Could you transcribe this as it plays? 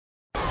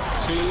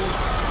1.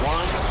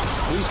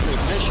 Booster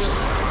ignition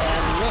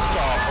and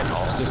liftoff.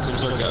 All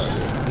systems are go.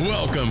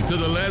 Welcome to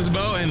the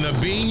Lesbo and the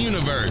Bean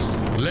universe.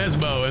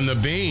 Lesbo and the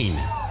Bean.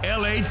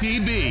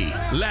 LATB,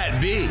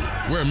 LaTB,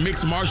 where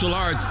mixed martial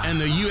arts and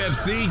the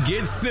UFC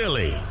get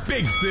silly.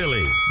 Big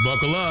silly.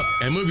 Buckle up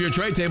and move your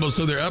tray tables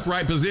to their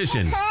upright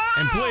position.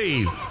 And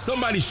please,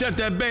 somebody shut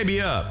that baby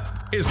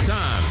up. It's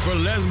time for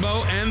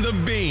Lesbo and the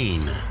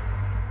Bean.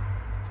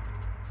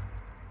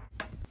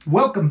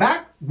 Welcome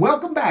back.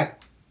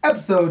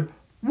 Episode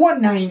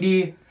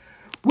 190.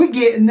 We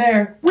getting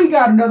there. We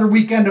got another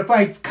weekend of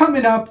fights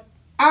coming up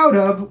out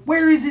of,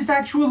 where is this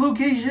actual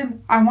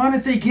location? I want to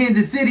say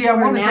Kansas City. I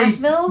want to say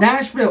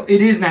Nashville.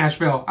 It is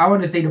Nashville. I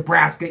want to say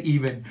Nebraska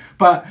even.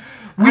 But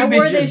I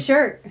wore this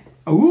shirt.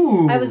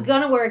 Ooh. I was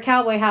going to wear a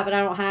cowboy hat, but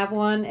I don't have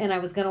one. And I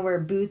was going to wear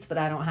boots, but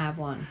I don't have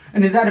one.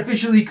 And is that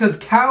officially because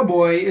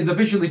Cowboy is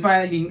officially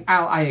fighting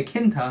Al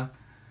Iaquinta?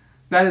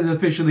 That is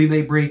officially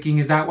late breaking.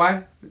 Is that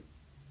why?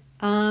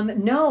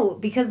 No,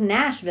 because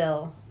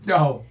Nashville.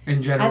 Oh,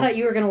 in general. I thought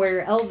you were going to wear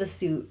your Elvis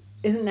suit.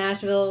 Isn't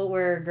Nashville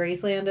where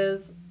Graceland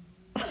is?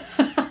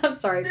 I'm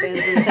sorry, fans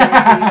in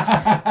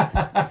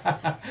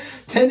Tennessee.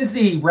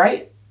 Tennessee,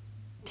 right?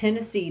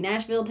 Tennessee.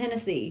 Nashville,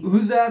 Tennessee.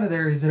 Who's out of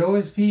there? Is it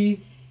OSP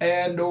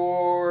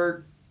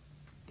or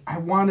I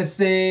want to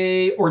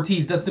say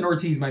Ortiz. Dustin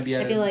Ortiz might be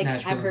out of Nashville. I feel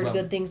like I've heard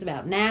good things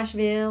about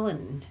Nashville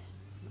and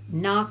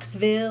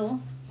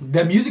Knoxville.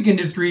 The music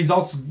industry is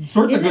all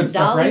sorts of good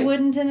stuff, right? Isn't Dollywood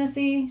in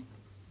Tennessee?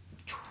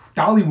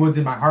 Dollywood's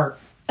in my heart.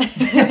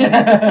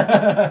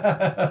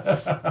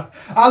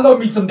 I love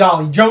me some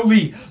Dolly.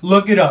 Jolie,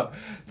 look it up.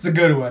 It's a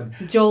good one.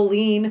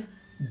 Jolene.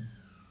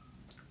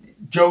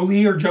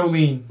 Jolie or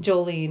Jolene?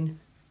 Jolene.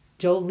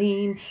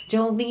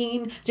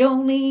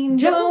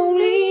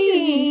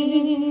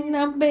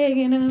 I'm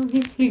begging of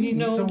you, please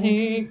don't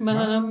take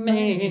my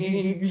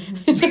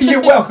man.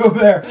 You're welcome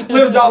there.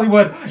 Little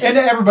Dollywood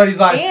into everybody's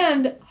life.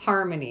 And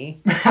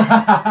Harmony.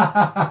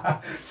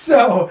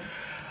 So,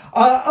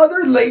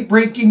 other late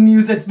breaking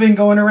news that's been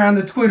going around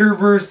the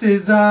Twitterverse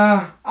is,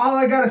 all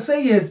I gotta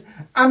say is,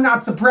 I'm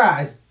not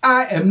surprised.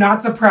 I am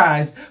not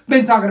surprised.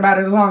 Been talking about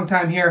it a long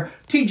time here.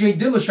 TJ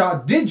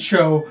Dillashaw did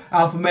show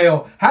Alpha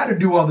Male how to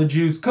do all the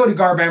juice. Cody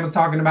Garbrandt was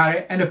talking about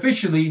it. And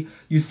officially,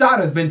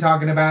 USADA's been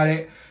talking about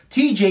it.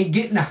 TJ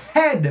getting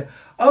ahead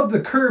of the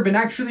curve and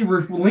actually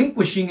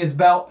relinquishing his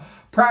belt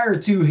prior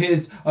to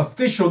his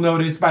official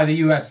notice by the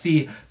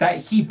UFC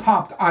that he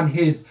popped on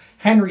his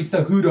Henry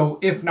Cejudo,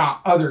 if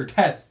not other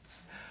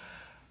tests.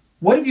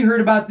 What have you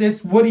heard about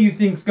this? What do you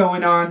think's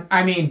going on?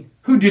 I mean,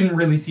 who didn't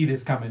really see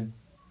this coming?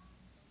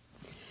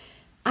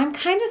 I'm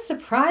kind of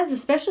surprised,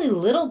 especially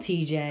little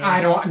TJ.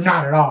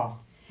 Not at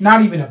all.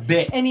 Not even a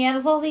bit. And he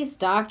has all these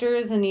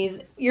doctors, and you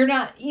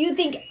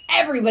think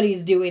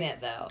everybody's doing it,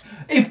 though.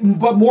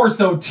 But more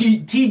so,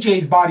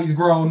 TJ's body's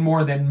grown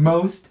more than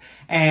most,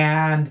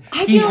 and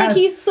I feel like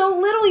he's so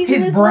little. He's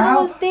in his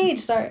littlest stage.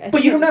 Sorry.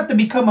 But you don't have to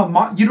become a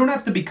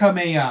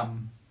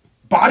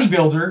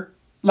bodybuilder.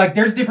 Like,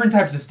 there's different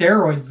types of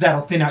steroids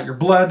that'll thin out your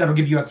blood, that'll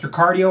give you extra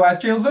cardio.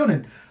 Ask Chael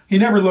Sonnen. He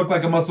never looked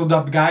like a muscled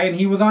up guy, and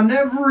he was on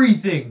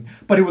everything.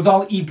 But it was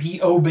all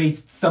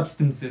EPO-based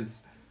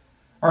substances.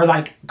 Or,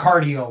 like,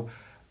 cardio.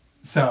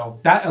 So,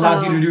 that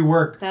allows you to do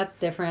work. That's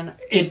different.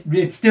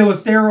 It's still a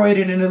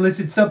steroid and an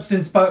illicit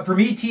substance. But for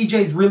me,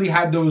 TJ's really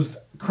had those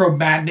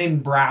Cro-Magnon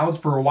brows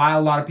for a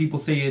while. A lot of people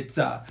say it's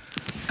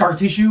scar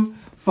tissue.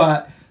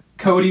 But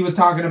Cody was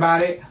talking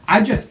about it.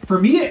 For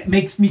me, it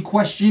makes me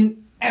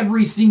question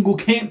every single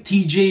camp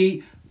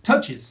TJ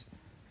touches.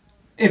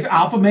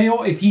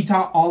 If he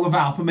taught all of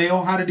Alpha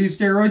Male how to do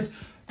steroids,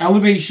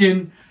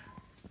 Elevation,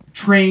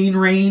 Train,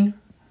 Reign,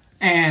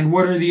 and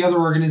what are the other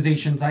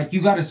organizations? Like,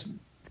 you gotta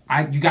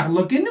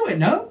look into it,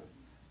 no?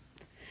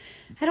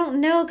 I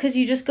don't know, because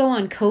you just go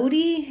on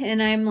Cody,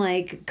 and I'm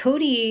like,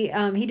 Cody,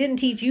 he didn't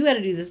teach you how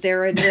to do the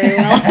steroids very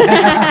well.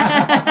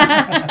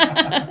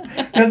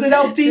 Does it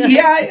help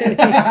TBI?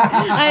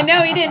 I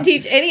know, he didn't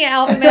teach any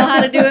Alpha Male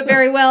how to do it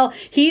very well.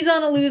 He's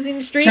on a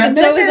losing streak, and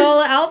so is all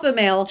the Alpha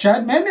Male.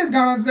 Chad Mendes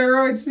got on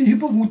steroids.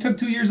 People who took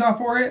 2 years off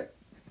for it.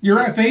 You're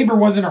right, Faber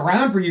wasn't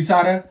around for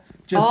USADA.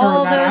 Just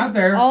throwing that out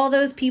there. All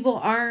those people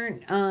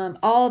aren't,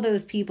 all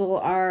those people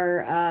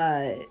are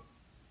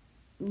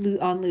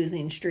on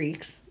losing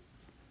streaks.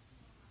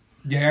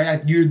 Yeah,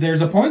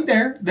 there's a point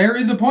there. There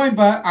is a point,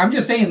 but I'm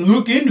just saying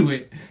look into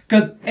it.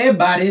 Because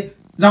everybody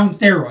is on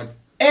steroids.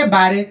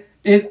 Everybody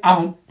is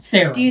on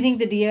steroids. Do you think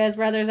the Diaz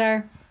brothers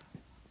are?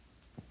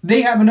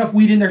 They have enough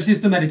weed in their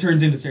system that it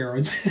turns into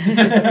steroids.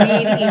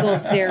 Weed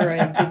equals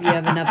steroids if you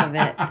have enough of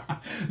it.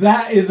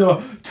 That is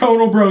a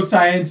total bro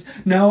science.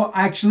 No,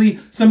 actually,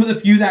 some of the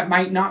few that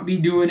might not be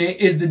doing it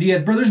is the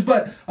Diaz brothers.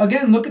 But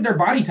again, look at their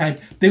body type.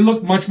 They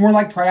look much more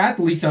like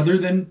triathletes other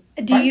than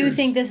Do you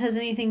think this has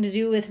anything to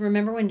do with,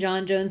 remember when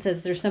John Jones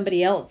says there's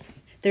somebody else?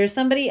 There's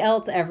somebody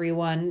else,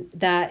 everyone,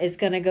 that is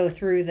going to go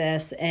through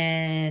this,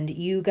 and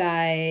you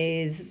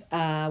guys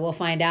will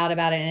find out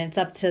about it, and it's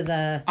up to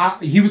the...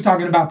 He was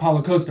talking about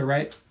Paulo Costa,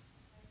 right?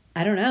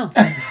 I don't know.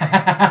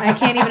 I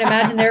can't even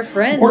imagine they're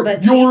friends. Or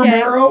but Joe TJ,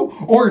 Romero?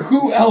 Or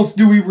who else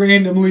do we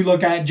randomly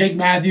look at? Jake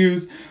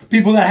Matthews?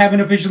 People that haven't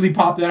officially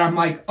popped that I'm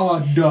like,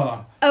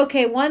 duh.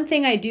 Okay, one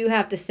thing I do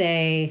have to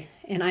say,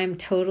 and I'm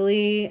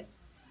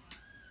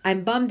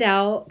bummed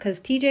out because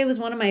TJ was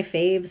one of my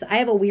faves. I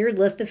have a weird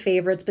list of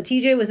favorites, but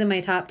TJ was in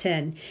my top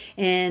 10.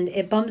 And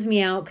it bums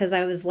me out because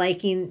I was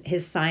liking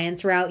his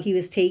science route he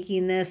was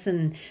taking this,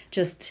 and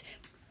just,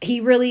 he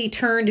really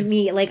turned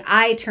me, like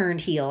I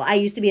turned heel. I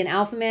used to be an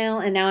alpha male,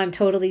 and now I'm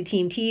totally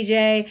team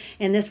TJ.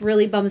 And this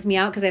really bums me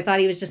out because I thought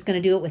he was just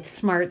going to do it with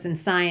smarts and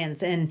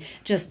science and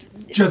just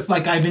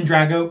like Ivan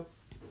Drago.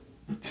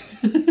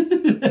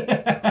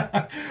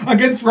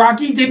 Against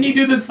Rocky, didn't he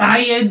do the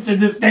science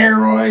and the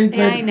steroids?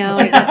 Yeah, I know.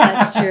 I guess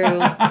that's true.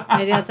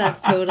 I guess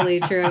that's totally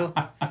true.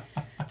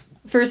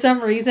 For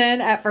some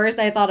reason, at first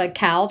I thought of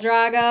Khal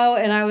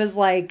Drago, and I was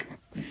like,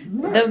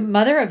 the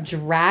mother of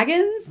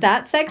dragons?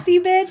 That sexy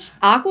bitch?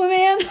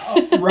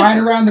 Aquaman? Right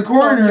around the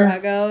corner.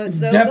 Drago. It's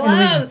so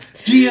Definitely close.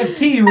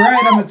 GFT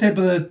right on the tip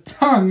of the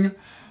tongue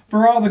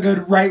for all the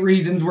good right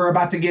reasons. We're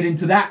about to get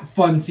into that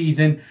fun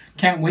season.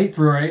 Can't wait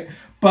for it.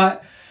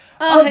 But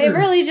it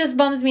really just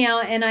bums me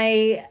out, and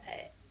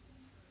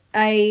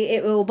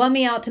it will bum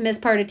me out to miss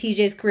part of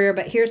TJ's career,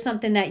 but here's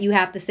something that you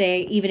have to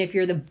say, even if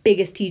you're the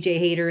biggest TJ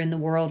hater in the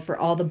world, for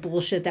all the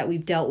bullshit that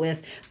we've dealt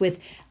with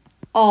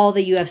all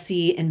the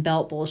UFC and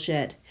belt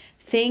bullshit.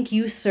 Thank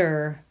you,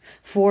 sir,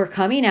 for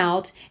coming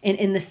out and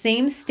in the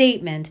same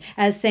statement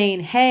as saying,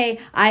 hey,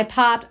 I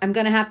popped, I'm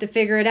going to have to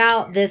figure it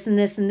out, this and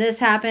this and this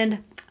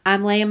happened,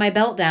 I'm laying my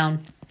belt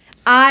down.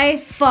 I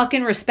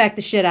fucking respect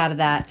the shit out of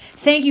that.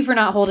 Thank you for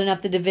not holding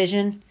up the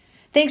division.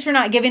 Thanks for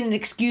not giving an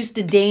excuse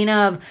to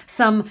Dana of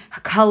some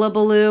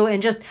hullabaloo.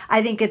 And just,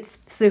 I think it's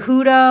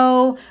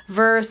Cejudo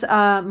versus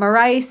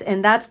Moraes,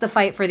 and that's the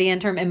fight for the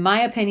interim, in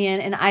my opinion.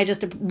 And I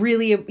just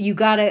really,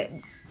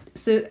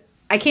 so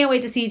I can't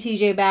wait to see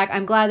TJ back.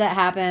 I'm glad that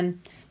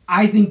happened.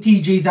 I think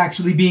TJ's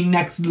actually being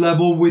next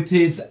level with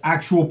his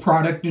actual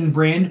product and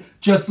brand,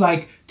 just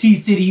like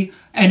T-City,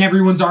 and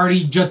everyone's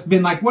already just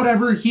been like,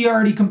 whatever, he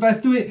already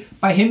confessed to it.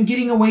 By him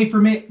getting away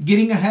from it,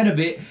 getting ahead of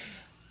it,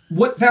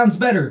 what sounds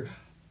better?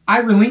 I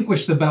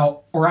relinquished the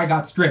belt or I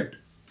got stripped.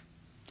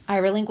 I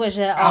relinquish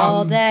it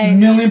all day.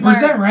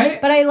 $1,000,000%, right?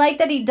 But I like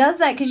that he does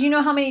that, because you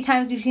know how many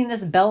times we've seen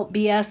this belt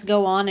BS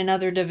go on in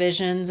other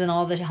divisions and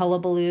all the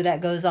hullabaloo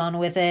that goes on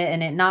with it,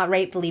 and it not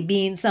rightfully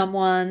being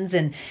someone's,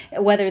 and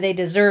whether they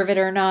deserve it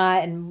or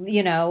not, and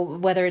you know,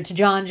 whether it's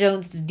John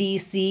Jones to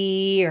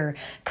DC or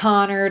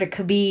Connor to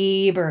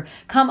Khabib, or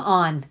come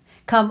on.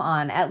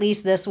 At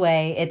least this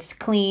way, it's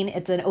clean,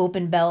 it's an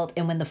open belt,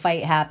 and when the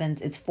fight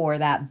happens, it's for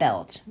that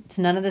belt. It's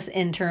none of this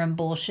interim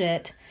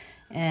bullshit,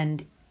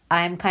 and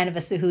I'm kind of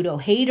a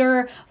Cejudo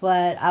hater,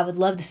 but I would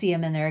love to see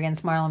him in there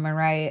against Marlon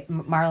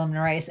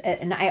Moraes.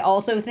 And I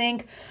also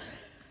think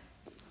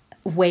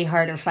way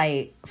harder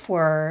fight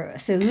for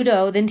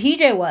Cejudo than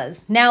TJ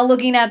was. Now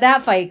looking at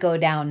that fight go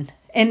down,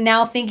 and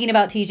now thinking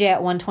about TJ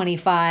at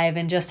 125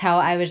 and just how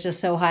I was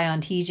just so high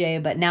on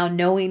TJ, but now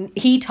knowing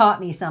he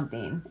taught me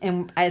something,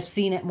 and I've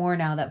seen it more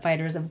now that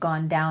fighters have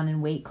gone down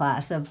in weight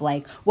class of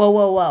like,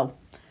 whoa,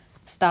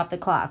 stop the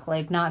clock,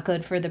 like not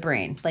good for the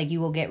brain, like you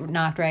will get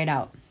knocked right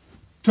out.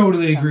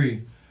 Totally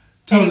agree.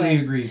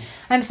 Agree.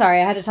 I'm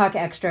sorry, I had to talk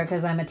extra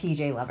because I'm a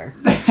TJ lover.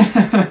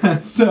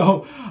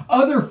 So,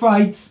 other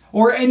fights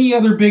or any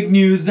other big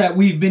news that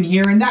we've been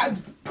hearing,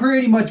 that's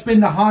pretty much been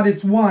the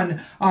hottest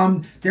one.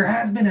 There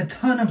has been a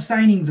ton of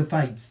signings of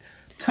fights.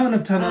 Ton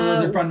of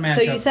other fun matchups.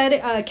 So you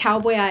said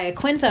Cowboy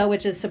Iaquinta,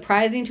 which is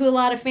surprising to a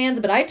lot of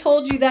fans, but I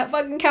told you that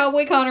fucking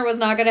Cowboy Connor was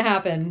not going to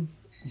happen.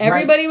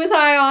 Everybody was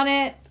high on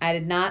it. I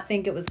did not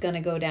think it was going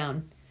to go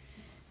down.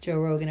 Joe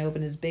Rogan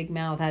opened his big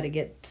mouth, had to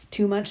get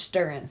too much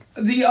stirring.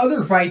 The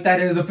other fight that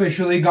has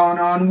officially gone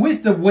on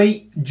with the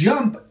weight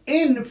jump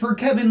in for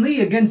Kevin Lee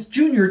against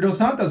Junior Dos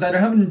Santos at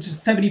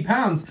 170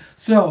 pounds.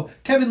 So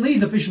Kevin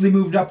Lee's officially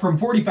moved up from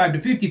 45 to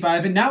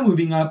 55 and now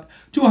moving up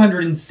to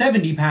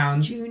 170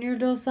 pounds. Junior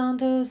Dos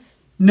Santos?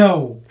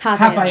 No,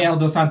 Rafael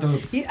Dos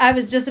Santos. I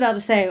was just about to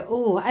say,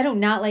 I do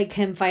not like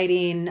him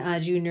fighting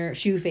Junior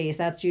Shoeface.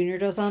 That's Junior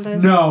Dos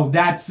Santos? No,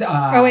 that's...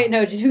 oh, wait,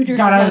 no, Junior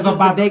Dos Santos is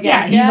the big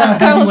ass. Yeah,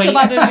 Carlos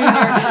Sabato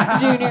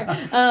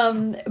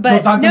Jr.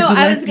 But no,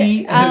 I was...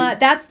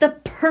 that's the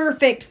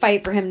perfect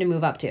fight for him to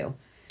move up to.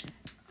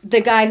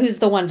 The guy who's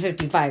the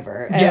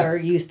 155er, or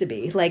used to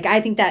be. Like, I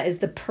think that is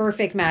the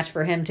perfect match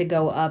for him to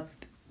go up.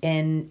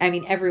 And, I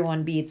mean,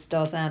 everyone beats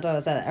Dos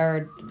Santos.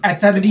 At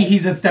 70,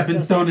 he's a stepping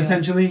stone,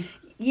 essentially.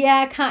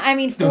 Yeah, I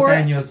mean,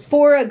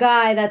 for a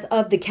guy that's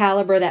of the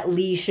caliber that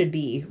Lee should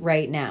be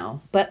right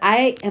now. But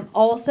I am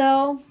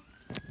also,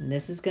 and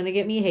this is going to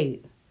get me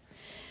hate,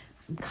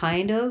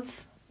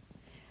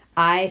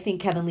 I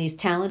think Kevin Lee's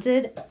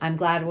talented. I'm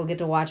glad we'll get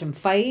to watch him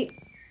fight.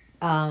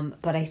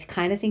 But I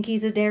kind of think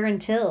he's a Darren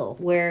Till,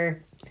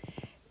 where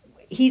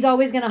he's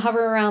always going to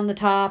hover around the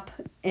top,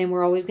 and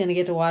we're always going to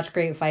get to watch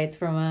great fights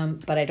from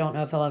him, but I don't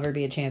know if he'll ever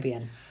be a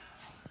champion.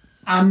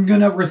 I'm going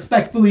to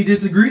respectfully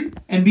disagree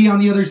and be on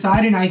the other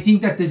side, and I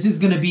think that this is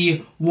going to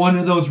be one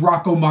of those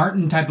Rocco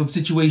Martin type of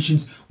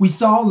situations. We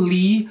saw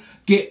Lee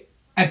get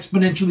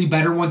exponentially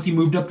better once he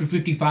moved up to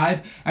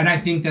 55, and I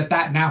think that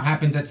that now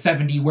happens at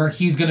 70, where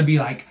he's going to be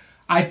like,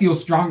 I feel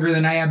stronger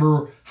than I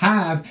ever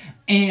have,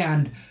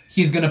 and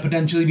he's going to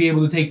potentially be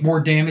able to take more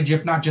damage,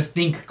 if not just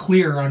think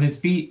clear on his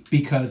feet,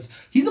 because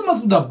he's a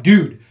muscled up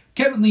dude.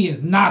 Kevin Lee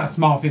is not a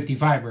small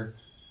 55er.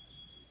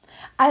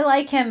 I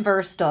like him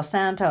versus Dos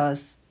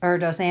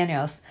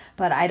Anjos,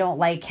 but I don't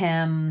like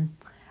him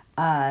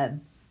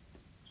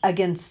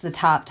against the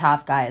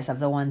top guys of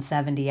the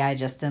 170. I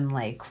just am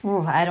like,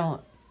 I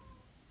don't.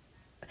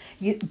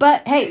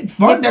 But hey, it's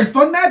fun. There's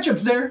fun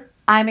matchups there.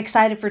 I'm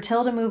excited for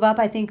Till to move up.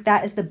 I think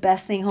that is the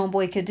best thing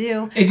Homeboy could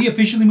do. Is he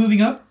officially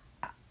moving up?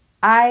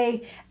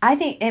 I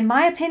think, in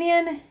my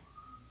opinion,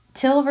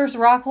 Till versus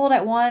Rockhold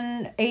at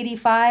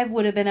 185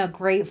 would have been a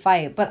great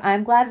fight. But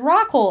I'm glad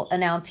Rockhold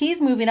announced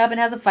he's moving up and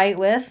has a fight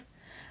with.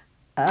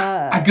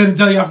 I couldn't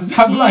tell you off the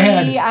top of my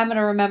head. I'm going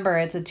to remember.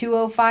 It's a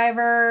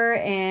 205er,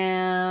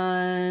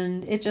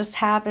 and it just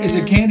happened. Is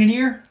it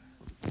Cannoneer?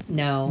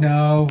 No.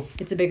 No.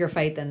 It's a bigger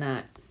fight than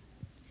that.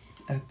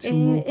 A 205.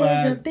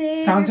 It is a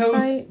bigger Santos?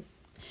 fight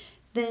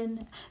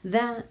than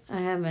that. I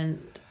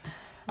haven't.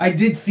 I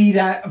did see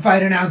that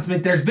fight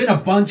announcement. There's been a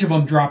bunch of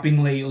them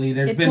dropping lately.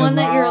 There's been one a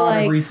that lot you're of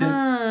like, recent.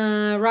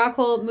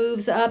 Rockhold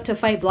moves up to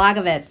fight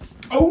Blachowicz.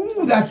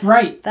 Oh, that's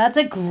right. That's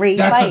a great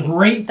fight. That's a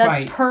great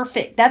fight. That's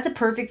perfect. That's a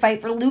perfect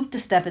fight for Luke to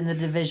step in the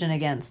division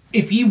against.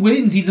 If he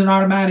wins, he's an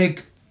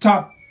automatic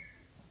top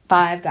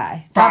 5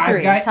 guy. Top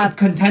 3. Top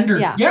contender.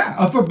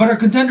 Yeah. But a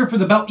contender for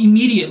the belt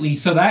immediately.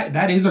 So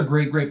that is a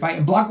great fight.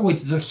 And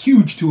Blachowicz is a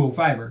huge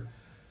 205er.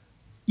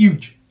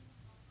 Huge.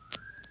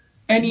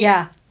 And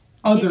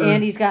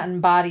and he's gotten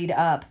bodied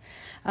up.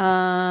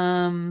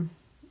 The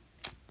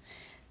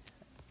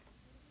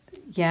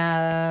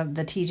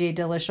TJ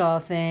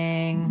Dillashaw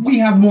thing. We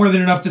have more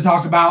than enough to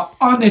talk about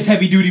on this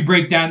heavy-duty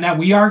breakdown that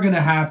we are going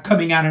to have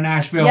coming out of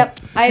Nashville. Yep.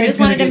 I just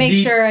wanted to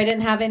make sure I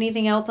didn't have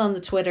anything else on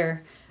the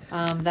Twitter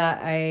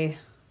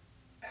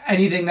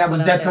anything that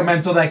was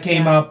detrimental that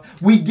came up.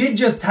 We did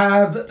just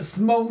have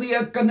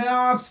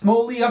Smoliakov,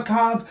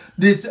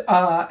 this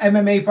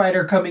MMA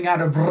fighter coming out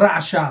of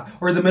Russia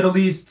or the Middle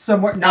East,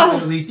 somewhere, not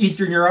Middle East,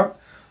 Eastern Europe.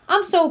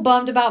 I'm so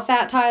bummed about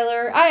Fat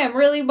Tyler. I am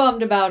really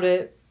bummed about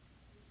it.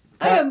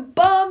 I am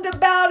bummed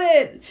about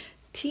it.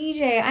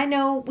 TJ, I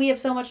know we have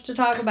so much to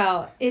talk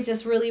about. It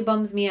just really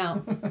bums me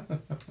out.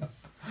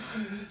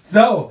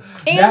 So,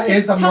 that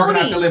is something we're going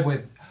to have to live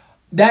with.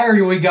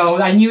 There we go.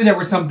 I knew there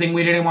was something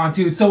we didn't want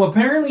to. So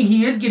apparently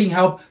he is getting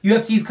help.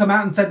 UFC's come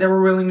out and said they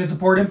were willing to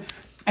support him.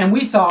 And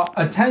we saw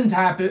a pen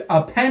tapping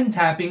on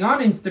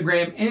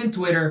Instagram and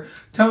Twitter.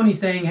 Tony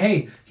saying,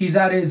 hey, he's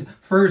at his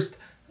first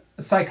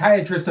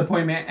psychiatrist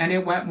appointment and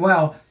it went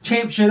well.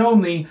 Champ shit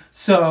only.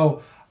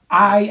 So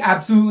I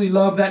absolutely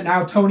love that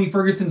now Tony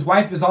Ferguson's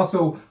wife is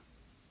also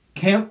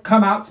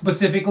come out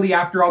specifically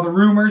after all the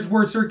rumors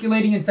were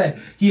circulating and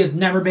said he has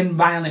never been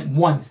violent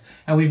once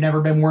and we've never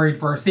been worried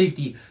for our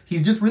safety.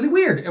 He's just really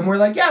weird. And we're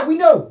like, yeah, we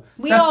know.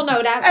 We all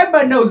know that.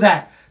 Everybody knows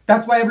that.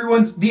 That's why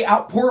the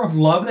outpour of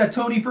love that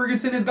Tony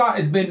Ferguson has got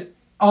has been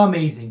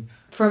amazing.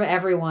 From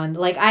everyone.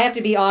 Like, I have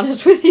to be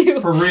honest with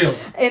you. For real.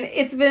 And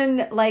it's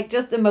been, like,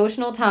 just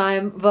emotional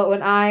time. But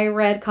when I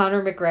read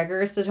Conor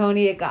McGregor's to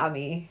Tony, it got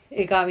me.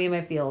 It got me in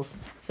my feels.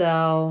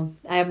 So,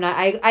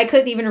 I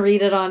couldn't even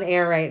read it on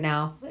air right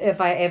now.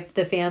 If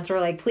the fans were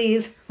like,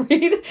 please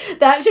read.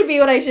 That should be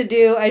what I should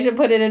do. I should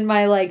put it in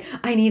my, like,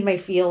 I need my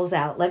feels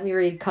out. Let me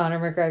read Conor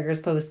McGregor's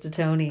post to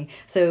Tony.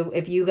 So,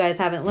 if you guys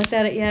haven't looked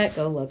at it yet,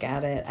 go look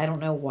at it. I don't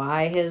know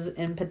why his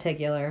in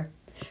particular.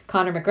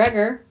 Conor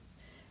McGregor.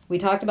 We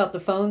talked about the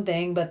phone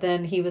thing, but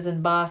then he was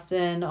in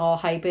Boston all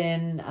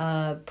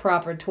hyping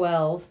Proper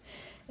 12.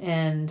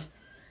 And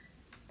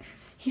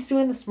he's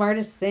doing the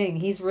smartest thing.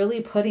 He's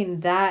really putting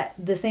that,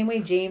 the same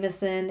way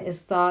Jameson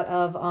is thought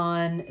of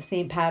on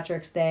St.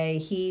 Patrick's Day.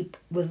 He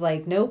was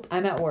like, nope,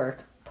 I'm at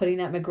work. Putting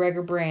that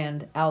McGregor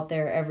brand out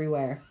there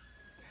everywhere.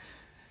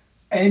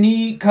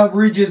 Any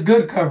coverage is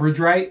good coverage,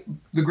 right?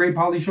 The great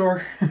Pauly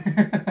Shore.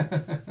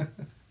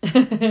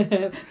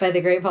 By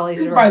the great Pauly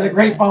Shore. By the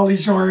great Pauly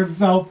Shore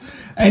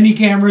himself. Any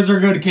cameras are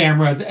good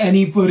cameras.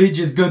 Any footage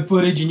is good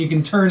footage, and you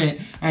can turn it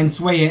and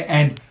sway it.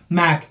 And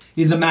Mac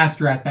is a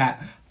master at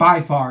that,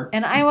 by far.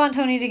 And I want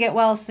Tony to get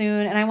well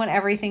soon, and I want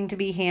everything to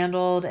be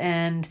handled.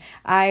 And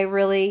I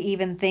really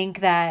even think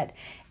that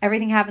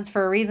everything happens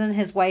for a reason.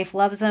 His wife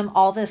loves him.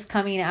 All this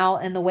coming out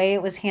and the way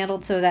it was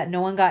handled so that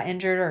no one got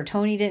injured or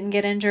Tony didn't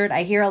get injured.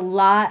 I hear a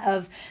lot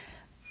of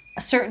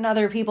certain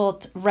other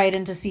people right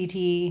into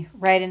CT,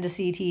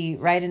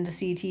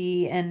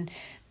 and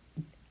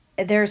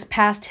there's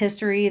past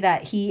history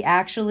that he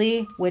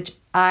actually, which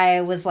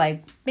I was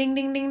like, ding,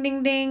 ding, ding,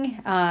 ding,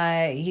 ding.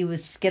 He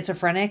was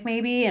schizophrenic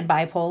maybe and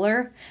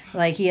bipolar.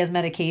 Like he has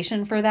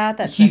medication for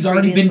that. He's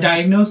already been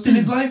diagnosed in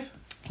his life?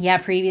 Yeah,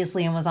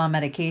 previously and was on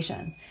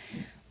medication.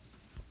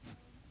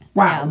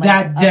 Wow,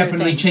 that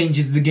definitely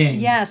changes the game.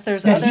 Yes,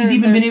 there's that he's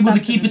even been able to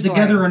keep it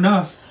together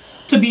enough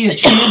to be a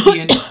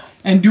champion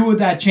and do with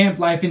that champ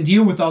life and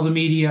deal with all the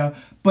media,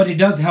 but it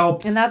does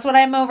help. And that's what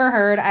I'm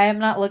overheard. I am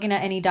not looking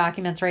at any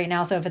documents right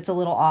now, so if it's a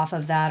little off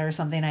of that or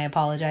something, I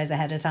apologize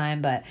ahead of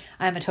time, but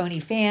I'm a Tony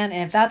fan,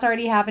 and if that's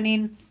already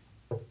happening,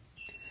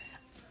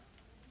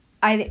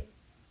 I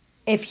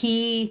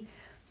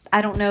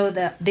don't know,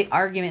 the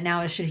argument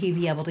now is should he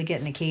be able to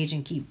get in a cage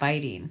and keep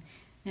fighting?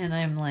 And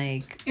I'm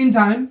like... In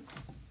time.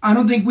 I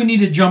don't think we need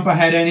to jump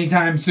ahead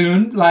anytime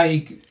soon.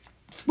 Like,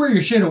 square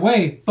your shit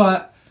away,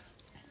 but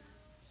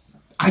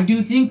I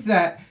do think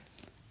that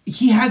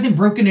he hasn't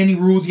broken any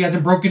rules. He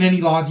hasn't broken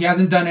any laws. He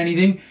hasn't done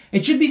anything.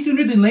 It should be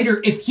sooner than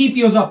later if he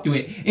feels up to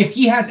it. If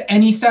he has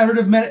any sort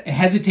of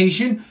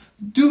hesitation,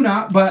 do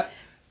not. But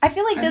I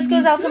feel like this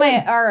goes out to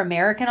our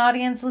American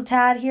audience,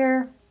 Latad,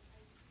 here.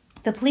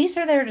 The police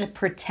are there to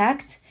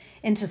protect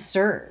and to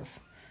serve.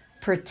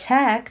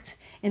 Protect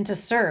and to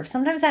serve.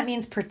 Sometimes that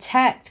means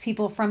protect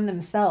people from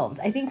themselves.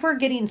 I think we're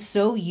getting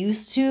so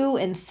used to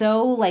and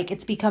so like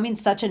it's becoming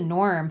such a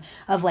norm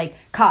of like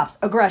cops,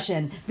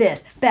 aggression,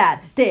 this,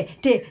 bad,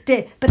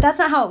 but that's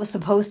not how it was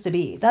supposed to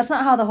be. That's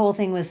not how the whole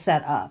thing was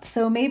set up.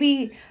 So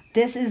maybe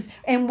this is,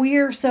 and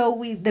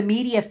the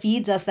media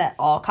feeds us that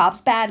all cops,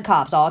 bad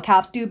cops, all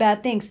cops do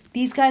bad things.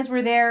 These guys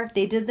were there.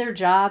 They did their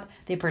job.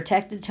 They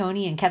protected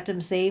Tony and kept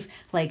him safe.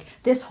 Like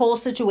this whole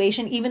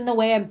situation, even the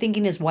way I'm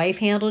thinking his wife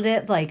handled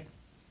it, like,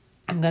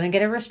 I'm going to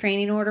get a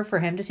restraining order for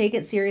him to take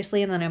it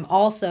seriously. And then I'm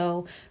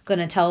also going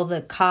to tell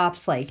the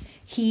cops, like,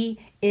 he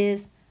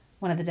is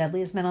one of the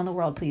deadliest men on the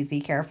world. Please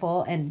be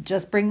careful and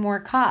just bring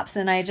more cops.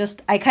 And I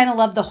kind of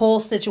love the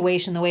whole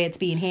situation, the way it's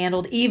being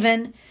handled.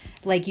 Even,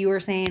 like you were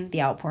saying,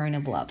 the outpouring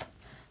of love.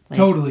 Like,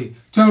 Totally.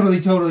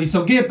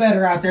 So get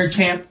better out there,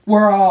 champ.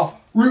 We're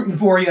all rooting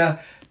for you.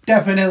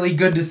 Definitely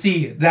good to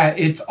see that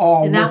it's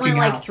all working out. And that went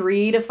like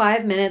 3 to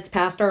 5 minutes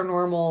past our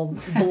normal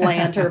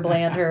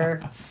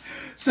blanter.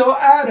 So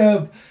out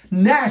of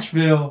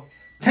Nashville,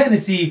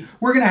 Tennessee,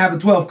 we're going to have a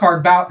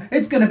 12-card bout.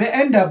 It's going to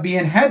end up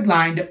being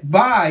headlined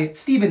by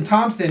Stephen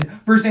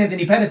Thompson versus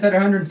Anthony Pettis at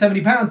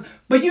 170 pounds.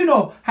 But you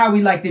know how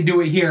we like to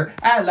do it here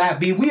at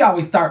LaTB. We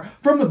always start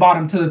from the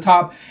bottom to the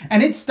top.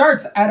 And it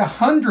starts at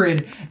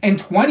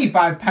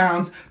 125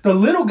 pounds. The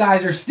little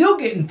guys are still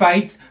getting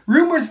fights.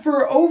 Rumors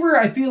for over,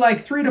 I feel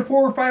like, 3 to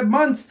 4 or 5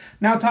 months.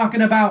 Now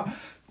talking about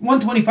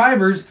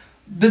 125ers.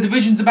 The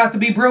division's about to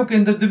be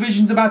broken. The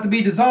division's about to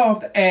be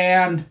dissolved.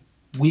 And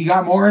we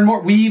got more and more.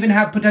 We even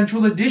have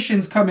potential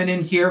additions coming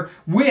in here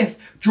with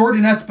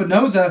Jordan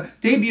Espinoza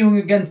debuting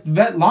against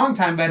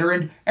longtime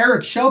veteran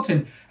Eric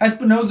Shelton.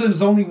 Espinoza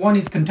has only won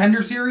his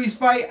Contender Series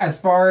fight as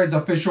far as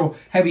official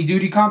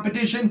heavy-duty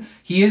competition.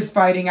 He is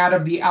fighting out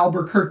of the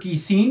Albuquerque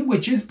scene,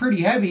 which is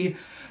pretty heavy.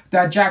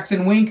 That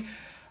Jackson Wink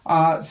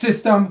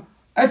system.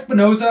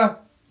 Espinoza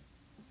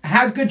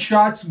has good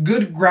shots,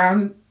 good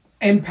ground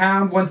and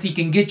pound once he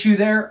can get you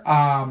there.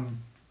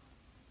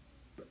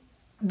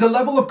 The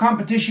level of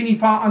competition he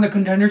fought on the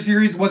Contender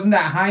Series wasn't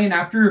that high, and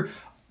after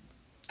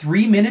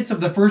 3 minutes of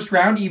the first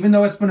round, even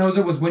though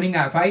Espinoza was winning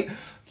that fight,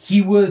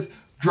 he was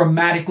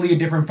dramatically a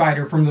different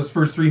fighter from those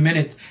first 3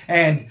 minutes.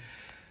 And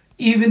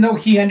even though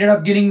he ended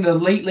up getting the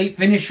late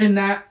finish in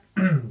that,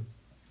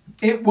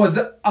 it was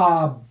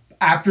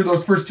after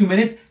those first 2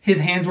 minutes,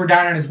 his hands were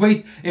down at his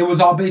waist. It was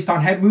all based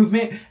on head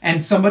movement,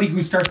 and somebody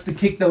who starts to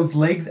kick those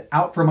legs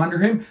out from under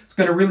him is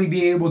going to really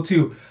be able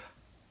to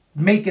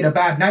make it a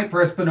bad night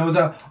for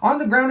Espinoza. On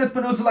the ground,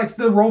 Espinoza likes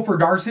to roll for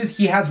Darces.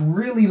 He has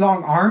really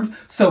long arms,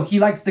 so he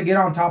likes to get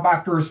on top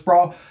after a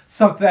sprawl,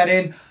 suck that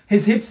in.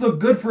 His hips look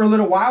good for a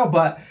little while,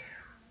 but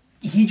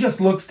he just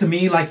looks to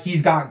me like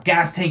he's got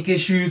gas tank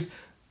issues,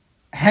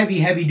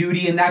 heavy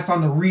duty, and that's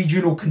on the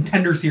regional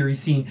Contender Series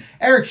scene.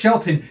 Eric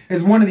Shelton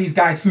is one of these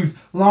guys who's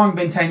long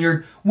been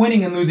tenured,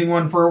 winning and losing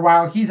one for a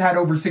while. He's had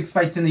over 6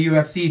 fights in the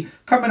UFC,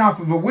 coming off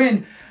of a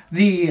win.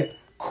 The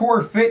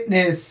Core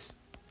Fitness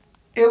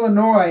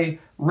Illinois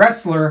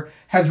wrestler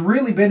has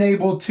really been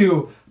able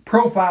to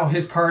profile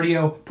his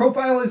cardio,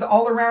 profile his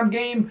all-around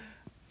game.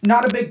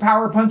 Not a big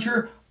power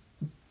puncher,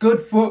 good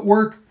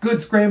footwork,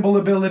 good scramble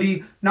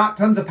ability, not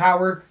tons of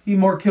power. He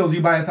more kills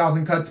you by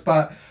 1,000 cuts,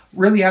 but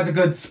really has a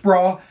good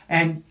sprawl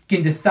and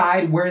can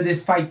decide where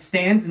this fight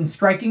stands. And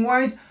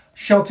striking-wise,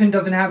 Shelton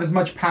doesn't have as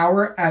much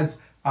power as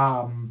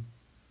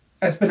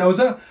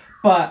Espinoza,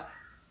 but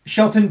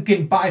Shelton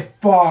can by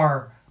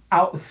far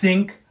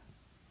outthink,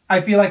 I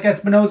feel like,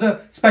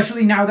 Espinoza,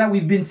 especially now that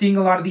we've been seeing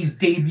a lot of these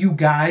debut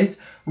guys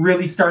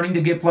really starting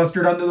to get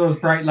flustered under those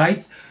bright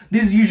lights.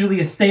 This is usually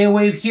a stay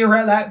away here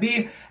at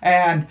LaTB,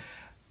 and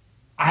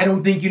I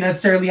don't think you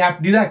necessarily have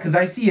to do that because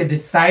I see a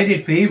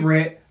decided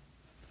favorite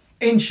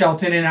in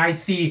Shelton, and I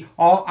see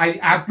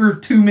after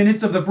 2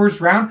 minutes of the first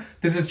round,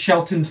 this is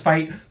Shelton's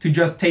fight to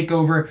just take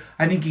over.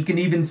 I think he can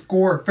even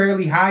score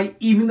fairly high,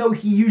 even though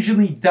he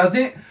usually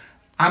doesn't.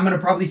 I'm going to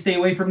probably stay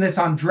away from this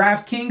on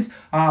DraftKings,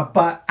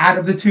 but out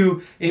of the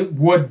two, it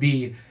would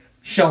be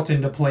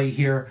Shelton to play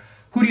here.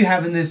 Who do you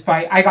have in this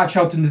fight? I got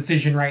Shelton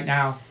decision right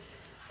now.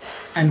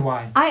 And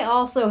why? I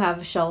also have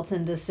a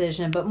Shelton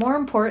decision, but more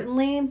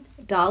importantly,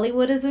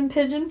 Dollywood is in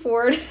Pigeon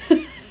Forward.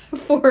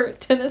 for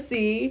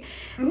Tennessee.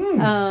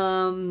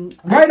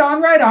 Right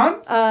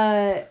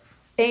on.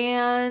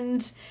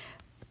 And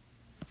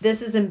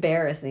this is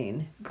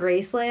embarrassing.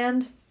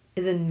 Graceland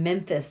is in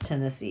Memphis,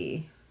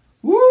 Tennessee.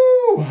 Woo!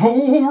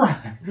 All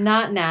right.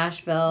 Not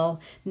Nashville.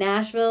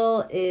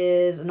 Nashville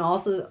is an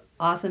also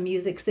awesome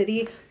music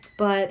city,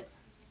 but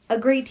a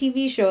great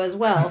TV show as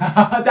well.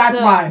 That's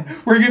why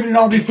we're giving it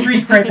all this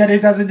street cred that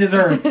it doesn't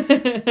deserve.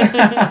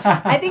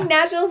 I think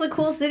Nashville's a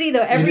cool city,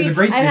 though. It is a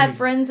great city. I've had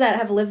friends that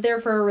have lived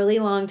there for a really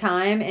long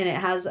time, and it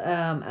has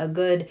a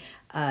good.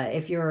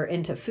 If you're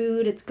into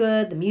food, it's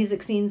good. The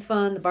music scene's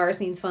fun. The bar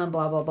scene's fun.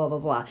 Blah, blah, blah, blah,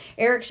 blah.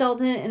 Eric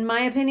Shelton, in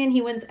my opinion,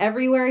 he wins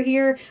everywhere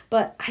here.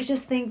 But I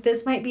just think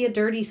this might be a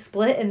dirty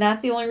split. And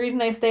that's the only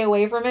reason I stay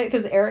away from it.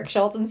 Because Eric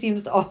Shelton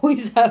seems to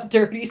always have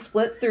dirty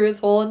splits through his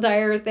whole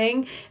entire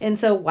thing. And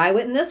so why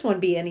wouldn't this one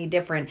be any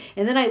different?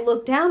 And then I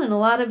look down, and a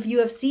lot of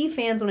UFC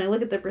fans, when I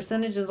look at the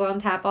percentages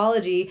on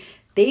Tapology,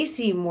 they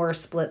seem more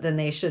split than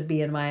they should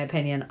be, in my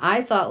opinion.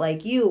 I thought,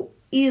 like you,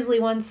 easily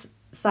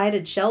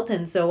one-sided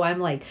Shelton, so I'm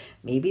like,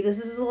 maybe this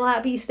is a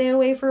LaTB stay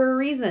away for a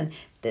reason.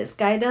 This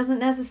guy doesn't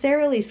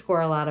necessarily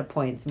score a lot of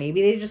points.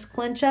 Maybe they just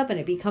clinch up and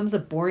it becomes a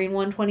boring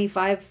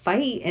 125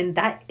 fight, and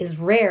that is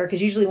rare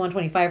because usually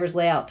 125ers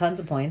lay out tons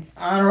of points.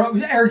 I don't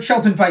know. Eric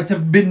Shelton fights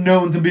have been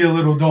known to be a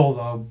little dull,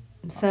 though.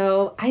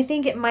 So I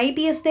think it might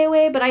be a stay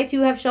away, but I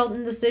too have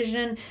Shelton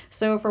decision.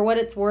 So for what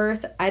it's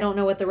worth, I don't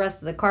know what the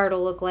rest of the card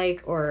will look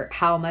like or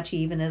how much he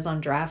even is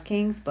on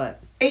DraftKings,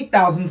 but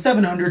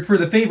 8,700 for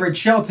the favorite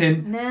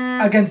Shelton.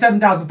 Nah. Against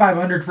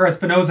 7,500 for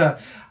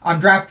Espinoza. On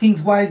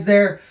DraftKings wise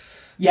there,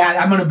 yeah,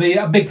 I'm going to be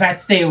a big fat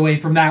stay away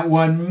from that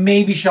one.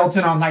 Maybe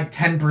Shelton on like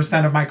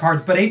 10% of my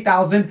cards, but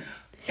 8,000,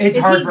 it's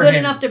hard for him. Is he good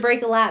enough to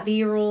break a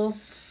LaTB rule?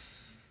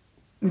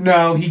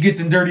 No, he gets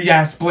in dirty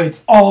ass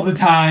splits all the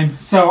time.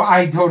 So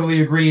I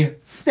totally agree.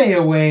 Stay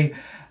away.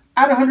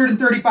 At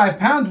 135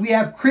 pounds, we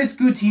have Chris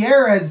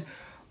Gutierrez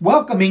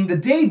welcoming the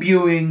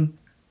debuting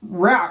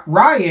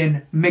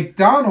Ryan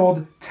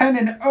McDonald,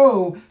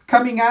 10-0,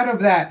 coming out of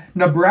that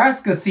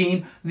Nebraska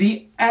scene,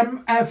 the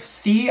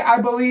MFC,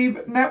 I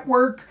believe,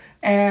 network.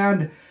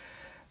 And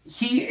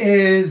he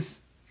is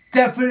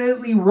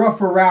definitely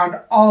rough around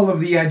all of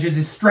the edges.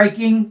 His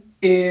striking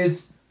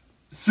is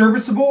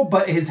serviceable,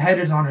 but his head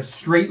is on a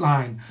straight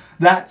line.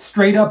 That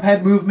straight up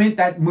head movement,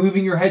 that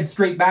moving your head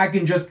straight back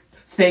and just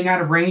staying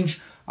out of range,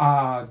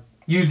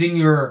 using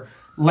your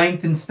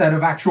length instead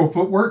of actual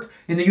footwork,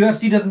 in the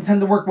UFC doesn't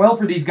tend to work well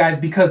for these guys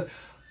because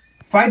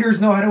fighters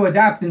know how to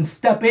adapt and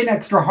step in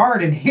extra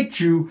hard and hit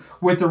you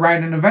with the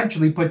right and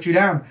eventually put you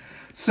down.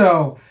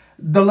 So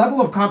the level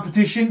of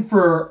competition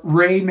for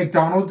Ryan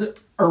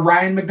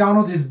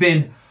McDonald has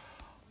been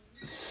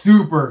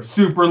super,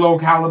 super low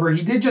caliber.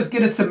 He did just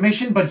get a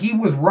submission, but he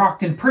was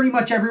rocked in pretty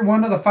much every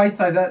one of the fights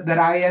that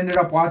I ended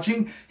up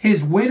watching.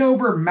 His win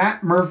over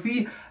Matt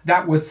Murphy,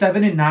 that was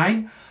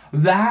 7-9,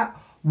 that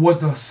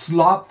was a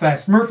slop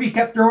fest. Murphy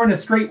kept throwing a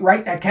straight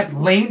right that kept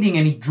landing,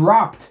 and he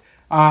dropped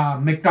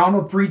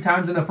McDonald 3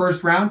 times in the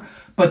first round.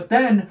 But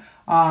then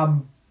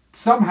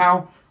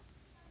somehow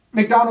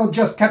McDonald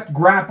just kept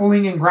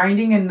grappling and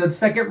grinding. In the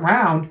second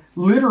round,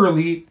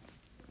 literally,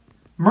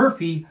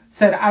 Murphy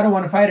said, I don't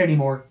want to fight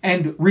anymore,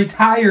 and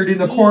retired in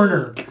the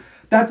corner.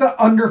 That's an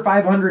under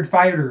 500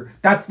 fighter.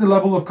 That's the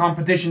level of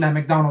competition that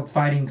McDonald's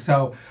fighting.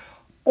 So,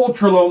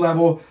 ultra low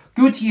level.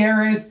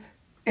 Gutierrez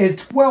is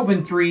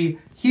 12-3.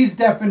 He's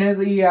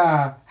definitely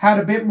had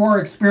a bit more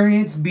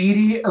experience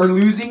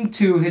losing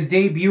to his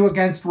debut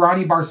against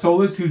Ronnie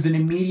Barsolas, who's an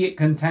immediate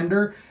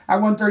contender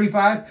at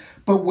 135,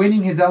 but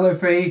winning his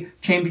LFA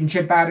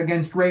championship bout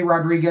against Ray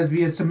Rodriguez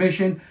via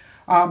submission.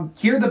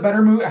 Here, the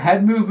better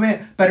head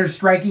movement, better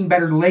striking,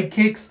 better leg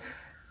kicks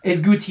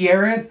is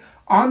Gutierrez.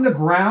 On the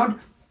ground,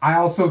 I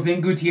also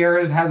think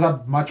Gutierrez has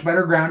a much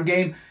better ground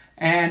game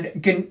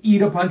and can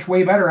eat a punch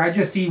way better. I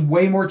just see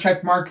way more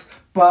check marks,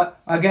 but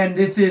again,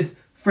 this is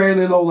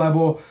fairly low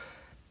level.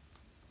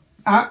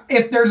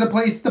 If there's a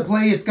place to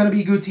play, it's going to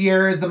be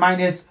Gutierrez, the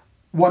minus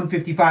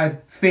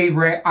 155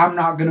 favorite. I'm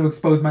not going to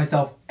expose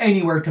myself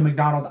anywhere to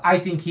McDonald. I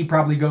think he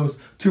probably goes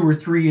 2 or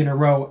 3 in a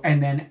row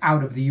and then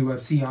out of the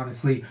UFC,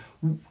 honestly.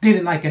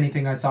 Didn't like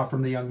anything I saw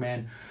from the young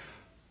man.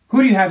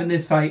 Who do you have in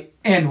this fight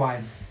and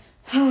why?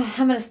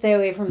 I'm going to stay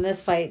away from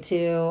this fight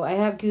too. I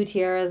have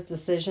Gutierrez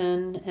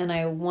decision, and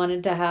I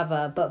wanted to have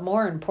but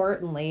more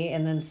importantly,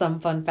 and then some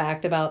fun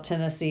fact about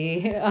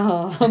Tennessee.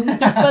 But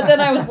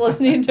then I was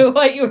listening to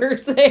what you were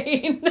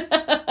saying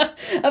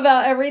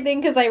about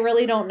everything because I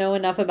really don't know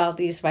enough about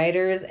these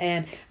fighters,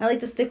 and I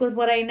like to stick with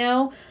what I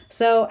know.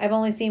 So I've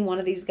only seen one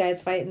of these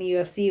guys fight in the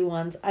UFC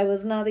once. I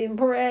was not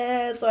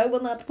impressed, so I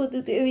will not put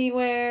it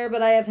anywhere,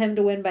 but I have him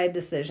to win by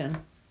decision.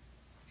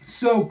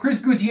 So Chris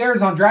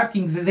Gutierrez on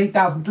DraftKings is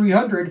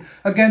 8,300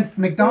 against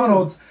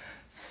McDonald's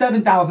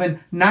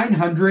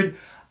 7,900.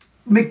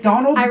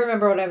 McDonald... I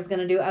remember what I was going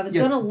to do. I was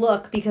going to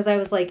look because I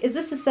was like, is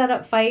this a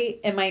setup fight?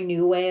 And my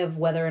new way of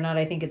whether or not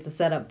I think it's a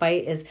setup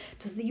fight is,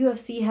 does the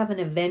UFC have an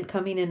event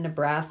coming in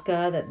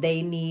Nebraska that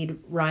they need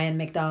Ryan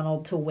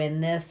McDonald to win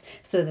this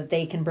so that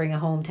they can bring a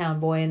hometown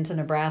boy into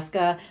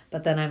Nebraska?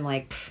 But then I'm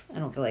like, I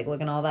don't feel like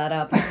looking all that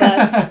up. But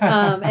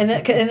and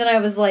then I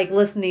was like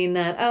listening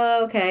that,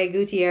 oh, okay,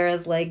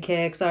 Gutierrez leg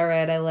kicks. All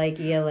right, I like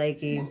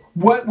you.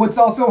 What's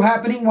also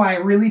happening, why I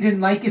really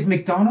didn't like, is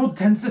McDonald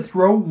tends to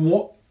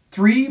throw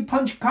 3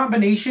 punch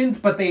combinations,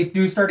 but they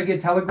do start to get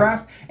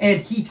telegraphed,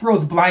 and he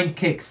throws blind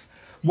kicks.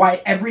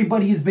 Why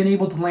everybody has been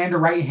able to land a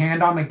right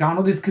hand on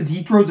McDonald is because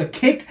he throws a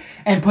kick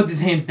and puts his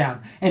hands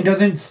down and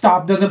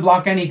doesn't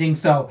block anything.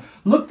 So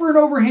look for an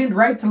overhand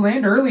right to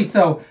land early.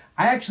 So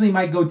I actually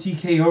might go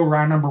TKO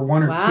round number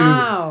 1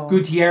 or 2.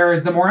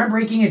 Gutierrez, the more I'm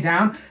breaking it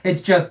down,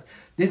 it's just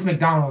this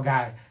McDonald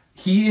guy.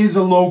 He is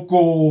a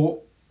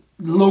local-ish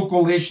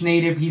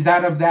native. He's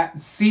out of that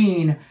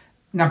scene.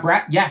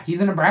 He's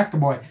a Nebraska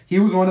boy. He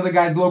was one of the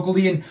guys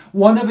locally in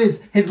one of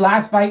his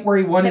last fight where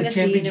he won his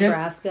championship.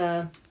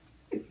 Nebraska.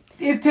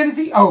 Is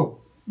Tennessee? Oh,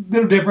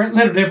 little different.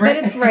 But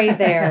it's right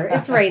there.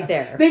 It's right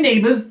there. They're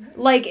neighbors.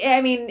 Like, I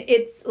mean,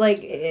 it's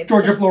like...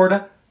 Georgia,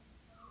 Florida.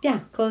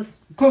 Yeah,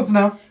 close. Close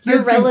enough.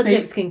 Your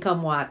relatives can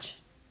come watch.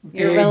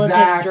 Your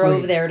relatives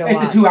drove there to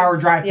watch. It's a 2-hour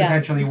drive,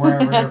 potentially,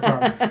 wherever they're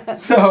from.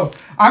 So,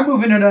 I'm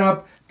moving it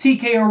up.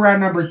 TKO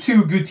round number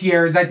 2,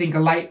 Gutierrez. I think a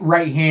light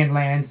right hand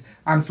lands.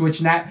 I'm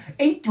switching that.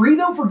 8-3,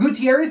 though, for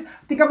Gutierrez.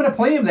 I think I'm going to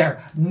play him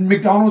there.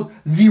 McDonald,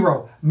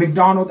 0.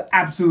 McDonald,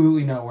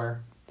 absolutely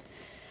nowhere.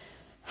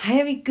 I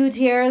have a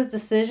Gutierrez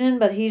decision,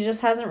 but he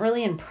just hasn't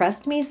really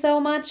impressed me so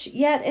much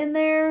yet in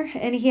there.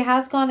 And he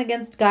has gone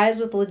against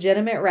guys with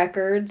legitimate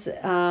records.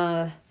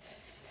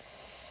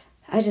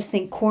 I just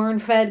think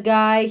corn-fed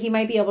guy, he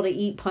might be able to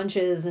eat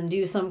punches and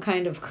do some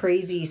kind of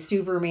crazy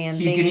Superman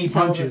thing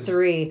until the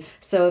 3.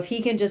 So if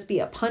he can just be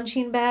a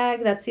punching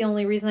bag, that's the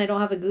only reason I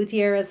don't have a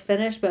Gutierrez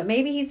finish. But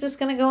maybe he's just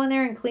going to go in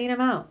there and clean him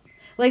out.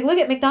 Like, look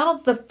at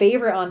McDonald's the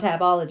favorite on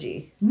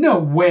Tapology. No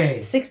way.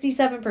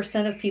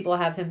 67% of people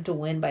have him to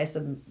win by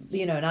some,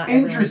 not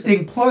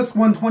interesting. Plus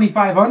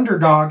 125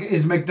 underdog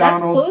is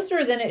McDonald. That's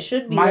closer than it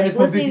should be. Like,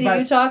 listening to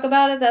you talk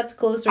about it, that's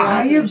closer.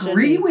 I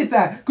agree with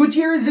that.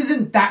 Gutierrez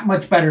isn't that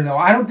much better, though.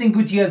 I don't think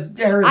Gutierrez makes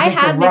a run. I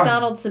had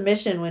McDonald's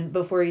submission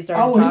before you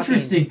started talking. Oh,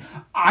 interesting.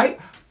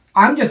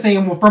 I'm just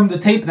saying from the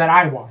tape that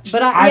I watched.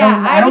 But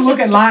I don't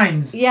look at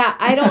lines. Yeah,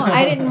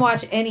 I didn't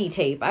watch any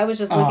tape. I was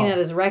just looking at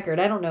his record.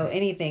 I don't know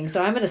anything,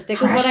 so I'm going to stick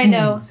with what I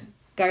know.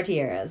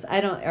 Gutierrez.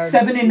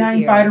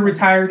 7-9 fighter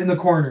retired in the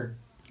corner.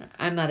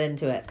 I'm not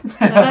into it.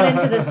 I'm not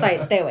into this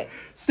fight. Stay away.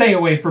 Stay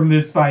away from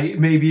this fight,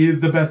 maybe, is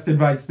the best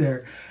advice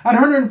there. At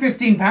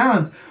 115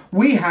 pounds,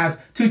 we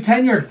have 2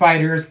 tenured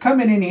fighters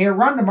coming in here.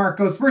 Ronda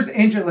Marcos versus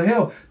Angela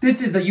Hill.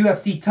 This is a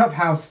UFC Tough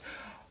House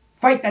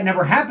fight that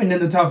never happened in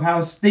the Tough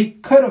House. They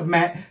could have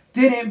met,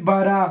 didn't,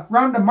 but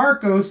Ronda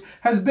Marcos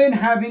has been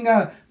having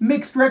a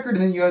mixed record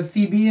in the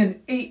UFC,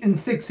 being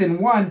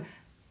 8-6-1.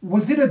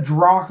 Was it a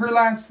draw her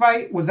last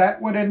fight? Was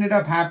that what ended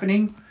up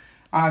happening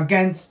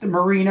against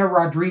Marina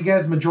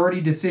Rodriguez,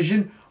 majority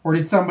decision, or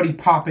did somebody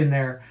pop in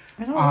there?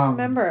 I don't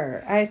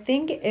remember. I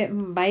think it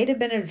might have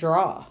been a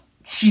draw.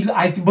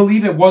 I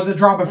believe it was a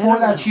draw. Before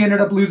that, she ended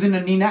up losing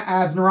to Nina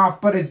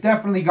Asnaroff, but has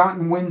definitely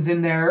gotten wins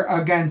in there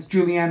against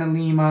Juliana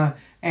Lima.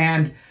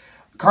 And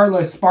Carla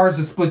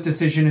Esparza split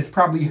decision is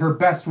probably her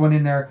best one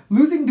in there.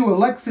 Losing to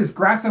Alexis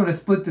Grasso in a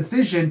split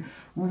decision,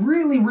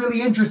 really,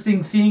 really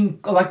interesting seeing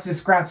Alexis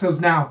Grasso's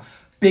now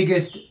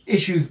biggest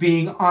issues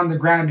being on the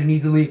ground and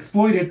easily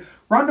exploited.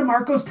 Ronda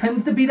Marcos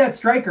tends to be that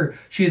striker.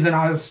 She's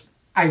an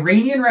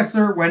Iranian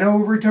wrestler, went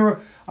over to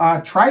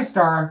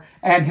TriStar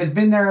and has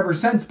been there ever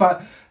since,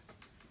 but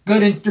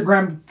good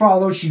Instagram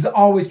follow. She's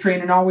always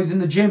training, always in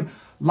the gym.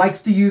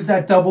 Likes to use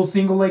that double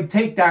single leg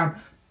takedown.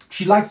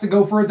 She likes to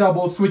go for a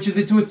double, switches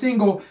it to a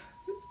single,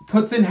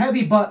 puts in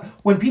heavy, but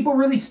when people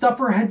really stuff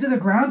her head to the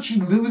ground, she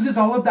loses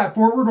all of that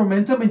forward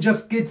momentum and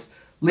just gets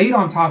laid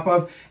on top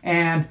of.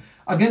 And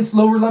against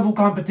lower level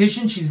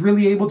competition, she's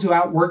really able to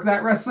outwork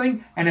that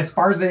wrestling. And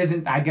Esparza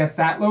isn't, I guess,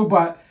 that low,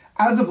 but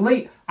as of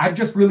late, I've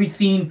just really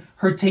seen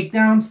her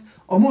takedowns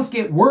almost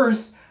get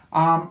worse.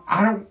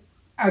 And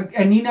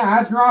Nina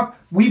Asnaroff,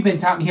 we've been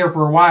touting here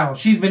for a while.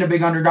 She's been a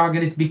big underdog,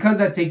 and it's because of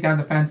that takedown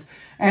defense.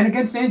 And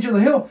against Angela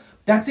Hill,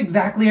 that's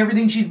exactly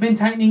everything she's been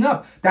tightening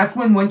up. That's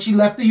when she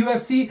left the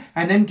UFC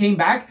and then came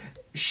back,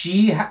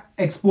 she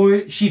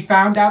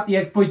found out the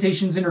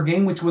exploitations in her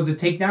game, which was a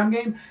takedown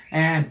game,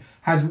 and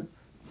has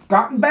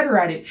gotten better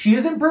at it. She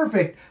isn't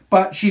perfect,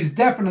 but she's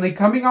definitely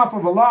coming off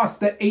of a loss.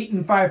 The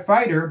 8-5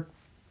 fighter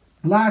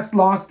last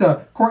lost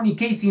to Courtney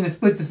Casey in a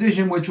split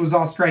decision, which was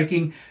all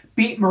striking.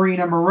 Beat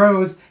Marina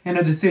Moroz in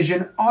a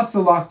decision.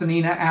 Also lost to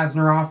Nina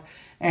Asnaroff,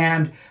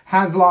 and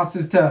has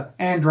losses to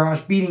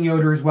Andrade, beating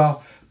Yoder as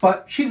well.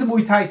 But she's a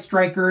Muay Thai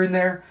striker in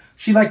there.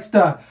 She likes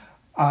to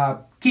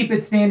keep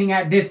it standing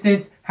at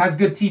distance, has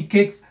good teep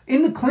kicks.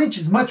 In the clinch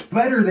is much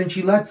better than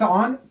she lets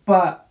on,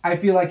 but I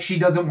feel like she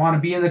doesn't want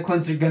to be in the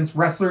clinch against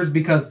wrestlers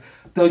because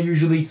they'll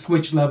usually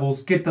switch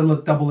levels, get the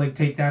double leg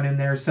takedown in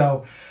there.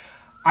 So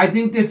I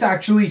think this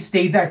actually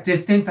stays at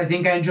distance. I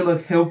think Angela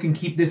Hill can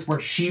keep this where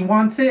she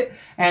wants it.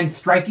 And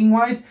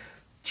striking-wise,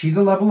 she's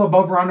a level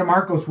above Ronda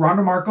Marcos.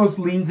 Ronda Marcos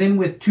leans in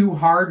with a too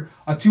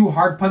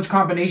hard punch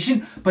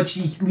combination, but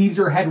she leaves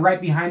her head right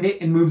behind it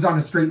and moves on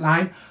a straight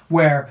line,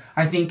 where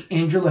I think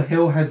Angela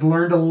Hill has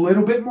learned a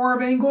little bit more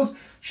of angles.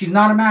 She's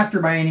not a master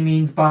by any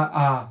means, but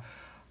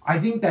I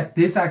think that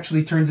this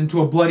actually turns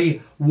into a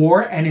bloody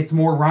war, and it's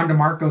more Ronda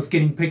Marcos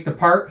getting picked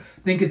apart.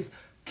 I think it's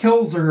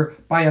kills her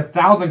by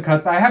 1,000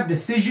 cuts. I have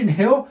decision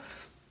Hill.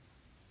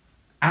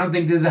 I don't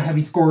think this is a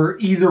heavy scorer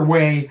either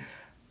way.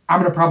 I'm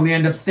going to probably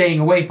end up staying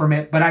away from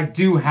it, but I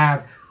do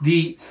have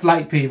the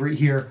slight favorite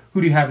here.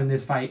 Who do you have in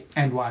this fight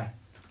and why?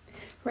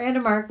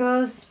 Ronda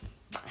Marcos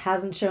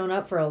hasn't shown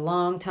up for a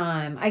long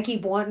time. I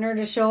keep wanting her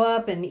to show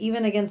up, and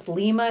even against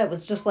Lima, it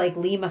was just like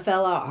Lima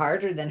fell out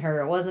harder than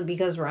her. It wasn't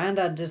because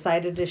Ronda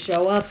decided to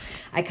show up.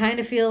 I kind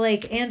of feel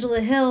like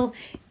Angela Hill,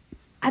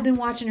 I've been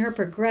watching her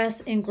progress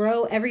and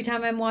grow every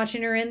time I'm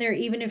watching her in there,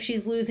 even if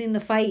she's losing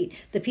the fight.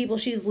 The people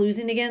she's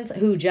losing against,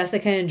 who,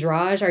 Jessica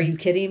Andrade, are you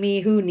kidding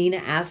me? Who, Nina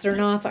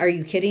Asternoff, are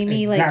you kidding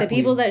me? Exactly. Like, the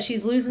people that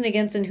she's losing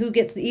against and who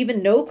gets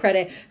even no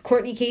credit,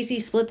 Courtney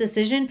Casey split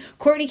decision.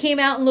 Courtney came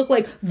out and looked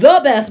like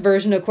the best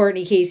version of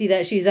Courtney Casey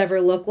that she's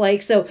ever looked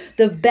like. So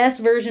the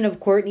best version of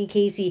Courtney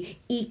Casey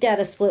eked out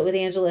a split with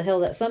Angela Hill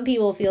that some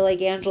people feel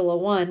like Angela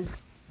won.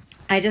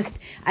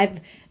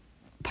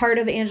 Part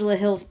of Angela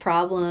Hill's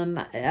problem,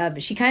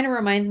 she kind of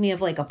reminds me of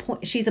like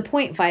she's a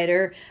point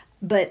fighter,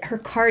 but her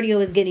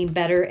cardio is getting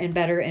better and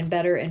better and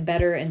better and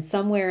better. And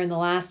somewhere in the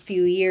last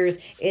few years,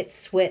 it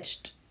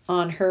switched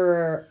on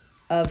her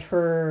of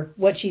her,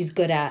 what she's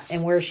good at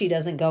and where she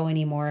doesn't go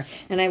anymore.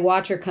 And I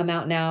watch her come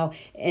out now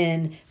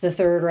in the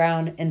third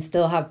round and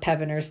still have pep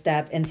in her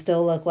step and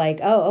still look like,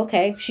 oh,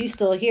 okay, she's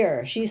still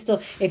here. She's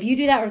still, if you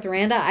do that with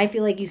Randa, I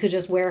feel like you could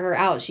just wear her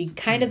out. She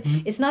kind of,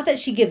 it's not that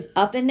she gives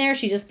up in there.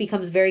 She just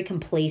becomes very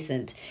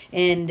complacent,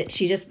 and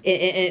she just,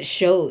 it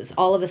shows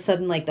all of a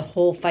sudden, like the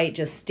whole fight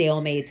just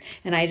stalemates.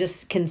 And I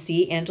just can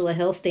see Angela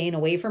Hill staying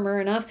away from her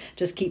enough.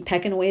 Just keep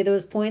pecking away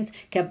those points,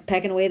 kept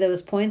pecking away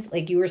those points.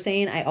 Like you were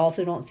saying, I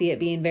also don't see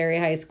it being very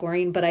high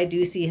scoring, but I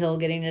do see Hill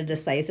getting a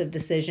decisive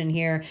decision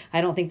here.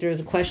 I don't think there's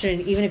a question.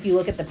 Even if you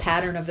look at the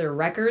pattern of their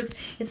records,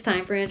 it's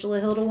time for Angela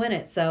Hill to win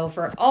it. So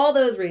for all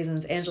those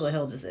reasons, Angela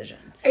Hill decision.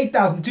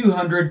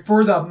 8,200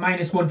 for the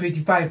minus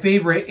 155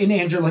 favorite in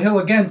Angela Hill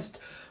against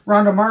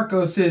Ronda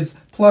Marcos's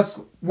plus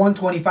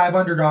 125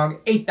 underdog,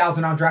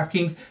 8,000 on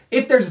DraftKings.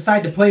 If there's a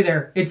side to play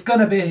there, it's going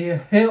to be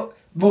Hill.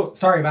 Oh,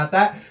 sorry about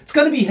that. It's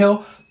going to be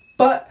Hill,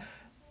 but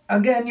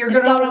again, you're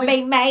going to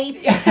be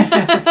made.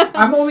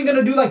 I'm only going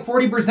to do like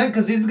 40%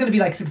 because this is going to be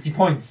like 60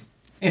 points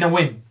in a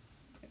win.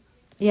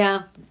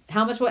 Yeah.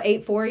 How much,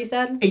 8-4 you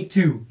said?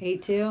 8-2.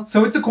 8-2.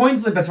 So it's a coin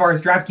flip as far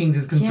as DraftKings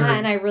is concerned. Yeah,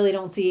 and I really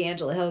don't see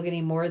Angela Hill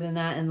getting more than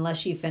that unless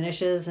she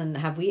finishes. And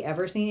have we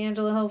ever seen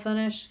Angela Hill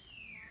finish?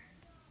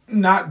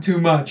 Not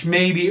too much.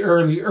 Maybe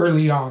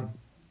early on.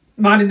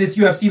 Not in this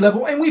UFC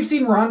level. And we've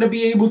seen Ronda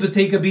be able to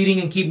take a beating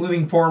and keep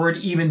moving forward,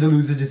 even to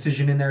lose a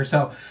decision in there.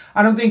 So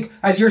I don't think,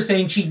 as you're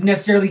saying, she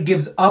necessarily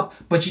gives up,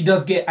 but she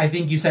does get, I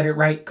think you said it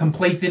right,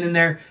 complacent in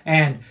there.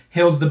 And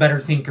Hill's the better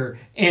thinker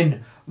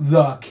in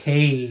the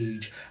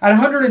cage. At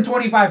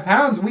 125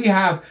 pounds, we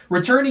have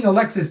returning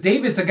Alexis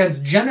Davis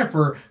against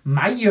Jennifer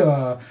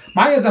Maia.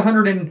 Maia's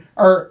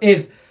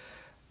is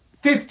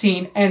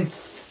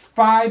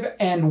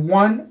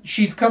 15-5-1.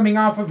 She's coming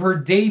off of her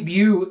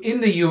debut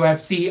in the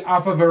UFC,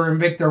 off of her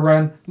Invicta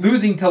run,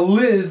 losing to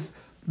Liz,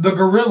 the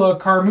Gorilla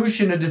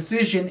Carmouche in a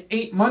decision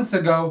 8 months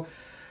ago.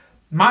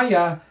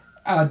 Maia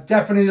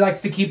definitely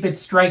likes to keep it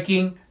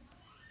striking.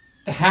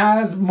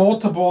 Has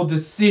multiple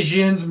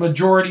decisions,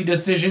 majority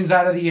decisions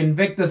out of the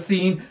Invicta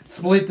scene,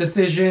 split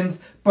decisions,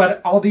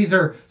 but all these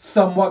are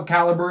somewhat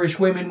caliber-ish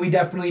women. We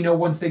definitely know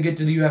once they get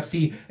to the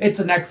UFC, it's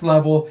the next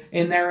level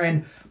in there,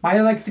 and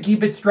Maia likes to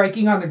keep it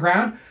striking on the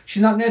ground.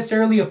 She's not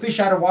necessarily a fish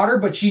out of water,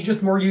 but she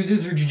just more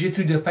uses her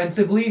jiu-jitsu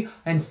defensively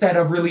instead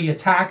of really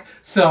attack,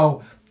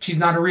 so she's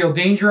not a real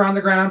danger on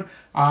the ground.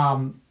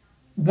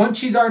 Once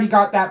she's already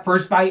got that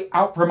first fight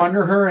out from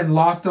under her and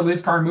lost to Liz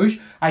Carmouche,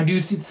 I do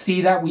see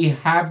that we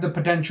have the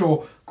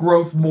potential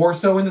growth more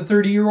so in the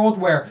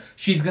 30-year-old, where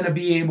she's going to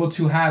be able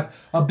to have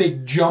a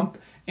big jump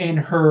in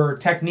her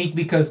technique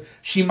because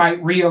she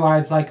might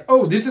realize, like,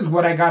 oh, this is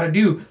what I got to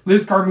do.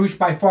 Liz Carmouche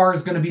by far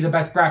is going to be the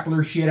best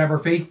grappler she had ever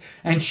faced,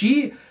 and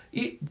she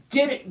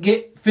didn't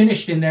get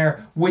finished in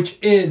there, which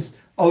is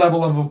a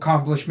level of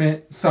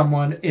accomplishment,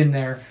 someone in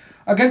there.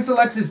 Against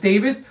Alexis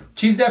Davis,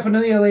 she's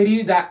definitely a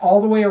lady that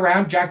all the way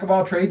around, jack of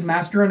all trades,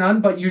 master of none,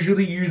 but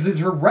usually uses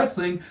her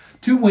wrestling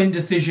to win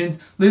decisions.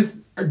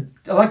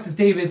 Alexis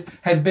Davis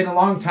has been a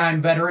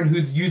long-time veteran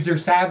who's used her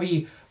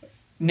savviness,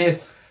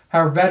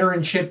 her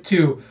veteranship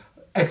to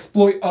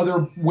exploit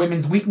other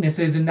women's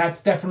weaknesses, and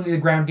that's definitely the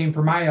ground game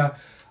for Maia.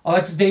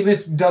 Alexis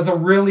Davis does a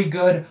really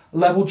good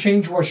level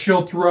change where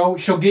she'll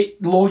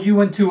lull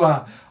you into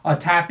a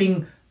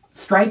tapping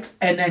strikes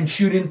and then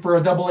shoot in for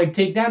a double leg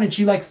takedown, and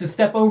she likes to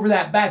step over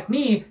that back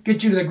knee,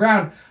 get you to the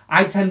ground.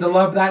 I tend to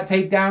love that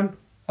takedown.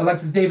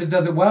 Alexis Davis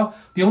does it well.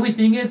 The only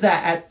thing is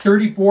that at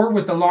 34,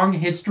 with a long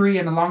history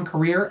and a long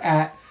career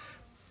at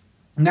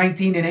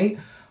 19-8,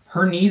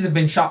 her knees have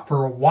been shot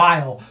for a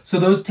while. So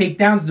those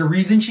takedowns, the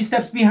reason she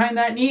steps behind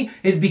that knee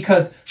is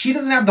because she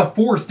doesn't have the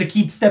force to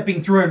keep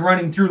stepping through and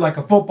running through like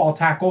a football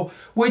tackle,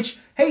 which,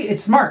 hey,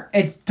 it's smart.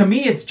 To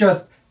me, it's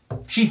just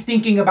she's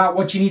thinking about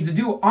what she needs to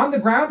do. On the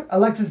ground,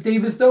 Alexis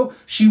Davis, though,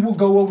 she will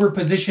go over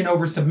position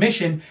over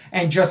submission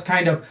and just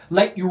kind of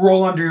let you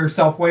roll under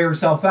yourself, weigh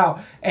yourself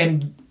out,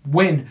 and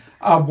win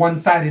a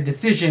one-sided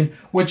decision,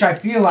 which I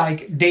feel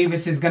like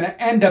Davis is going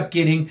to end up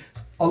getting.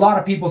 A lot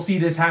of people see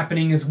this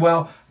happening as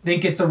well.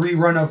 Think it's a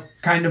rerun of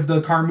kind of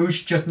the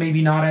Carmouche, just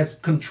maybe not as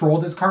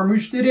controlled as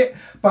Carmouche did it.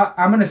 But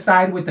I'm going to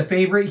side with the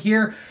favorite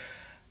here.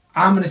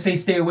 I'm going to say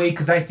stay away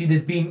because I see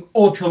this being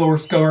ultra low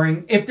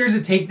scoring. If there's a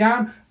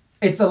takedown,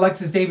 it's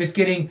Alexis Davis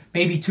getting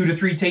maybe 2 to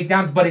 3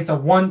 takedowns, but it's a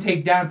 1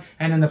 takedown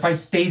and then the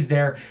fight stays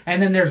there.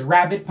 And then there's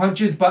rabbit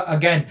punches, but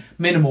again,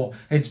 minimal.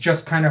 It's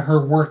just kind of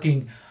her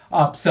working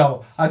up.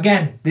 So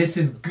again, this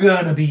is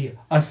going to be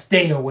a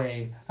stay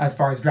away as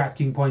far as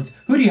DraftKings points.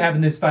 Who do you have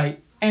in this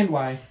fight and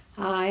why?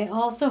 I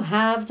also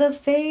have the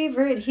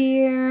favorite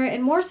here,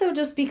 and more so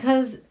just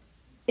because,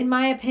 in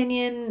my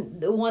opinion,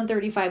 the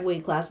 135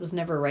 weight class was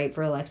never right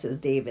for Alexis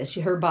Davis.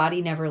 Her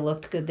body never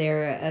looked good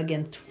there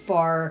against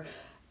far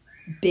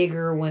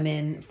bigger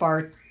women,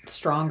 far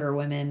stronger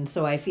women.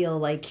 So I feel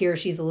like here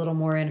she's a little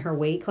more in her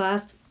weight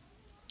class.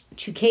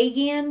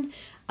 Chookagian,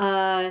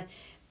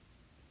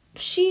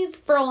 she's,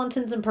 for all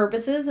intents and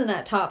purposes, in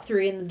that top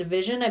 3 in the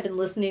division. I've been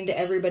listening to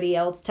everybody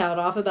else tout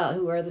off about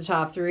who are the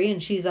top 3,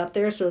 and she's up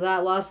there, so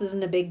that loss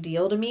isn't a big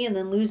deal to me. And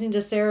then losing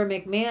to Sarah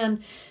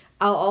McMahon,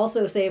 I'll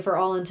also say, for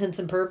all intents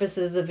and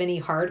purposes of any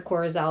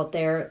hardcores out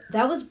there,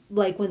 that was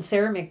like when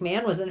Sarah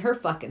McMahon was in her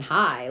fucking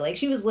high. Like,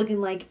 she was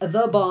looking like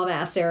the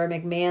bomb-ass Sarah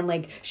McMahon.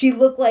 Like, she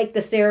looked like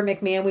the Sarah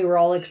McMahon we were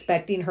all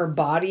expecting her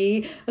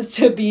body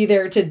to be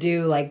there to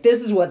do. Like,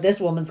 this is what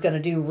this woman's going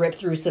to do, rip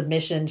through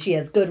submission. She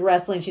has good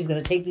wrestling. She's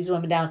going to take these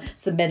women down,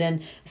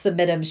 submit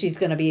them. She's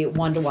going to be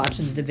one to watch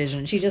in the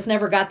division. She just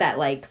never got that,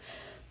 like,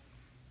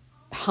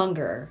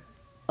 hunger.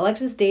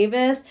 Alexis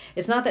Davis,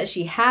 it's not that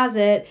she has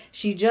it.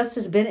 She just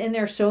has been in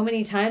there so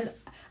many times.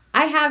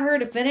 I have her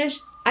to finish.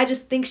 I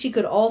just think she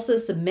could also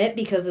submit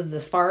because of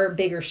the far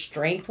bigger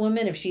strength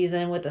woman. If she's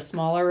in with a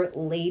smaller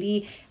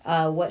lady,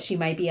 what she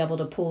might be able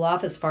to pull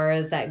off as far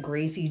as that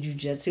Gracie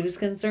Jiu-Jitsu is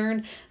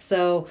concerned.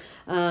 So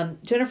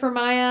Jennifer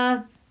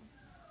Maia,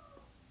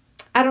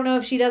 I don't know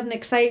if she doesn't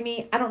excite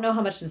me. I don't know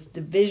how much this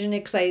division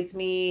excites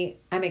me.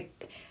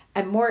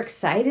 I'm more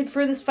excited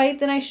for this fight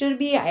than I should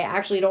be. I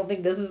actually don't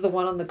think this is the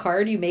one on the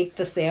card. You make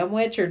the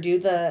sandwich or do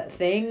the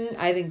thing.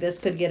 I think this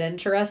could get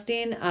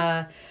interesting.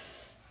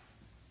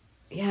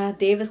 Yeah,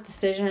 Davis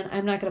decision.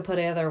 I'm not going to put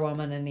either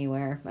woman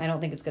anywhere. I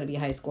don't think it's going to be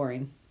high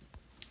scoring.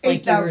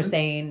 Like you were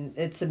saying,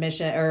 it's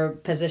submission or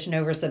position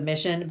over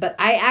submission. But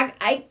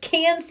I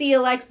can see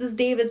Alexis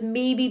Davis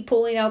maybe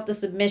pulling out the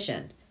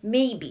submission.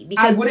 Maybe.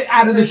 Because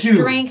out of the two,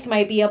 strength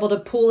might be able to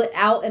pull it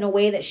out in a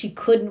way that she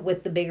couldn't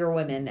with the bigger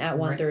women at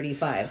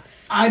 135. Right.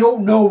 I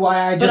don't know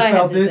why I just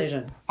felt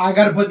this. I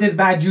got to put this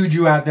bad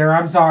juju out there.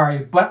 I'm sorry.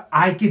 But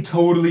I could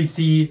totally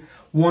see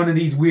one of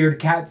these weird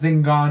Kat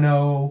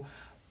Zingano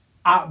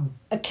a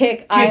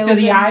kick to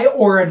the eye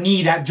or a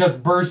knee that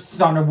just bursts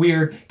on a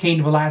weird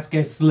Cain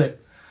Velasquez slip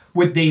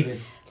with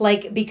Davis.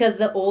 Like, because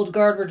the old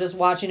guard were just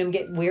watching him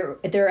get weird.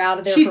 They're out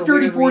of there. She's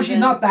 34. She's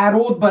not that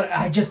old, but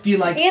I just feel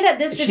like. And at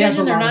this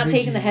division, they're not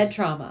taking the head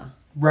trauma.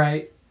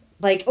 Right.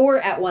 Like, or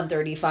at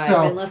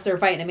 135, unless they're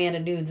fighting Amanda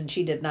Nunes, and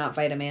she did not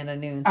fight Amanda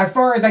Nunes. As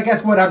far as, I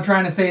guess, what I'm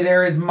trying to say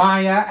there is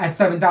Maia at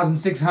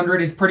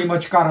 7,600 is pretty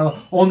much got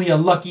only a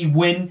lucky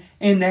win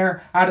in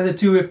there. Out of the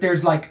two, if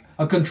there's, like,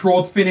 a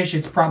controlled finish,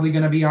 it's probably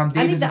going to be on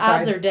Davis' side. I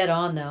think the odds are dead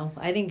on, though.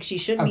 I think she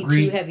shouldn't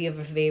be too heavy of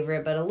a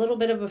favorite, but a little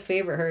bit of a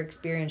favorite. Her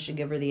experience should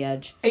give her the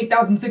edge.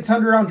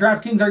 8,600 on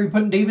DraftKings. Are you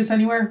putting Davis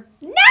anywhere?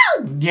 No!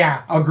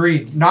 Yeah,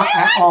 agreed. Not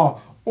at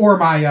all. Or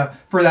Maia,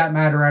 for that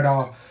matter, at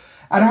all.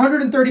 At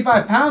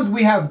 135 pounds,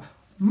 we have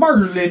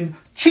Marlon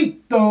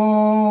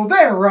Chito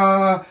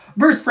Vera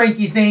versus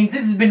Frankie Zanes.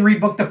 This has been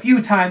rebooked a few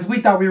times.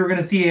 We thought we were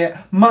going to see it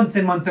months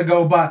and months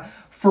ago, but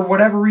for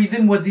whatever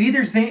reason, was it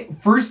either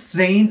first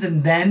Zanes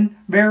and then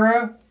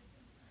Vera?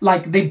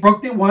 Like, they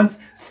booked it once,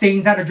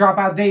 Zanes had a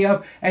dropout day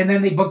of, and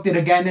then they booked it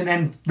again, and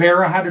then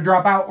Vera had to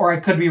drop out, or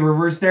it could be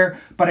reversed there.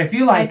 But I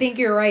feel like... I think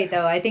you're right,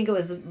 though. I think it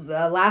was...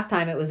 last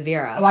time it was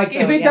Vera. Like, so,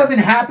 if it doesn't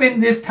happen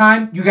this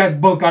time, you guys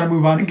both got to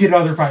move on and get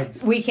other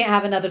fights. We can't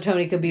have another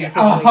Tony Khabib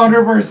situation.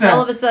 100%.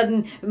 All of a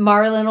sudden,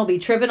 Marlon will be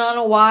tripping on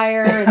a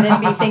wire and then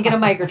be thinking of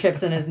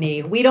microchips in his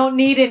knee. We don't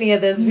need any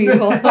of this,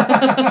 people.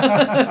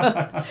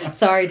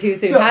 Sorry, too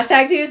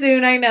soon. # too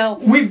soon, I know.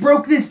 We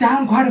broke this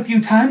down quite a few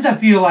times, I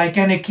feel like,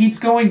 and it keeps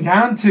going going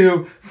down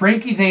to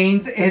Frankie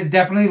Zanes has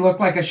definitely looked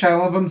like a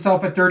shell of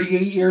himself at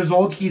 38 years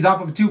old. He's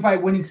off of a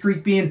 2-fight winning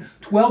streak, being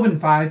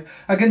 12-5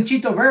 against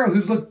Chito Vera,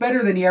 who's looked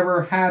better than he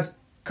ever has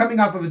coming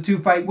off of a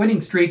 2-fight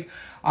winning streak.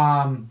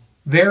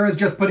 Vera's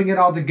just putting it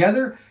all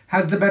together,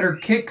 has the better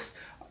kicks,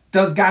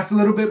 does gas a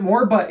little bit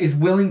more, but is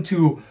willing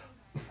to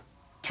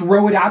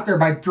throw it out there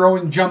by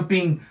throwing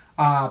jumping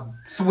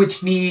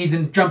switch knees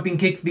and jumping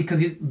kicks,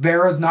 because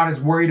Vera's not as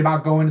worried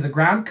about going to the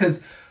ground,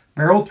 because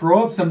Vera will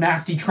throw up some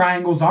nasty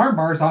triangles, arm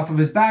bars off of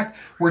his back,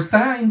 where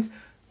Zanes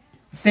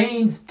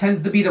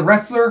tends to be the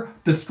wrestler,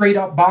 the straight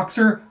up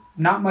boxer,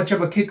 not much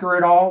of a kicker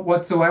at all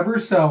whatsoever.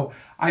 So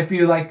I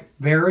feel like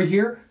Vera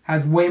here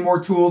has way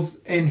more tools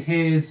in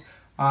his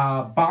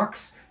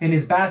box, in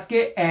his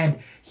basket, and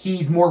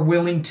he's more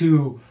willing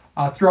to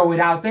throw it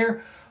out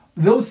there.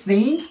 Those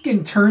Zanes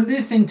can turn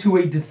this into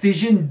a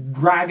decision,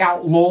 drag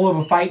out lull of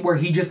a fight where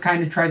he just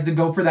kind of tries to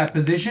go for that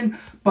position.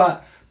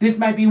 But this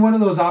might be one of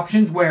those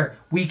options where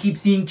we keep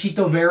seeing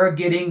Chito Vera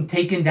getting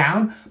taken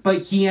down, but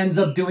he ends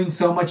up doing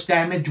so much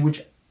damage,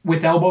 which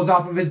with elbows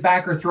off of his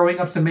back or throwing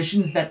up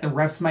submissions, that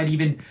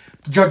the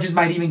judges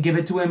might even give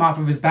it to him off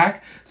of his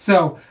back.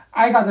 So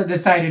I got the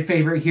decided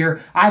favorite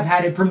here. I've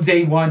had it from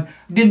day one.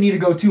 Didn't need to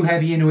go too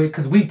heavy into it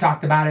because we've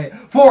talked about it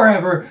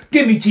forever.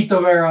 Give me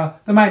Chito Vera,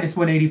 the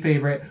 -180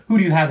 favorite. Who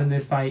do you have in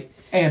this fight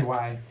and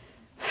why?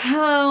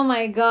 Oh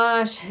my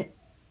gosh.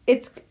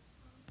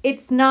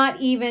 It's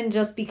not even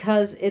just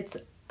because it's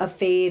a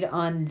fade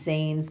on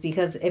Zanes,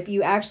 because if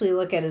you actually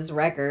look at his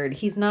record,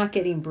 he's not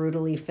getting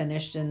brutally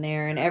finished in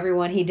there. And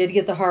he did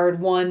get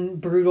the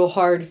brutal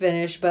hard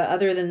finish, but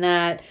other than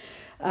that,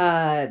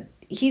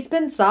 he's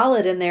been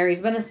solid in there.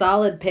 He's been a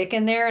solid pick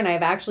in there, and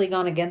I've actually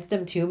gone against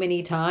him too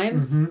many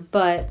times.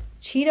 But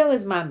Chito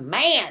is my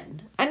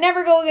man. I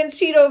never go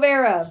against Chito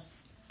Vera.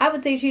 I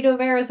would say Chito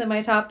Vera's in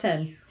my top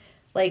 10.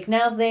 Like,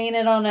 now saying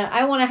it on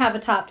I want to have a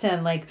top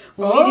 10. Like,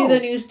 when we do the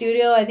new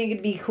studio, I think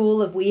it'd be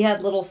cool if we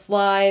had little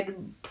slide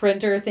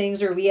printer things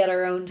where we had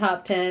our own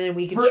top 10 and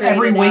we could for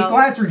every weight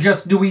class, or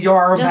just do we do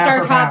our just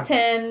our top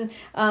 10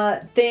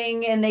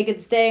 thing, and they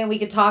could stay and we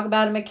could talk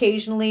about them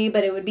occasionally.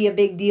 But it would be a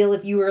big deal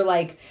if you were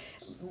like,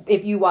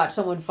 if you watch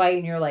someone fight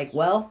and you're like,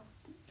 well,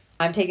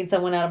 I'm taking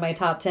someone out of my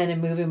top 10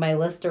 and moving my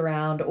list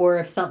around. Or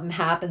if something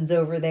happens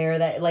over there,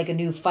 that like a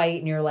new fight,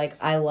 and you're like,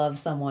 I love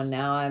someone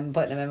now, I'm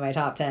putting them in my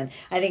top 10.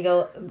 I think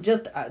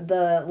just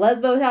the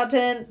Lesbo top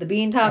 10, the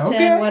Bean top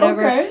 10,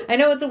 whatever. Okay. I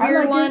know it's a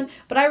weird one,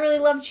 but I really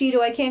love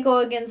Chito. I can't go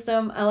against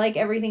him. I like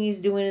everything he's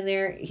doing in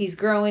there. He's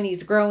growing.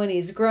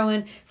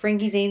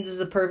 Frankie Zanes is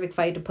a perfect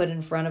fight to put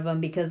in front of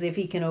him, because if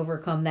he can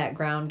overcome that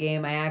ground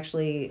game, I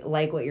actually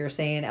like what you're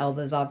saying.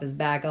 Elbows off his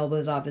back.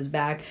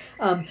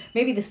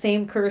 Maybe the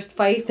same cursed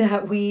fight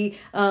that we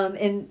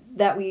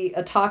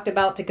talked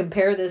about to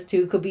compare this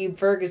to Khabib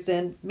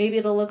Ferguson. Maybe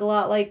it'll look a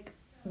lot like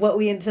what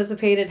we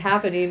anticipated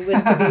happening with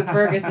Khabib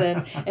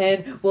Ferguson,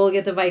 and we'll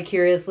get to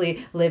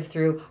vicariously live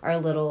through our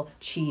little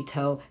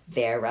Chito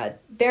Vera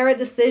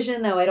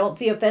decision. Though I don't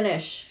see a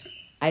finish.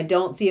 I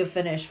don't see a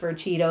finish for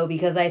Chito,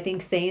 because I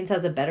think Zanes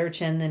has a better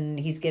chin than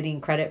he's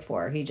getting credit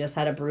for. He just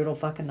had a brutal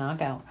fucking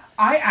knockout.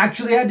 I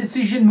actually had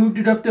decision, moved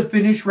it up to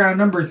finish round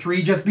number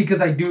 3, just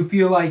because I do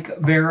feel like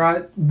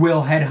Vera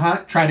will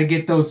headhunt, try to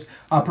get those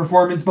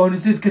performance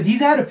bonuses, because he's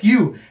had a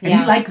few, and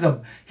he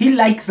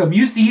likes them.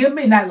 You see him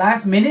in that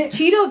last minute.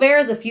 Chito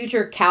Vera's a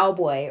future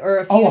cowboy, or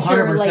a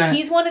future, 100%. like,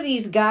 he's one of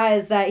these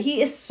guys that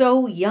he is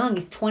so young.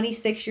 He's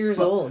 26 years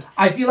old.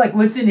 I feel like,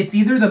 listen, it's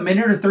either the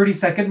minute or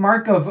 30-second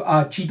mark of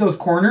Chito's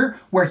corner,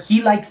 where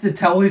he likes to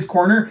tell his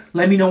corner,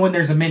 let me know when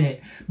there's a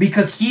minute,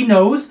 because he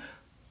knows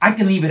I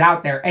can leave it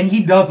out there, and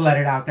he does let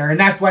it out there, and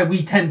that's why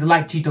we tend to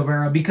like Chito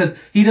Vera, because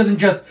he doesn't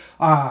just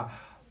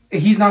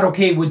he's not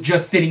okay with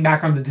just sitting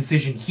back on the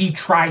decision. He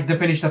tries to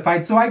finish the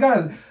fight. So I got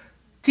a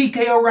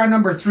TKO round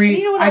number 3.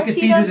 You know what I else could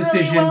he see does the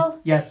decision. Really well?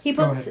 Yes, he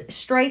puts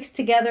strikes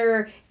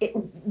together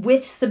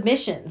with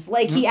submissions.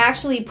 Like, he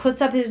actually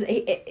puts up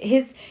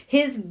his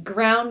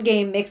ground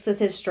game mixed with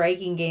his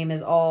striking game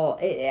is all.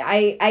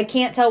 I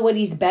can't tell what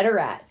he's better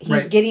at.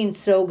 He's getting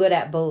so good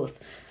at both.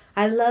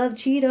 I love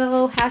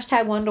Chito.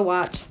 # one to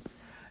watch.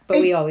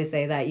 But we always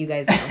say that. You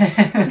guys know.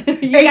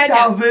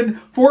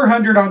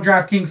 8,400 on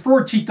DraftKings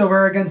for Chito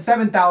Vera against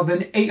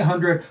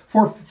 7,800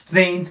 for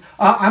Zanes.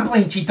 I'm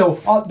playing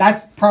Chito.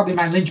 That's probably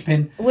my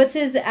linchpin. What's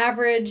his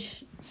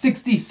average?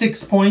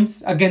 66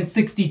 points against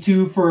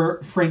 62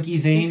 for Frankie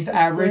Zanes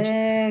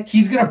average.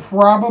 He's going to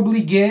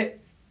probably get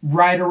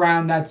right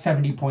around that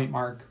 70-point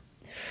mark.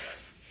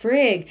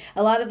 Frig.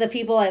 A lot of the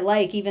people I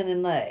like, even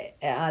in the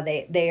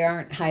they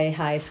aren't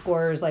high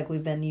scorers like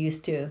we've been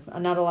used to.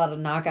 Not a lot of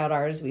knockout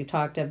artists we've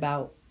talked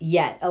about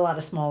yet. A lot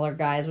of smaller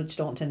guys, which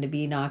don't tend to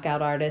be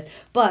knockout artists.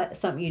 But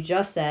something you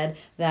just said,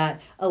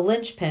 that a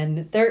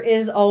linchpin,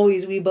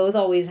 we both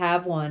always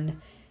have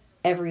one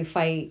every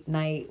fight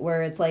night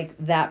where it's like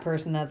that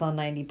person that's on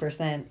 90%,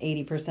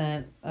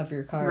 80% of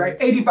your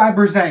cards. Right,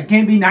 85%.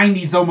 Can't be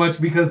 90 so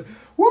much, because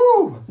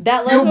Woo!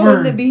 That Still Lesbo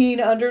and the burns. Bean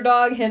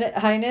underdog,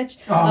 Heinich,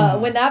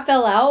 when that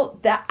fell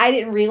out, that I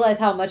didn't realize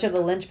how much of a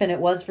linchpin it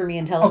was for me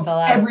until it fell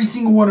out. Every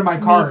single one of my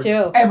cards. Me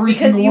too. Every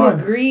because single you one.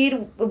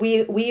 agreed,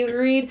 we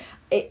agreed.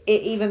 It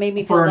even made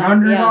me feel For an that,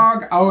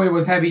 underdog, it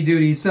was heavy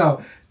duty.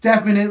 So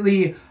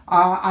definitely,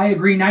 I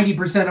agree.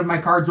 90% of my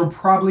cards are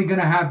probably going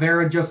to have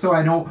Vera, just so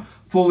I don't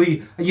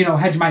fully,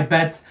 hedge my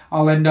bets.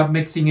 I'll end up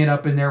mixing it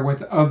up in there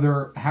with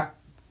other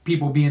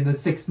people being the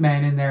sixth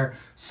man in there.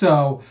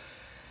 So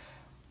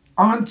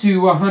on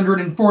to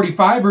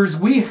 145ers,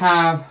 we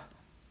have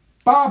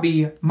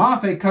Bobby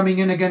Moffett coming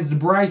in against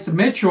Bryce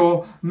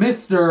Mitchell,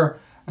 Mr.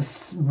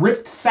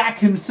 Ripped Sack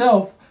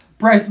himself.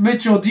 Bryce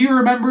Mitchell, do you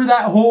remember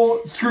that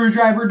whole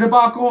screwdriver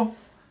debacle?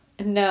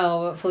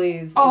 No,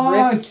 please.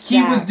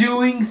 He was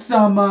doing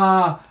some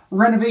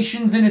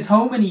renovations in his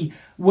home, and he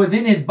was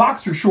in his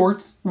boxer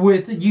shorts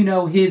with,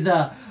 his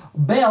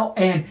belt,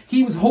 and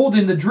he was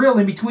holding the drill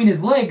in between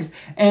his legs,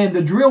 and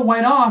the drill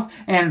went off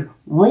and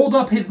rolled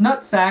up his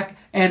nutsack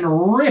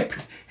and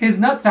ripped his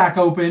nutsack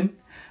open.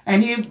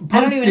 And he posted,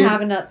 I don't even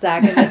have a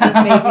nutsack, and it just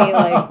made me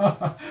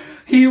like...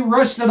 He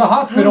rushed to the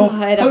hospital.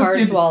 I had a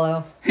hard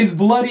swallow. His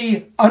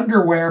bloody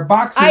underwear,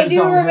 boxers. I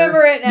do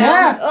remember it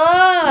now.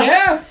 Yeah.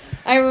 Yeah.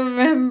 I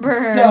remember.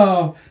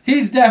 So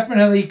he's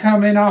definitely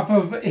coming off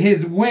of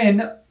his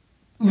win,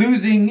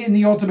 losing in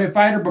the Ultimate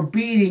Fighter, but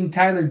beating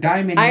Tyler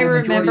Diamond. I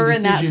remember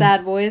in that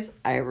sad voice.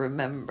 I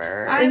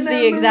remember. It's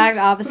the exact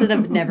opposite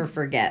of never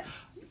forget.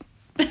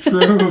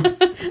 True.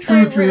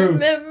 True.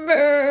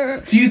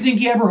 Remember. Do you think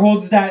he ever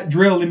holds that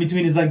drill in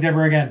between his legs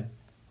ever again?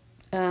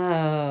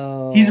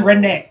 Oh. He's a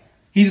redneck.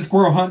 He's a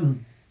squirrel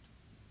hunting.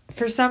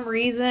 For some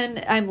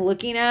reason, I'm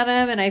looking at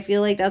him, and I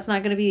feel like that's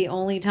not going to be the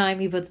only time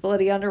he puts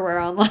bloody underwear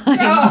online.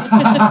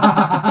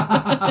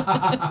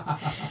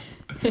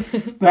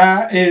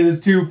 That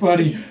is too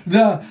funny.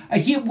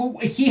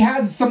 He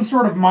has some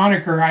sort of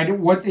moniker.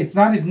 It's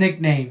not his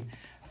nickname.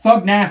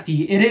 Thug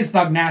Nasty. It is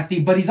Thug Nasty,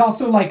 but he's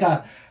also like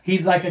a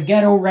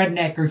ghetto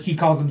redneck, or he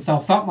calls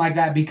himself something like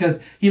that,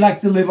 because he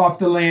likes to live off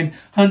the land,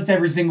 hunts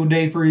every single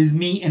day for his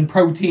meat and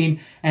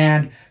protein,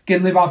 and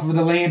can live off of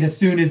the land as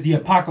soon as the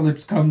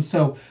apocalypse comes.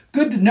 So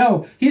good to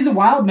know. He's a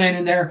wild man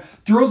in there.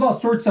 Throws all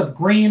sorts of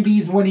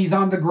Grambies when he's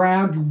on the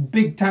ground.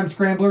 Big time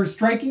scramblers.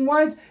 Striking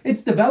wise,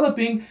 it's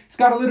developing. He's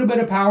got a little bit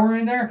of power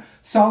in there.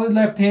 Solid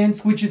left hand.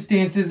 Switches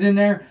stances in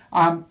there.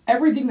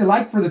 Everything to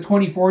like for the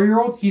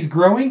 24-year-old. He's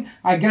growing.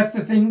 I guess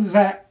the things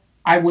that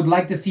I would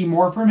like to see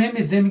more from him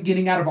is him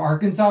getting out of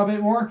Arkansas a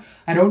bit more.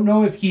 I don't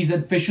know if he's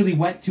officially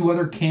went to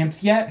other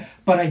camps yet,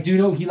 but I do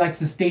know he likes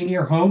to stay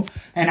near home.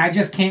 And I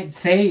just can't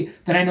say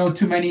that I know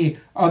too many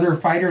other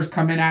fighters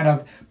coming out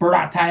of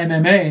Barata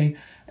MMA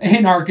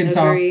in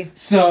Arkansas. Agree.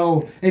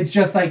 So it's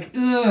just like,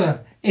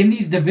 ugh. In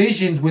these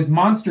divisions with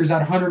monsters at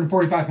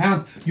 145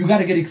 pounds, you got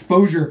to get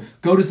exposure.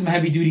 Go to some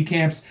heavy-duty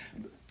camps.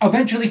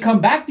 Eventually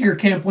come back to your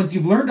camp once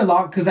you've learned a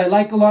lot, because I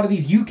like a lot of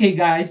these UK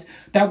guys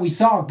that we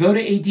saw go to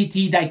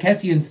ATT,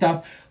 Daikesi and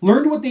stuff,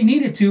 learned what they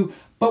needed to,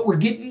 but were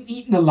getting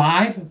eaten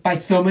alive by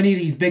so many of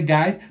these big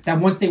guys that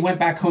once they went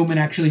back home and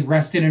actually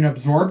rested and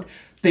absorbed,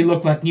 they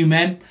looked like new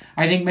men.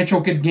 I think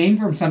Mitchell could gain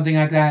from something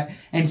like that.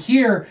 And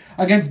here,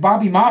 against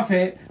Bobby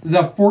Moffett,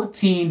 the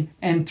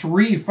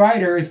 14-3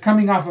 fighter is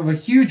coming off of a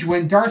huge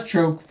win, Darce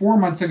choke, 4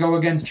 months ago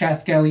against Chad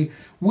Skelly,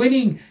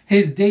 winning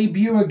his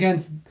debut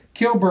against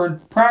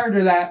Kilburn. Prior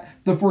to that,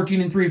 the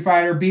 14-3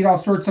 fighter beat all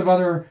sorts of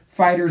other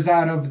fighters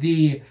out of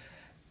the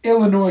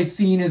Illinois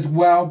scene as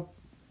well.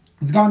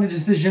 He's gone to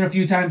decision a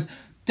few times.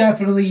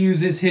 Definitely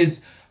uses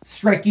his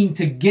striking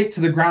to get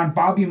to the ground.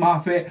 Bobby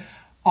Moffett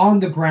on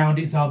the ground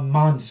is a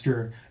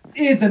monster.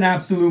 Is an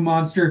absolute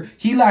monster.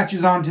 He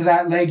latches onto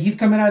that leg. He's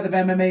coming out of the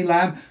MMA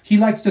lab. He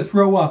likes to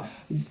throw a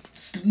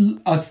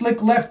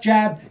slick left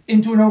jab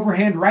into an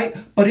overhand right,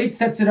 but it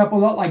sets it up a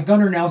lot like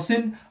Gunnar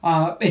Nelson,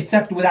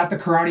 except without the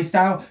karate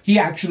style. He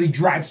actually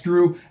drives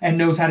through and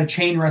knows how to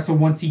chain wrestle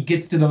once he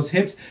gets to those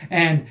hips,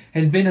 and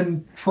has been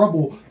in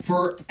trouble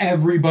for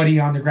everybody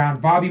on the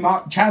ground.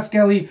 Chad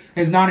Skelly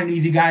is not an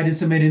easy guy to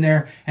submit in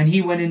there, and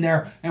he went in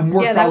there and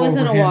worked all over him. Yeah, that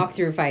wasn't a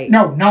walkthrough fight.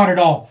 No, not at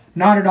all.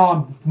 Not at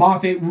all.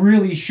 Moffett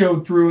really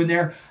showed through in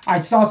there. I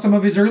saw some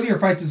of his earlier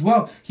fights as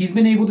well. He's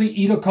been able to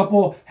eat a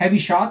couple heavy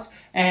shots,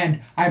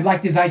 and I've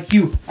liked his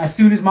IQ. As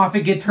soon as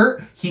Moffett gets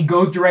hurt, he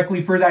goes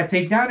directly for that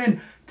takedown, and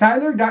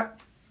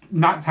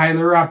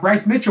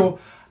Bryce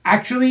Mitchell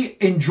actually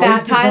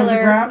enjoys to go to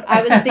the ground.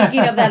 I was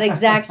thinking of that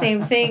exact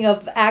same thing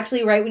of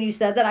actually right when you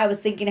said that, I was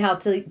thinking how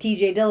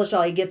TJ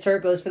Dillashaw, he gets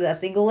hurt, goes for that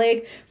single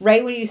leg.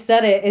 Right when you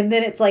said it, and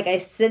then it's like I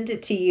sent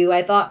it to you.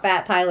 I thought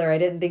Fat Tyler. I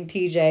didn't think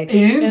TJ.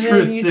 Interesting.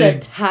 And then you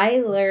said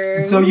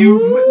Tyler. So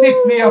you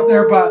mixed me up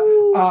there,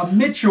 but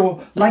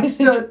Mitchell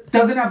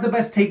doesn't have the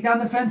best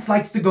takedown defense,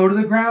 likes to go to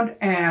the ground,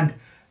 and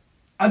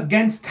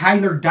against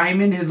Tyler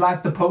Diamond, his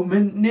last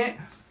opponent,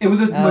 it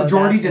was a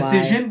majority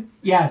decision. Why.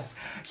 Yes.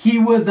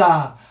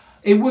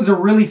 It was a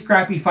really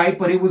scrappy fight,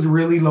 but it was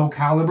really low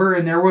caliber,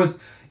 and there was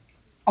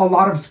a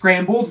lot of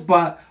scrambles,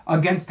 but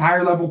against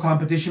higher level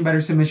competition,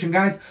 better submission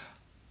guys,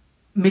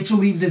 Mitchell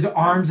leaves his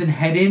arms and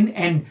head in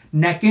and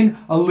neck in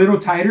a little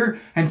tighter,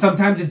 and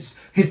sometimes it's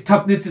his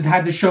toughness has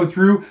had to show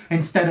through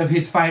instead of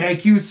his fight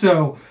IQ.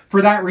 So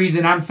for that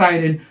reason, I'm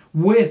siding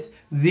with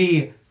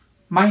the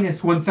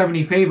minus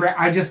 170 favorite.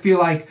 I just feel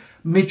like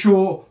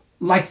Mitchell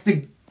likes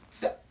to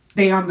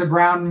stay on the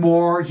ground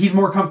more. He's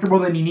more comfortable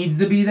than he needs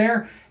to be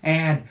there,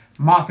 and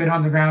Moffitt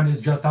on the ground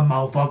is just a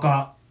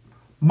motherfucker.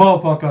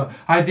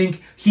 I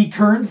think he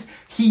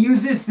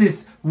uses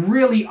this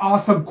really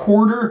awesome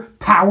quarter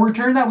power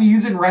turn that we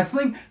use in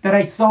wrestling that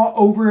I saw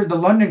over the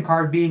London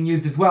card being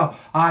used as well.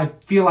 I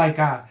feel like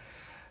that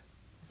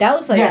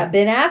looks like that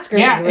Ben Askren.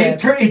 Yeah,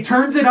 it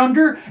turns it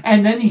under,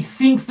 and then he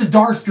sinks the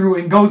darts through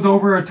and goes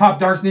over a top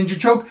darts ninja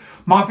choke.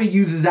 Moffitt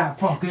uses that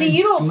fucking See,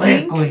 you don't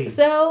slickly. think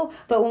so,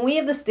 but when we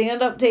have the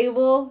stand-up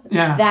table,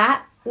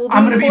 that will be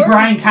I'm going to be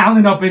Brian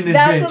Callen up in this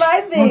That's bitch. what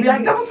I think. We'll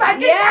be like,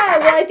 yeah,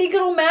 well, I think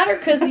it'll matter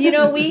because, you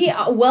know, we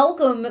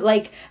welcome,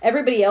 like,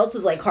 everybody else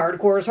is like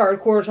hardcores.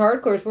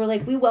 We're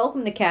like, we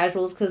welcome the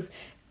casuals because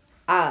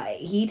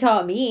he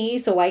taught me,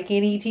 so why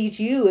can't he teach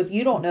you if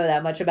you don't know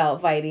that much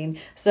about fighting?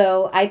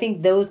 So I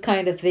think those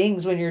kind of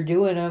things when you're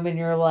doing them and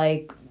you're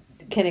like,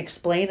 can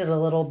explain it a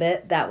little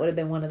bit, that would have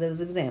been one of those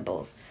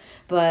examples.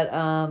 But,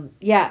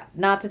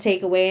 not to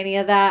take away any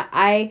of that,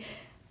 I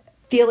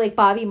feel like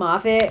Bobby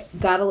Moffitt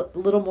got a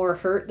little more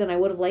hurt than I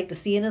would have liked to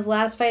see in his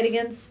last fight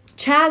against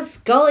Chaz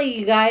Scully,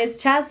 you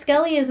guys. Chaz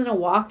Scully isn't a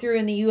walkthrough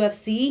in the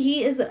UFC.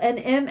 He is an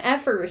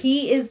MFer.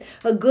 He is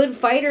a good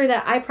fighter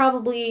that I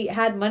probably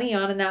had money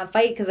on in that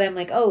fight because I'm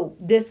like, I'm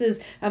going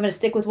to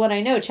stick with what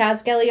I know. Chaz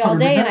Scully all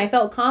day, 100%. And I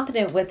felt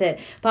confident with it.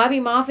 Bobby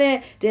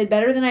Moffitt did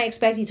better than I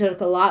expected. He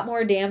took a lot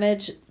more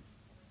damage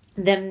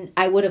than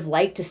I would have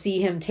liked to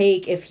see him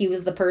take if he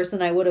was the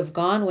person I would have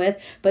gone with,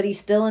 but he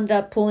still ended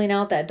up pulling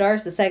out that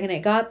darts the second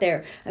it got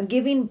there. I'm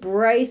giving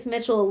Bryce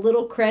Mitchell a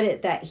little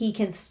credit that he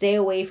can stay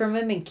away from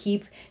him and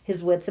keep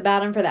his wits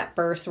about him for that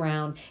first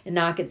round and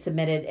not get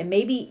submitted and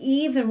maybe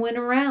even win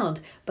a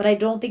round, but I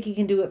don't think he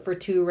can do it for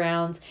 2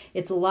 rounds.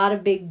 It's a lot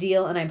of big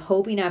deal, and I'm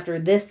hoping after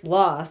this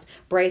loss,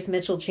 Bryce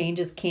Mitchell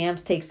changes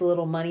camps, takes a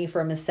little money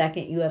from his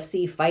second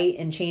UFC fight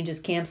and changes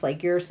camps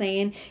like you're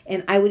saying,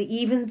 and I would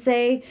even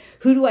say,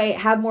 who do I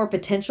have more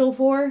potential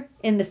for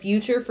in the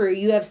future for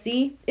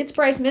UFC? It's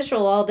Bryce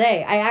Mitchell all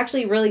day. I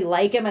actually really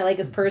like him. I like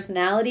his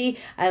personality.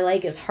 I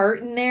like his heart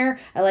in there.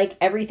 I like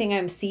everything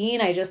I'm seeing.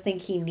 I just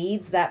think he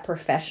needs that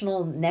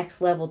professional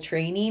next level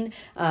training.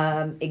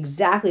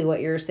 Exactly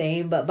what you're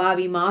saying. But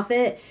Bobby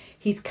Moffitt,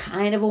 he's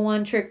kind of a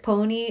one-trick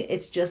pony.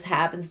 It just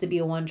happens to be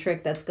a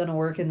one-trick that's going to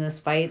work in this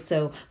fight.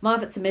 So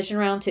Moffitt submission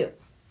round 2.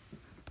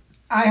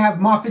 I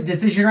have Moffitt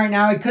decision right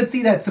now. I could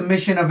see that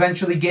submission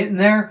eventually getting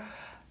there.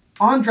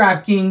 On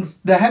DraftKings,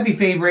 the heavy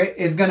favorite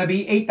is going to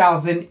be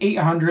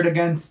 8,800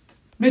 against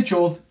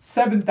Mitchell's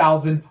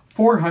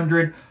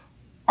 7,400.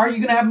 Are you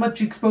going to have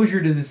much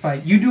exposure to this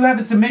fight? You do have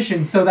a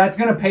submission, so that's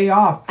going to pay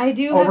off. I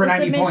do over have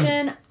a 90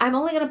 submission. Points. I'm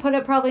only going to put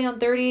it probably on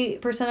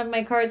 30% of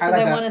my cards because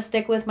I want to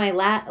stick with my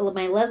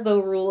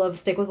Lesbo rule of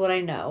stick with what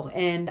I know.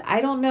 And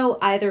I don't know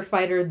either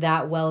fighter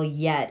that well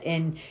yet,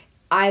 and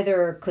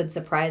either could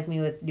surprise me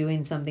with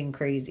doing something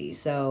crazy.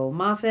 So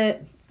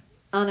Moffitt,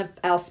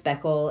 I'll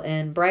speckle,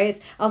 and Bryce,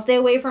 I'll stay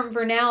away from him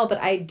for now, but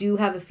I do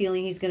have a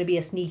feeling he's going to be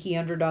a sneaky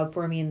underdog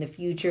for me in the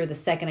future the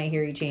second I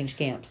hear he changed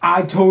camps.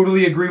 I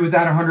totally agree with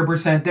that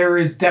 100%. There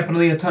is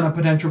definitely a ton of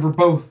potential for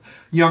both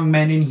young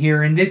men in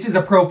here, and this is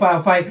a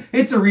profile fight.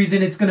 It's a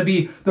reason it's going to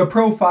be the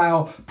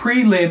profile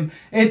prelim.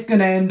 It's going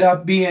to end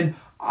up being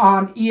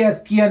on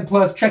ESPN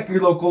Plus. Check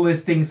your local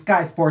listing,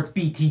 Sky Sports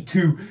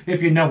BT2,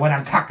 if you know what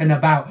I'm talking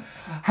about.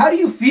 How do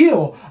you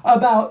feel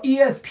about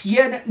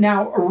ESPN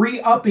now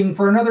re-upping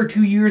for another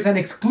 2 years and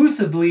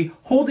exclusively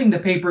holding the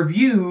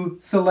pay-per-view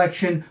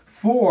selection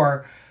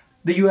for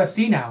the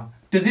UFC now?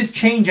 Does this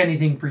change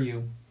anything for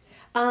you?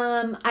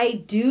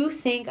 I do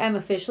think I'm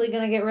officially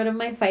going to get rid of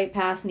my Fight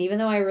Pass, and even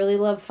though I really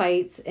love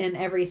fights and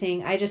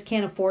everything, I just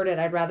can't afford it.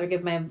 I'd rather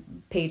give my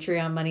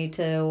Patreon money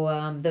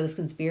to those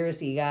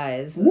conspiracy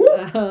guys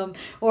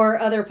or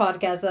other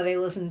podcasts that I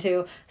listen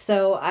to.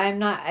 So I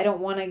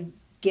don't want to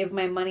give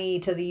my money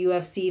to the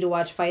UFC to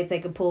watch fights I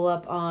could pull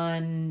up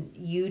on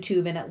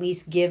YouTube and at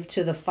least give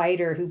to the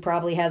fighter who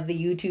probably has the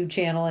YouTube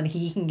channel, and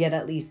he can get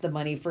at least the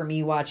money for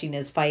me watching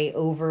his fight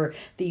over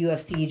the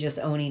UFC just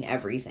owning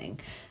everything.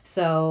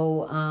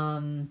 So,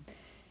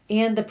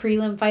 and the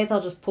prelim fights,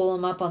 I'll just pull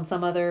them up on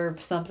some other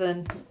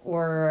something,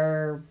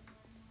 or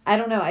I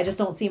don't know. I just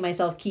don't see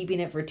myself keeping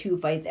it for 2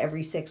 fights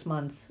every 6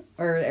 months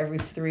or every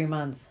 3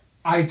 months.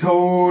 I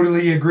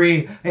totally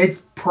agree.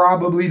 It's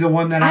probably the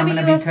one that I'm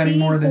going to be cutting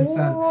more than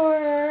some.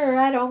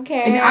 I don't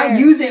care. And I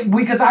use it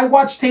because I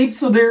watch tapes,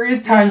 so there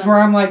is times where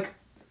I'm like,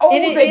 Oh,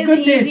 and it thank is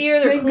goodness. easier.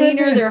 They're Thank cleaner.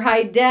 goodness. They're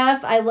high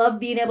def. I love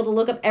being able to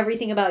look up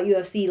everything about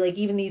UFC. Like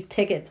even these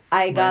tickets,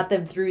 I got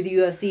them through the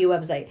UFC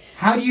website.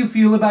 How do you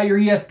feel about your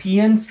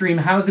ESPN stream?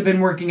 How's it been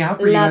working out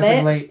for you as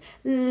of late?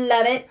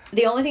 Love it.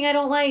 The only thing I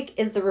don't like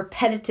is the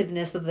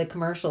repetitiveness of the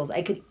commercials.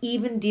 I could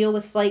even deal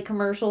with slight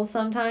commercials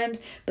sometimes,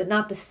 but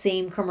not the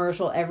same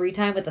commercial every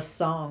time with a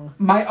song.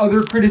 My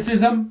other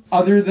criticism,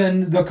 other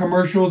than the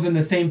commercials and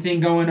the same thing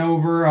going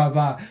over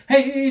of,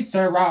 hey,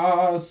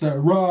 Sarah,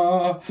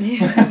 Sarah,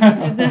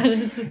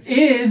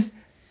 is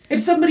if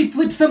somebody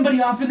flips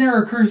somebody off in there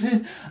or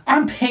curses,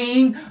 I'm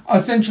paying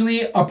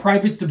essentially a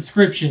private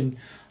subscription.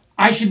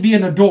 I should be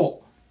an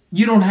adult.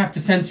 You don't have to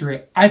censor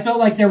it. I felt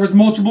like there was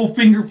multiple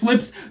finger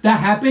flips that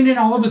happened, and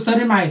all of a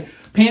sudden my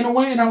panel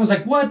went, and I was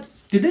like, what?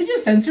 Did they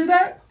just censor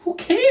that? Who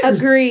cares?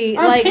 Agree.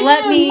 I'm like, paying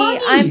money.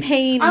 I'm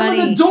paying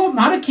money. I'm an adult,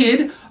 not a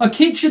kid. A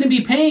kid shouldn't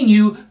be paying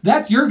you.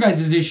 That's your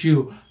guys'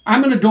 issue.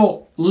 I'm an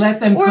adult.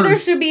 Let them Or curse. there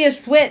should be a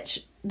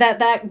switch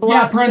that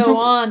blocks parental- go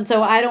on,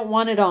 so I don't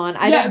want it on.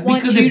 I Yeah, don't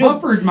want because you it to,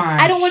 buffered my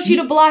I don't want you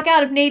to shit. block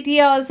out if Nate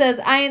Diaz says,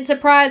 I ain't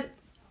surprised.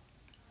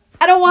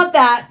 I don't want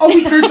that. Oh,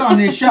 we curse on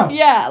this show.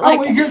 Yeah, like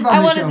we curse on I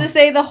this wanted show. to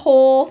say the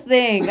whole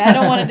thing. I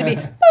don't want it to be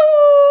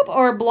boop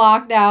or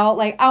blocked out.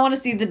 Like I want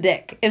to see the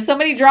dick. If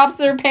somebody drops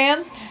their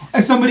pants,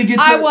 If somebody gets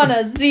I want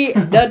to see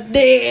the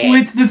dick.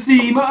 splits the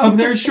seam of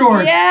their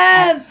shorts.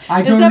 Yes.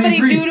 I if totally somebody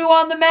agree. doo-doo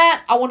on the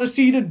mat, I want to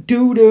see the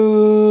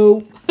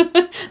doo-doo.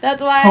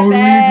 That's why Totally I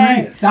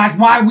pay. agree. That's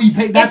why we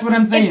pay. That's what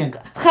I'm saying.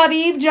 If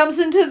Khabib jumps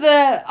into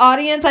the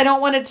audience, I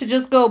don't want it to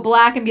just go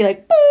black and be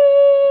like, boop.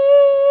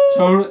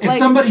 Totally. If Like,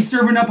 somebody's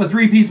serving up a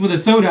 3-piece with a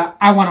soda,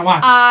 I want to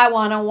watch. I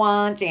want to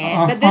watch it.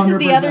 But this is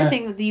the other 100%.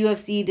 thing that the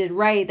UFC did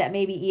right that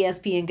maybe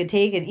ESPN could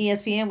take. And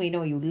ESPN, we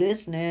know you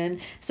listening.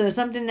 So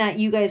something that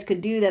you guys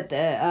could do that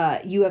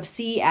the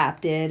UFC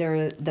app did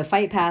or the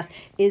Fight Pass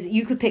is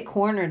you could pick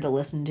corner to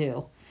listen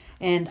to.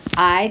 And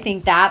I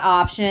think that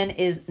option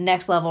is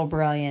next level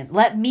brilliant.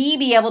 Let me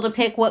be able to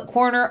pick what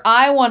corner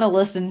I want to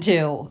listen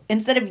to.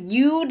 Instead of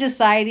you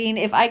deciding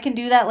if I can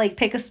do that, like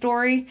pick a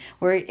story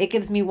where it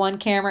gives me one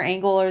camera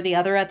angle or the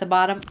other at the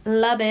bottom.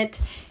 Love it.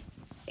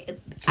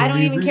 I don't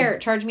even agree. care.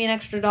 Charge me an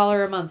extra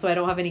 $1 a month so I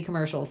don't have any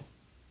commercials.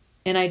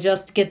 And I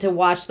just get to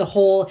watch the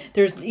whole,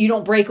 you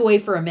don't break away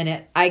for a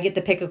minute. I get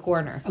to pick a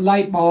corner.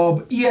 Light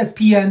bulb,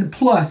 ESPN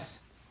Plus.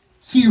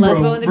 Hero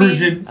Lesbo and the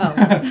version. Bean?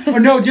 Oh. Or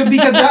no, just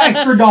because the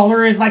extra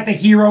 $1 is like the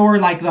hero or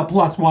like the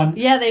plus one.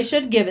 Yeah, they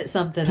should give it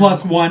something.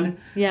 Plus one.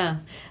 Yeah.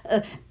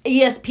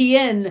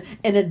 ESPN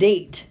and a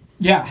date.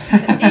 Yeah.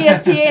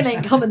 ESPN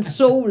ain't coming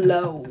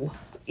solo.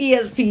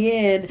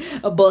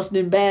 ESPN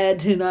busting bad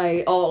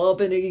tonight, all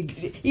up in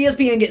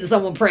ESPN getting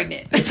someone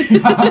pregnant.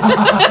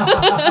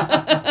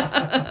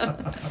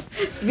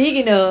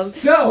 Speaking of,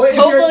 So, if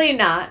hopefully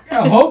not.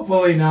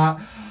 hopefully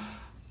not.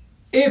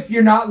 If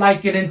you're not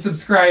liking and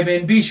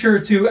subscribing, be sure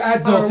to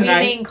at Are we Zoltanite.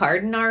 main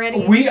carding already?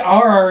 We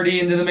are already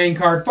into the main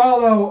card.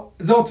 Follow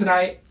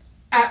Zoltanite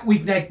at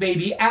Weekneck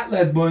Baby at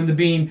Lesbo and the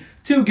Bean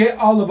to get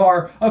all of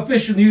our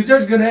official news.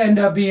 There's going to end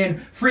up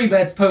being free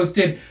bets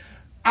posted.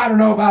 I don't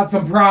know about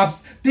some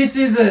props. This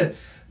is a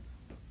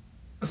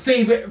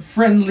favorite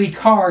friendly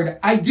card.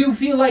 I do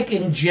feel like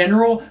in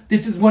general,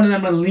 this is one of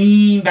them I'm going to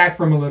lean back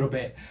from a little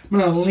bit. I'm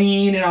going to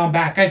lean it on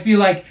back. I feel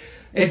like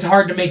it's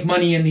hard to make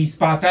money in these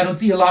spots. I don't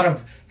see a lot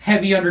of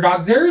heavy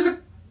underdogs. There's a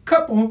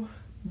couple,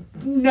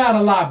 not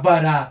a lot,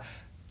 but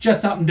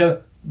just something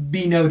to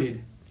be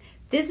noted.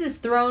 This is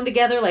thrown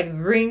together like a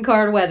green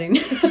card wedding.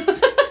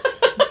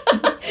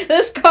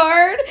 This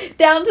card,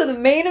 down to the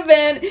main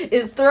event,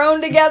 is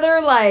thrown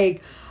together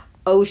like,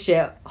 oh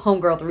shit,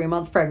 homegirl 3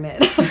 months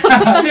pregnant.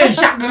 Yeah,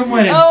 shotgun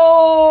winning.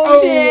 Oh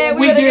shit,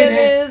 we better did get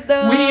it. this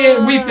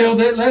done. We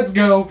filled it. Let's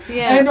go.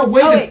 Yeah. And a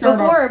way to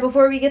start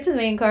before we get to the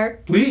main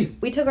card, please.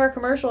 we took our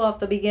commercial off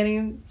the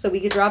beginning so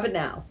we could drop it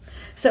now.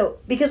 So,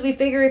 because we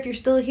figure if you're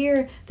still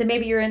here, then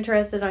maybe you're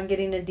interested on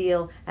getting a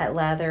deal at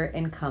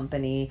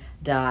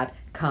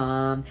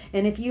latherandcompany.com.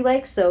 And if you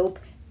like soap,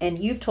 and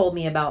you've told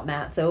me about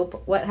Matt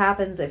soap, what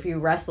happens if you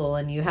wrestle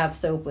and you have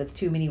soap with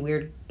too many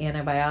weird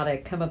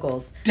antibiotic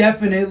chemicals?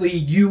 Definitely,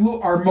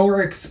 you are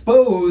more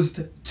exposed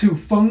to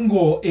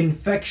fungal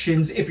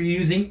infections if you're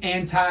using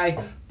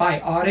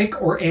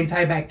antibiotic or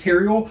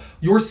antibacterial.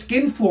 Your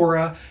skin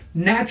flora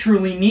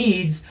naturally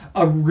needs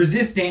a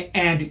resistant,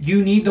 and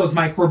you need those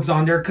microbes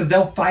on there because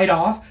they'll fight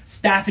off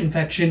staph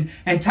infection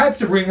and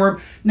types of ringworm.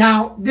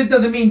 Now, this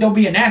doesn't mean don't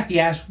be a nasty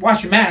ass.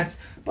 Wash your mats,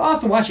 but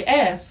also wash your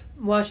ass.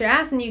 Wash your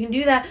ass, and you can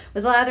do that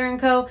with Lather &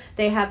 Co.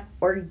 They have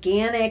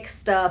organic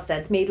stuff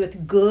that's made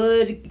with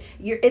good,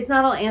 it's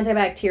not all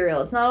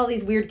antibacterial. It's not all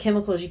these weird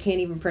chemicals you can't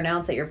even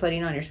pronounce that you're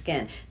putting on your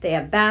skin. They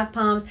have bath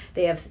bombs.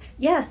 They have,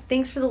 yes,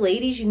 things for the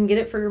ladies. You can get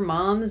it for your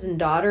moms and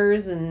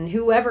daughters and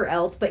whoever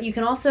else, but you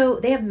can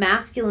also, they have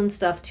masculine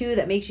stuff too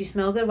that makes you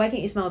smell good. Why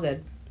can't you smell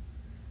good?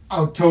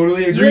 I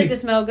totally You agree. like to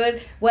smell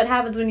good. What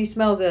happens when you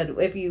smell good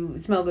if you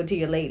smell good to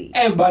your lady?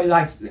 Everybody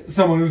likes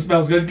someone who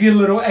smells good. Get a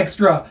little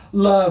extra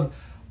love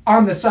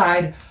on the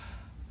side.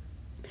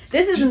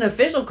 This is an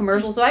official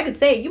commercial, so I could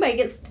say it. You might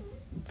get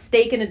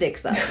steak and a dick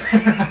suck.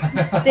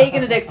 Steak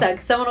and a dick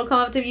suck. Someone will come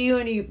up to you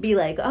and you be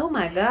like, oh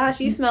my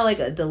gosh, you smell like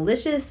a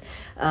delicious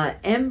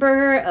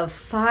ember of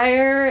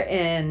fire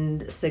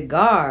and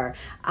cigar.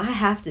 I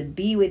have to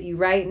be with you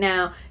right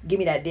now. Give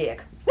me that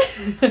dick.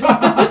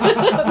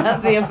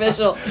 That's the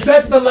official.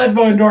 That's the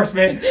lesbo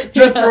endorsement.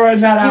 Just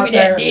throwing that out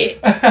there. Give me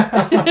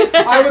that dick.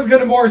 I was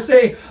gonna more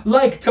say,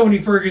 like Tony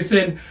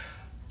Ferguson,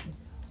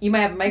 you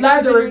might have a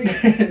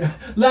microphone.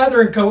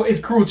 Lather & Co.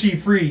 is cruelty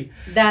free.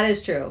 That is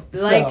true.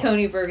 Like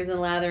Tony Ferguson,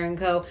 Lather &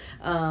 Co.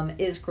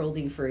 Is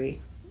cruelty free.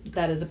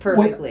 That is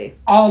perfectly. With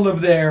all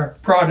of their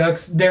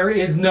products,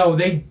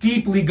 they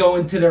deeply go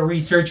into their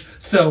research,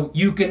 so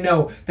you can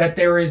know that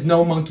there is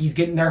no monkeys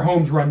getting their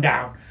homes run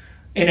down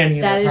in any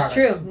of their products.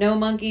 That is true. No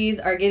monkeys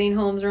are getting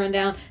homes run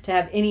down to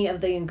have any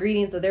of the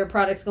ingredients of their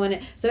products go in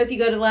it. So if you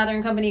go to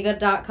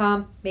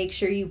latherandcompany.com, make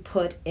sure you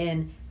put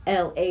in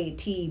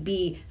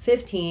LATB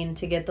 15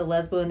 to get the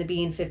Lesbo and the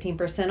Bean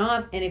 15%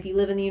 off. And if you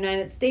live in the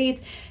United States,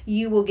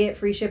 you will get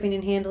free shipping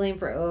and handling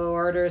for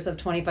orders of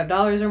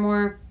 $25 or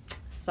more.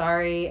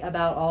 Sorry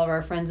about all of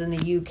our friends in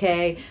the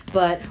UK,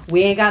 but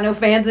we ain't got no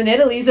fans in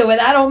Italy, so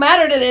that don't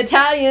matter to the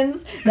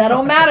Italians. That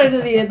don't matter to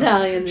the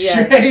Italians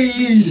yet.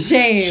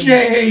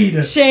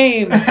 Shade.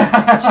 Shame.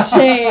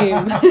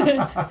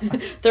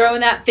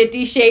 Throwing that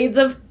 50 shades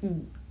of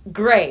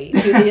gray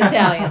to the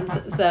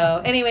Italians.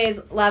 So anyways,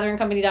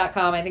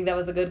 latherandcompany.com. I think that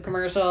was a good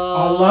commercial.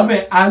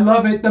 I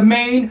love it. The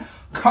main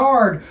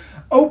card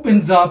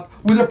opens up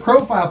with a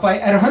profile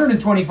fight at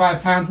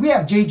 125 pounds. We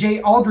have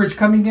JJ Aldrich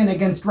coming in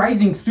against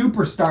rising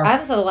superstar. I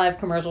thought the live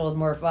commercial was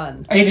more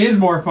fun. It is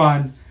more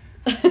fun.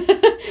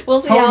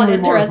 We'll see how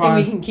interesting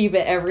we can keep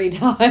it every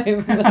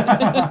time.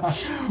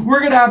 We're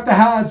going to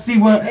have to see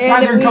what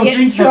Lather & Co.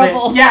 thinks of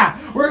it. Yeah,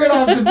 we're going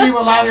to have to see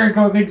what Lather &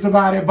 Co. thinks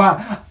about it.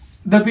 But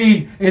the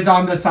Bean is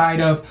on the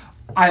side of,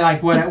 I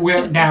like what it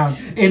went down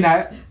in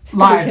that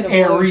live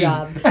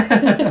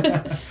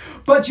area.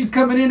 But she's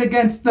coming in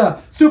against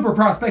the super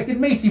prospected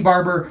Macy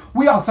Barber.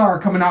 We all saw her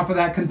coming off of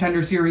that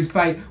Contender Series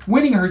fight,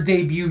 winning her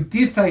debut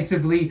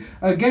decisively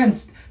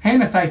against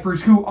Hannah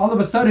Cyphers, who all of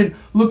a sudden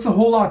looks a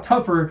whole lot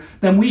tougher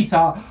than we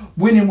thought,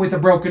 winning with a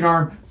broken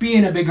arm,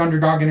 being a big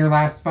underdog in her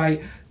last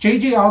fight.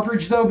 JJ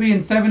Aldrich, though, being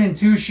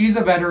 7-2, she's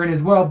a veteran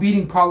as well,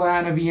 beating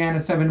Paulana Viana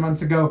 7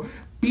 months ago,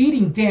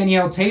 beating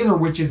Danielle Taylor,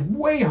 which is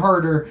way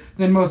harder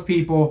than most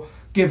people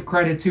give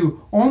credit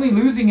to, only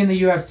losing in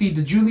the UFC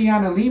to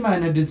Juliana Lima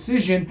in a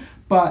decision.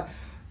 But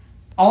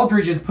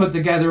Aldridge has put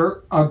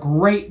together a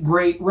great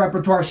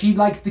repertoire. She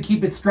likes to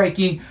keep it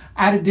striking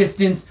at a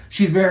distance.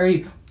 She's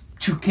very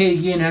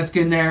Chukagian-esque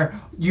in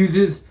there.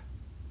 Uses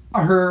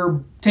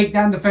her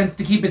takedown defense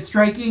to keep it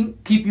striking,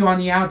 keep you on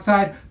the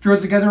outside. Throws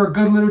together a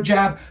good little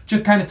jab.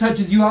 Just kind of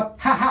touches you up.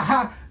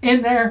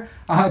 In there.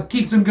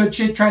 Keeps some good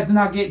shit. Tries to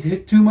not get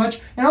hit too much.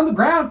 And on the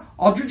ground,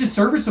 Aldridge is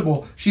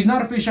serviceable. She's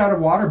not a fish out of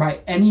water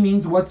by any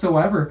means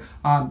whatsoever.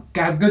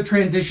 Has good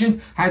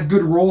transitions. Has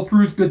good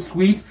roll-throughs. Good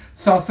sweeps.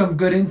 Saw some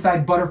good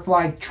inside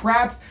butterfly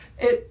traps.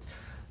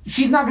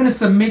 She's not going to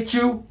submit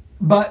you,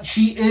 but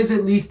she is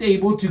at least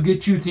able to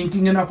get you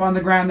thinking enough on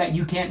the ground that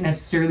you can't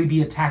necessarily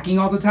be attacking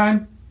all the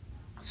time.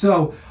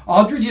 So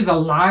Aldridge is a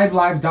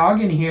live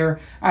dog in here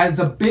as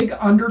a big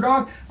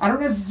underdog. I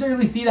don't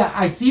necessarily see that.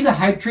 I see the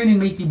hype train in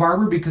Macy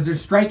Barber because her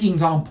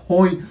striking's on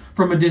point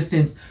from a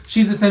distance.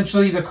 She's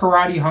essentially the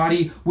karate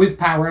hottie with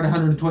power at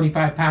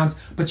 125 pounds,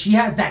 but she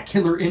has that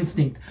killer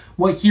instinct.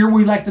 What here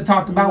we like to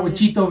talk about with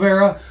Chito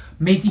Vera,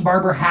 Macy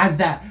Barber has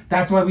that.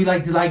 That's why we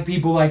like to like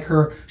people like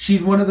her.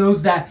 She's one of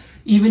those that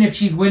even if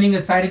she's winning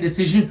a sided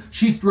decision,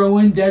 she's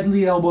throwing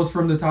deadly elbows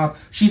from the top.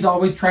 She's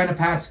always trying to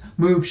pass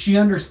moves. She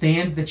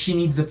understands that she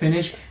needs to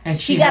finish, and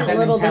she got a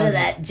little bit of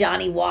that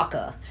Johnny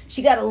Walker.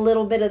 She got a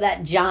little bit of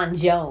that John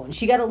Jones.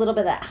 She got a little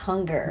bit of that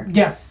hunger.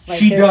 Yes,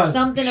 she does. There's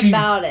something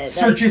about it.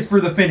 Searches for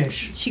the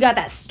finish. She got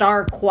that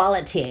star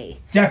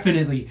quality.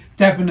 Definitely.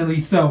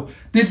 So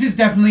this is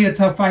definitely a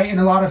tough fight, and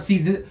a lot of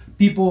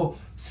people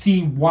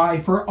see why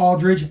for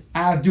Aldridge,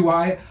 as do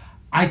I.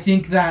 I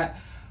think that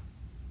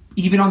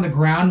even on the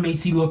ground,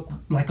 Macy looked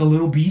like a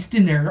little beast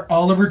in there.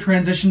 All of her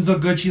transitions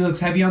look good. She looks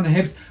heavy on the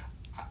hips.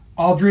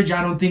 Aldridge,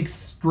 I don't think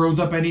throws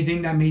up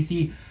anything that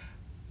Macy...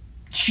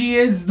 She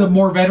is the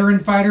more veteran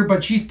fighter,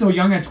 but she's still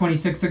young at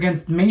 26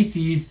 against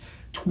Macy's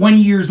 20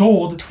 years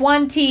old.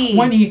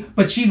 20,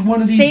 but she's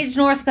one of these... Sage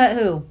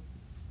Northcutt who?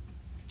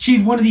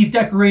 She's one of these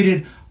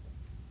decorated...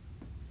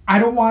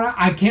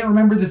 I can't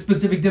remember the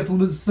specific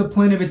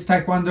discipline, if it's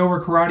Taekwondo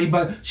or karate,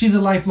 but she's a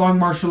lifelong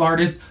martial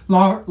artist,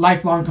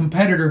 lifelong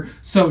competitor.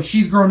 So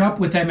she's grown up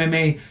with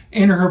MMA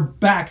in her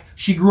back.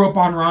 She grew up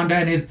on Ronda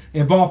and has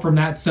evolved from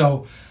that.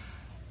 So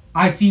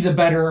I see the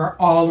better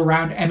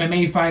all-around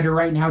MMA fighter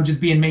right now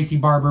just being Macy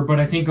Barber, but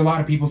I think a lot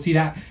of people see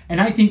that.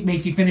 And I think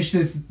Macy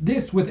finishes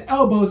this with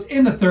elbows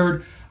in the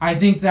third. I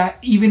think that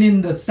even in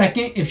the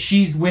second, if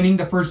she's winning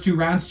the first 2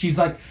 rounds, she's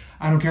like,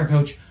 I don't care,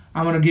 coach.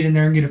 I want to get in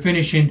there and get a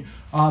finish, and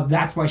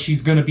that's why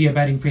she's going to be a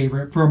betting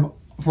favorite for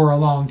a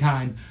long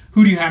time.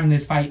 Who do you have in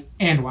this fight,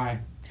 and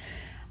why?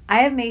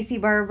 I have Macy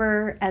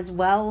Barber as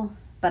well.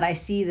 but I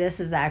see this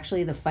as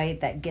actually the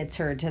fight that gets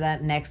her to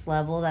that next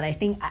level that I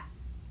think...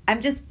 I'm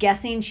just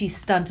guessing she's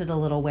stunted a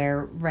little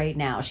right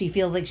now. She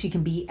feels like she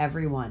can beat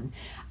everyone.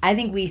 I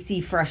think we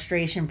see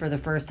frustration for the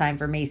first time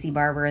for Maycee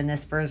Barber in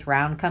this first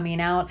round coming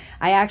out.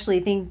 I actually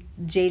think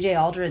JJ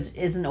Aldridge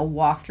isn't a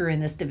walkthrough in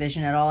this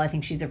division at all. I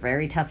think she's a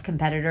very tough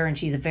competitor and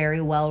she's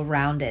very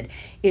well-rounded.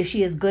 Is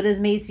she as good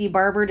as Maycee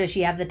Barber? Does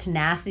she have the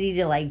tenacity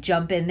to like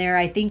jump in there?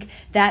 I think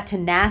that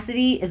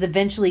tenacity is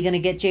eventually going to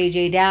get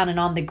JJ down, and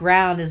on the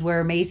ground is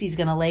where Maycee's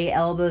going to lay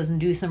elbows and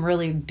do some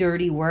really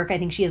dirty work. I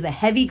think she has a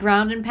heavy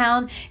ground and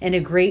pound and a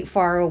great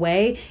far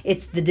away.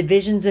 It's the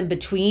divisions in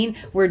between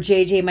where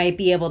JJ might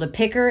be able to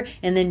pick her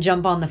and then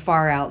jump on the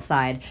far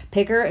outside.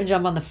 Pick her and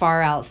jump on the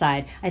far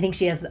outside. I think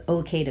she has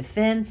okay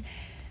defense.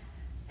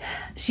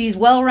 She's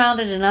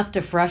well-rounded enough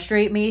to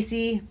frustrate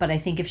Maycee, but I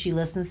think if she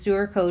listens to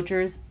her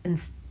coaches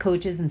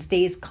and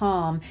stays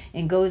calm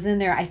and goes in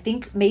there, I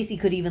think Maycee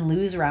could even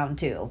lose round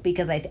 2,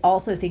 because I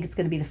also think it's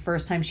going to be the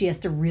first time she has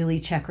to really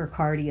check her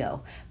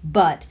cardio.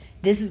 But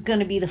this is going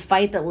to be the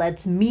fight that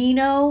lets me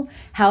know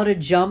how to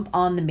jump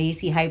on the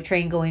Maycee hype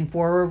train going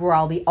forward, where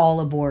I'll be all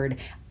aboard.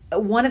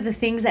 One of the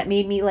things that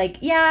made me like,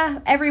 yeah,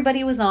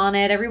 everybody was on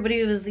it.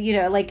 Everybody was,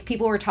 like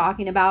people were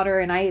talking about her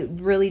and I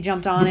really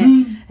jumped on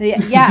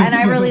it. Yeah, and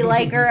I really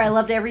like her. I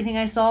loved everything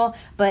I saw.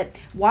 But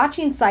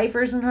watching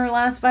Cyphers in her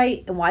last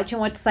fight and watching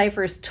what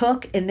Cyphers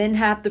took and then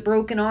have the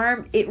broken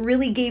arm, it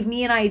really gave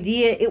me an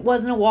idea. It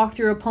wasn't a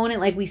walkthrough opponent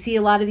like we see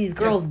a lot of these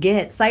girls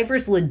get.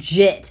 Cyphers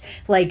legit.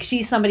 Like,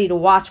 she's somebody to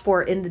watch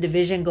for in the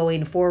division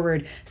going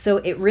forward. So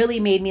it really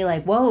made me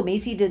like, whoa,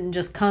 Maycee didn't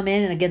just come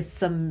in and against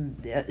some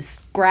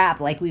scrap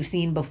like we've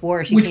seen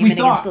before. She came in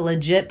against a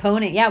legit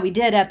opponent. Yeah, we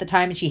did at the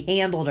time, and she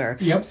handled her.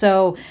 Yep.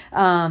 So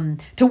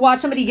to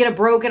watch somebody get a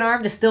broken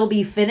arm to still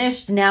be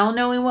finished, now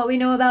knowing what we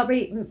know about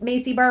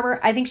Maycee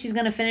Barber, I think she's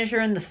going to finish her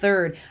in the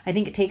third. I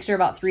think it takes her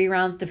about 3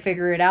 rounds to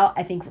figure it out.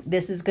 I think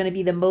this is going to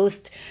be the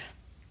most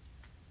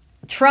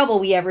trouble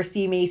we ever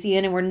see Maycee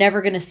in, and we're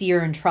never going to see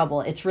her in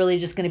trouble. It's really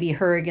just going to be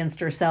her against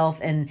herself,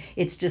 and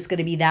it's just going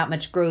to be that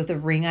much growth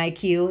of ring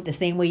IQ. The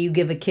same way you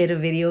give a kid a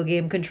video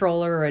game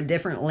controller or a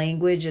different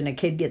language and a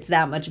kid gets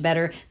that much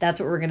better, that's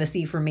what we're going to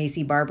see from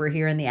Maycee Barber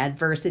here, and the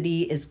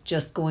adversity is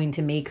just going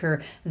to make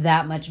her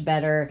that much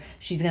better.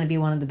 She's going to be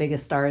one of the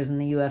biggest stars in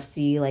the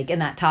UFC, like in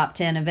that top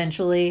 10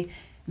 eventually.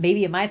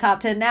 Maybe in my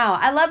top 10 now.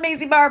 I love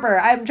Maycee Barber.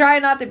 I'm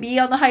trying not to be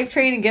on the hype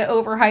train and get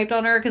overhyped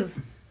on her,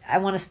 because I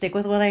want to stick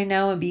with what I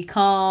know and be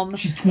calm.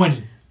 She's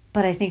 20.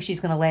 But I think she's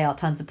going to lay out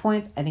tons of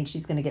points. I think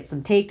she's going to get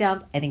some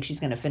takedowns. I think she's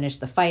going to finish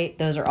the fight.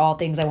 Those are all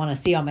things I want to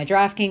see on my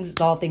DraftKings.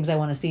 It's all things I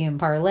want to see in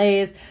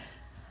parlays.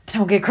 But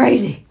don't get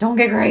crazy. Don't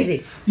get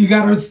crazy. You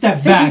got to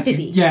step back.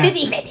 50-50. Yeah.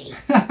 50-50.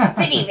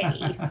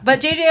 50-50.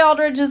 But JJ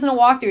Aldridge isn't a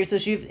walkthrough. So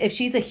if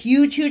she's a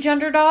huge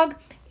underdog,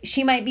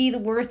 she might be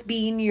worth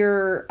being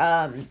your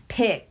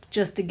pick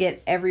just to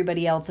get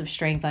everybody else of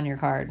strength on your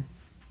card.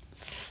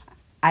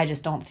 I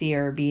just don't see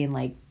her being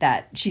like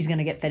that. She's going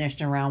to get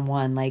finished in round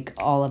 1 like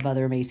all of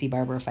other Maycee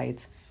Barber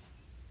fights.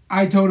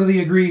 I totally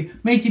agree.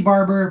 Maycee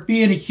Barber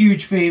being a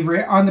huge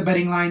favorite on the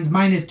betting lines,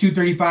 minus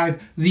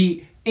 235.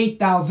 The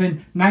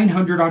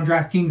 8,900 on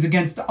DraftKings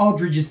against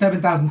Aldridge's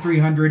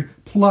 7,300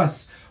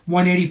 plus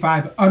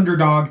 185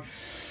 underdog.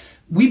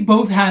 We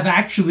both have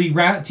actually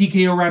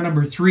TKO round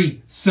number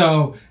 3.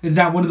 So is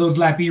that one of those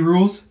LaTB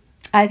rules?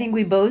 I think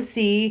we both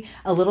see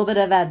a little bit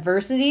of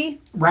adversity,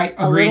 right?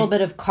 Agreed. A little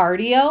bit of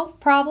cardio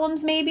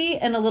problems maybe,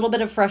 and a little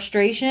bit of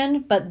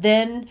frustration, but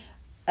then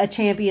a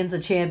champion's a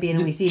champion,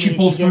 and we see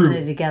Maycee getting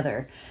it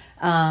together.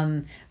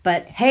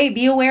 But hey,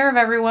 be aware of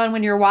everyone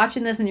when you're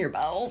watching this and your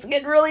bowels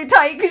getting really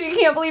tight because you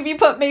can't believe you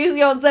put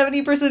Maycee on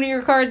 70% of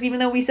your cards, even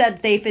though we said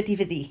stay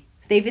 50-50.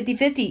 Stay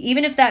 50-50,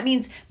 even if that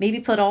means maybe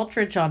put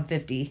Aldridge on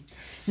 50.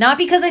 Not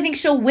because I think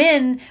she'll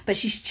win, but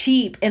she's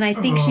cheap, and I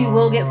think she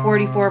will get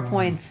 44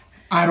 points.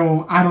 I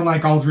don't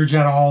like Aldridge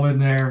at all in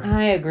there.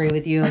 I agree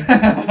with you. But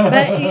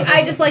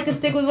I just like to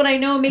stick with what I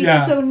know.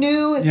 Macy's so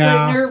new, it's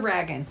like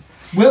nerve-wracking.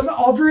 Well,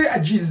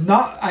 Aldridge, she's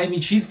not, I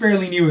mean, she's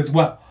fairly new as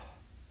well.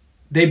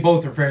 They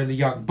both are fairly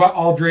young. But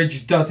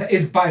Aldridge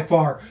is by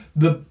far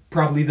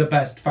probably the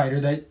best fighter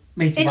that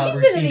Maycee Barber's seen. And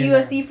she's been in the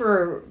UFC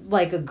for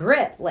like a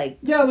grip. Like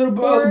a little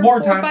bit more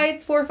time.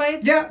 4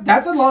 fights? Yeah,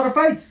 that's a lot of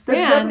fights. That's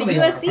definitely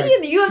in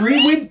the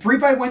UFC.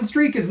 3-fight win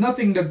streak is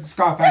nothing to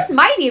scoff at. That's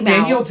Mighty Mouse.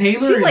 Daniel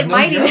Taylor she's is like no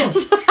Mighty joke.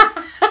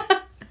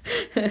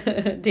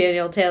 Mouse.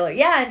 Daniel Taylor.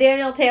 Yeah,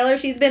 Daniel Taylor.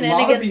 She's been in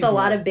against a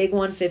lot of big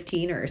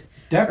 115ers.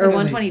 Definitely. Or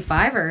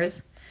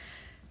 125ers.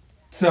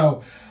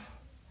 So,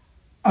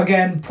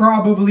 again,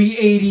 probably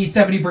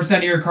 80-70%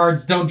 of your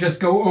cards don't just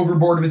go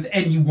overboard with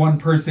any one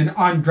person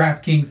on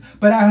DraftKings.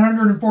 But at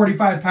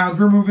 145 pounds,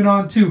 we're moving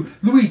on to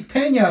Luis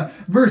Pena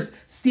versus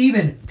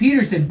Steven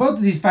Peterson. Both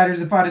of these fighters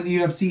have fought in the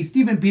UFC.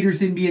 Steven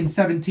Peterson being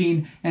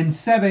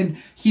 17-7.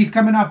 He's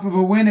coming off of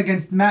a win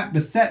against Matt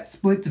Bissett,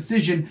 split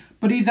decision.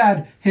 But he's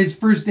had his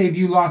first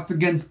debut loss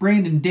against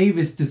Brandon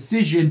Davis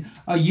decision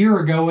a year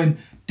ago. And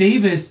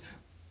Davis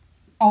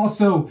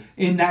also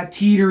in that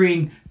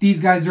teetering.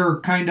 These guys are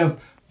kind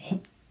of...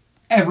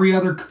 every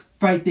other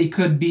fight they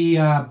could be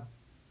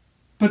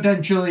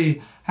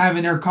potentially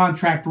having their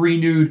contract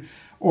renewed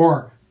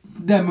or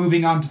them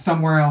moving on to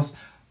somewhere else.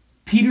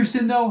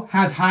 Peterson, though,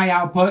 has high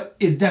output,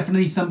 is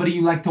definitely somebody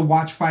you like to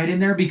watch fight in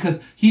there because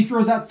he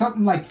throws out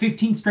something like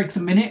 15 strikes a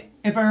minute,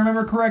 if I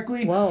remember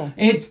correctly. Whoa.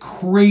 It's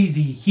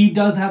crazy. He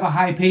does have a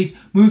high pace,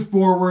 moves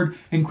forward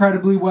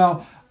incredibly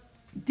well.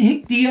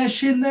 Hick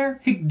Diaz-ish in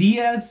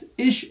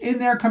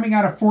there, coming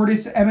out of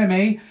Fortis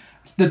MMA.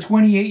 The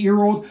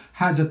 28-year-old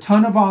has a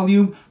ton of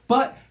volume,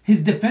 but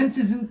his defense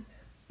isn't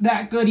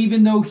that good,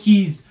 even though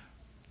he's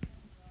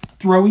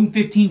throwing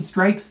 15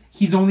 strikes.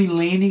 He's only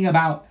landing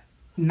about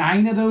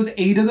 8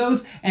 of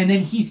those, and then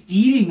he's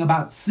eating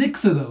about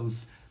 6 of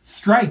those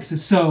strikes.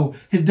 So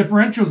his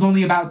differential is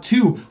only about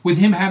 2, with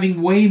him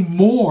having way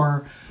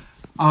more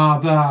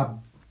of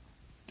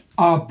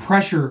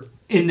pressure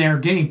in their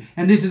game.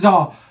 And this is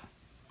all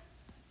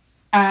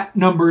at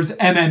Numbers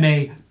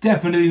MMA.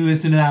 Definitely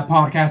listen to that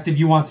podcast if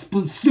you want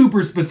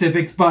super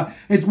specifics, but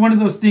it's one of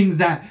those things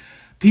that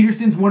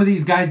Peterson's one of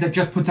these guys that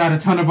just puts out a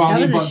ton of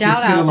volume. That was a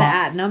shout out to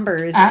at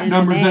Numbers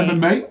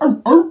MMA.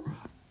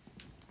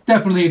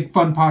 Definitely a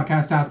fun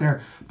podcast out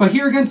there. But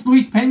here against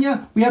Luis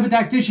Pena, we have a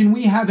tactician.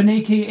 We have an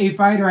AKA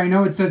fighter. I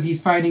know it says he's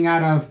fighting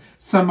out of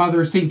some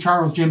other St.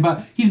 Charles gym,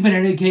 but he's been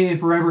an AKA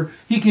forever.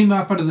 He came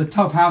out of the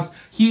Tough House.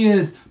 He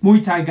is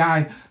Muay Thai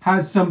guy.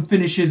 Has some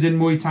finishes in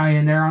Muay Thai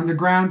in there. On the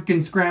ground,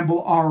 can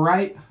scramble all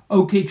right.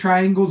 Okay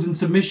triangles and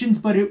submissions,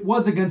 but it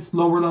was against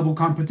lower level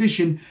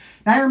competition.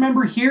 And I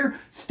remember here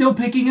still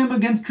picking him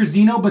against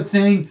Trezino, but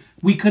saying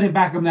we couldn't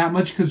back him that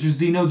much because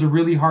Trezino's a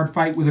really hard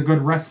fight with a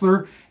good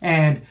wrestler.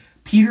 And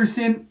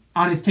Peterson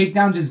on his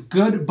takedowns is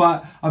good,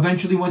 but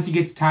eventually once he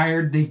gets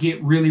tired, they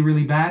get really,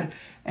 really bad.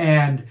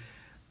 And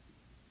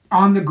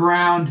on the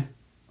ground,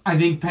 I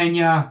think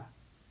Pena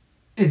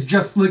is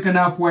just slick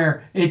enough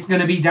where it's going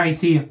to be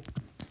dicey.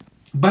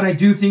 But I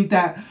do think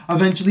that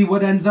eventually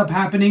what ends up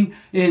happening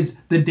is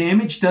the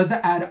damage does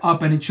add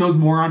up, and it shows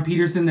more on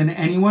Peterson than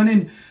anyone.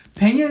 And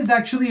Pena is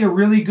actually a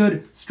really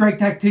good strike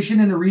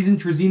tactician, and the reason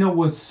Trezino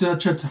was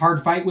such a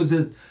hard fight was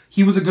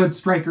he was a good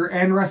striker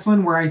and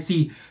wrestling, where I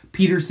see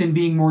Peterson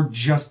being more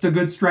just a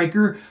good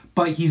striker,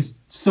 but he's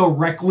so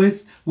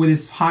reckless with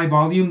his high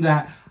volume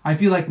that I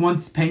feel like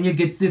once Pena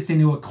gets this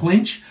into a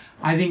clinch,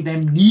 I think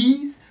them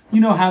knees, you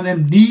know how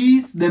them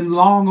knees, them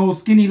long old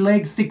skinny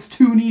legs,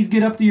 6'2" knees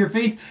get up to your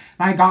face.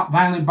 And I got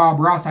Violent Bob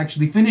Ross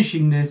actually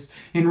finishing this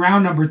in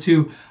round number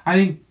 2. I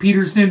think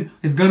Peterson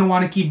is going to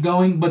want to keep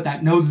going, but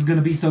that nose is going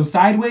to be so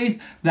sideways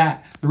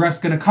that the ref's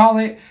going to call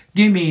it.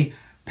 Give me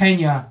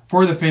Pena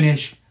for the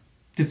finish.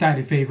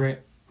 Decided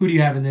favorite. Who do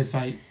you have in this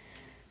fight?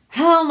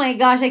 Oh my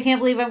gosh, I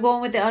can't believe I'm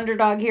going with the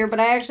underdog here, but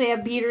I actually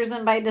have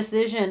Peterson by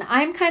decision.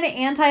 I'm kind of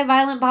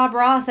anti-Violent Bob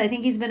Ross. I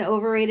think he's been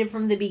overrated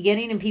from the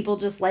beginning, and people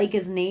just like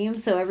his name,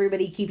 so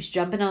everybody keeps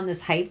jumping on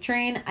this hype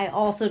train. I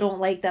also don't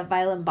like that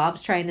Violent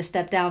Bob's trying to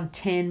step down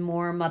 10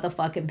 more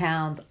motherfucking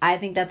pounds. I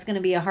think that's going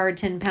to be a hard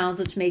 10 pounds,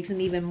 which makes him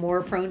even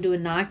more prone to a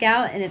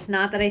knockout, and it's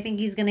not that I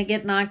think he's going to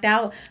get knocked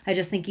out. I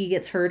just think he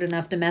gets hurt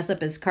enough to mess up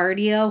his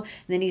cardio, and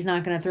then he's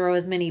not going to throw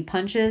as many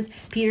punches.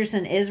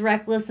 Peterson is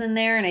reckless in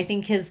there, and I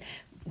think his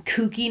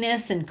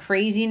kookiness and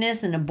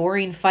craziness and a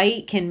boring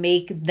fight can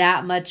make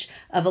that much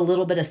of a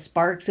little bit of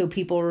spark so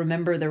people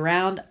remember the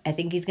round. I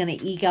think he's going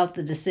to eke out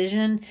the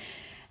decision.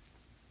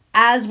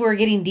 As we're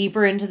getting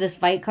deeper into this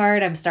fight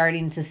card, I'm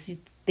starting to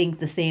think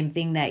the same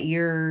thing that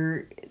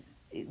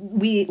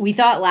we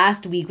thought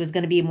last week was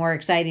going to be more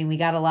exciting. We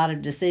got a lot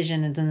of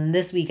decisions, and then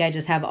this week I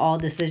just have all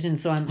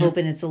decisions, so I'm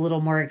hoping it's a little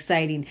more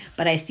exciting.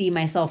 But I see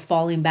myself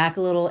falling back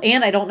a little,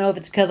 and I don't know if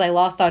it's because I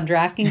lost on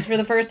DraftKings for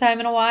the first time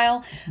in a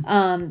while,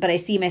 but I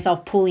see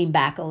myself pulling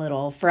back a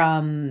little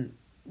from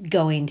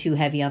going too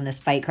heavy on this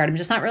fight card. I'm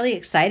just not really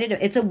excited.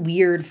 It's a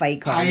weird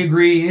fight card. I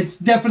agree. It's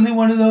definitely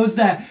one of those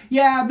that,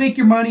 yeah, make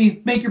your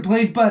money, make your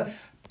plays, but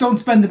don't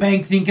spend the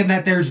bank thinking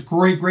that there's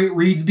great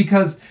reads,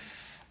 because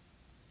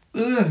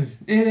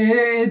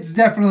it's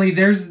definitely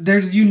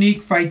there's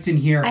unique fights in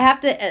here. I have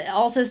to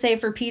also say,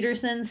 for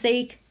Peterson's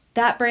sake,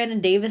 that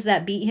Brandon Davis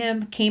that beat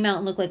him came out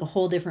and looked like a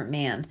whole different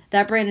man.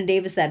 That Brandon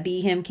Davis that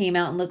beat him came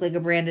out and looked like a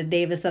Brandon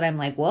Davis that I'm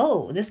like,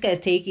 whoa, this guy's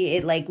taking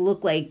it. Like,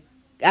 looked like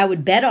I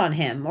would bet on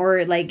him,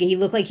 or like he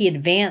looked like he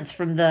advanced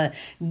from the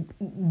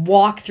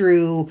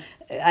walkthrough.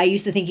 I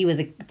used to think he was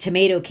a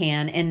tomato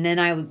can, and then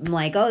I'm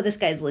like, oh, this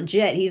guy's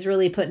legit. He's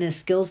really putting his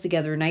skills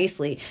together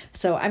nicely.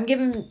 So I'm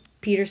giving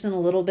Peterson a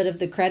little bit of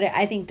the credit.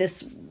 I think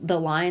the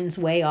line's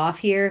way off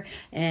here,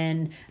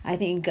 and I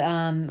think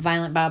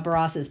Violent Bob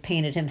Ross has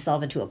painted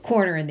himself into a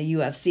corner in the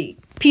UFC.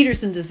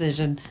 Peterson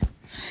decision.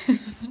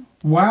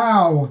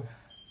 Wow.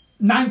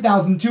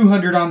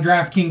 9,200 on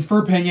DraftKings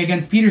for Pena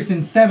against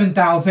Peterson,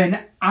 7,000.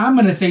 I'm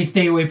going to say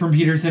stay away from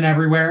Peterson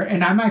everywhere,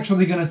 and I'm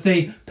actually going to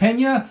say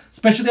Pena,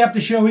 especially after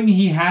showing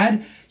he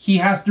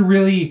has to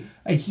really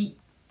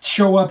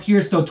show up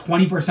here, so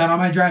 20% on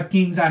my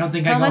DraftKings. I don't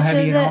think I go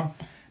heavy at all.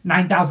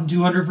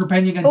 9,200 for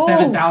Pena against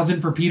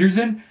 7,000 for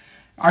Peterson.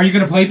 Are you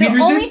going to play Peterson?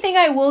 The only thing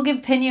I will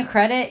give Pena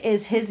credit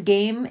is his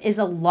game is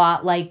a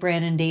lot like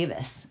Brandon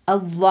Davis.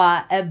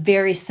 A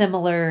very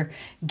similar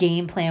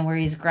game plan where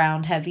he's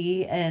ground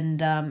heavy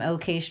and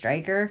okay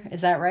striker.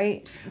 Is that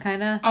right?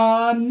 Kind of?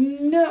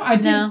 No.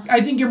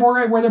 I think you're more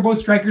right where they're both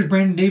strikers,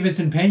 Brandon Davis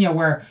and Pena,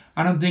 where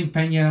I don't think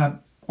Pena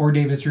or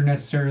Davis are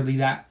necessarily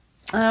that.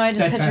 Oh, I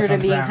just pictured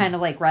it being kind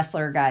of like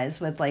wrestler guys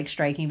with like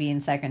striking being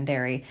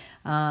secondary.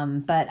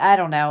 But I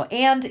don't know.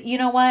 And you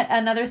know what?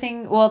 Another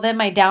thing, well, then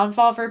my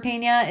downfall for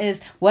Pena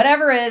is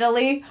whatever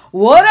Italy.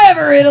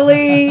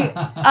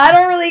 I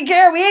don't really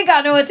care. We ain't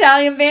got no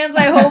Italian fans.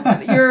 I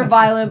hope your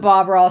violent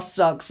Bob Ross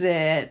sucks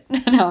it.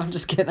 No, I'm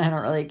just kidding. I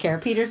don't really care.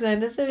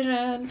 Peterson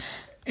decision.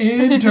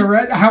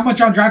 How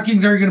much on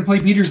DraftKings are you going to play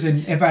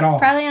Peterson, if at all?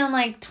 Probably on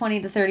like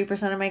 20 to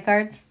 30% of my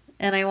cards.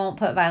 And I won't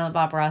put Violent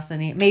Bob Ross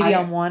in it. Maybe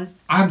on one.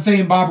 I'm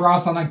saying Bob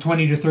Ross on like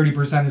 20 to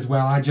 30% as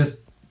well.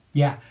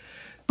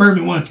 Burn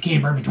me once,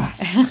 can't burn me twice.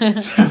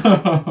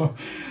 So,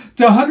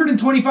 to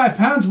 125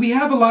 pounds, we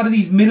have a lot of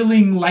these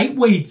middling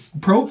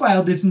lightweights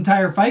profiled this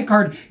entire fight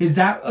card. Is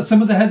that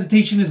some of the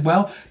hesitation as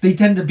well? They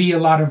tend to be a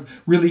lot of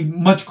really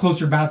much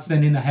closer bouts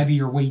than in the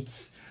heavier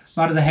weights. A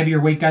lot of the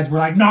heavier weight guys were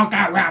like,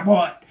 knockout rap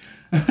what?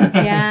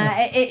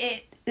 Yeah,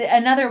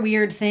 another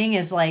weird thing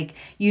is like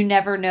you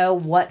never know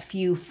what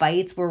few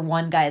fights where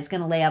one guy is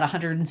going to lay out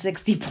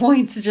 160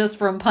 points just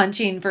from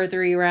punching for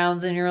 3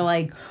 rounds and you're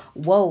like,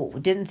 whoa,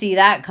 didn't see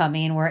that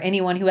coming, where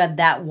anyone who had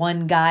that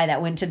one guy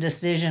that went to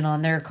decision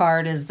on their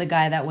card is the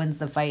guy that wins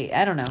the fight.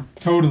 I don't know.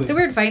 Totally. It's a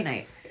weird fight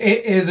night.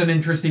 It is an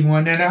interesting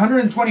one. And at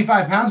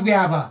 125 pounds, we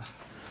have a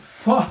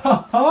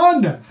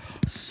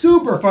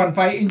super fun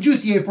fight in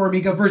Jussi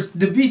Formiga versus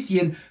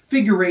Davician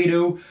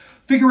Figueiredo.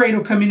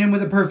 Figueiredo coming in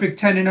with a perfect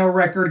 10-0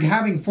 record,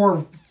 having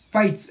 4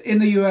 fights in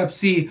the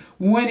UFC,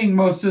 winning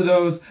most of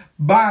those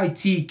by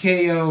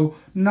TKO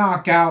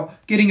knockout,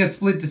 getting a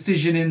split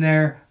decision in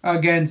there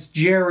against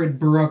Jared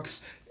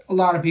Brooks. A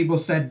lot of people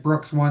said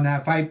Brooks won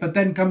that fight, but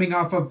then coming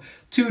off of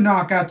 2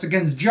 knockouts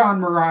against John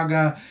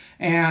Moraga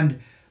and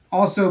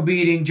also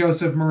beating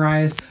Joseph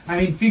Moraes. I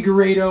mean,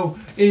 Figueiredo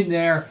in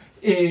there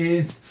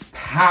is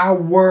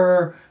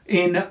power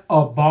in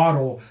a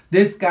bottle.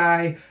 This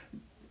guy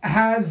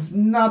has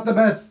not the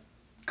best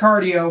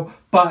cardio,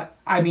 but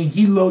I mean,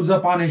 he loads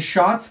up on his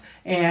shots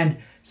and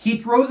he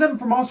throws them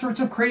from all sorts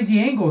of crazy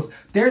angles.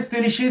 There's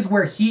finishes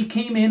where he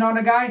came in on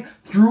a guy,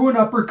 threw an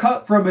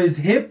uppercut from his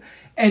hip,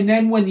 and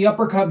then when the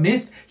uppercut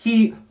missed,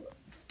 he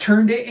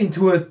turned it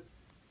into a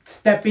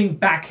stepping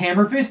back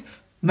hammer fist,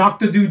 knocked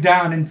the dude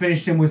down and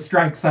finished him with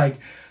strikes. Like,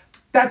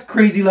 that's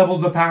crazy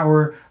levels of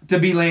power to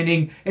be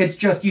landing. It's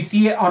just, you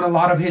see it on a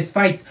lot of his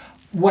fights.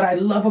 What I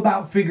love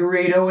about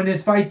Figueiredo in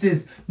his fights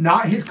is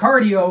not his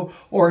cardio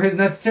or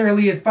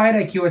necessarily his fight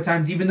IQ at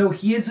times, even though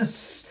he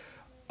is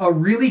a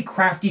really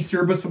crafty,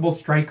 serviceable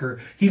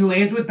striker. He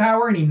lands with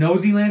power and he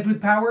knows he lands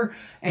with power,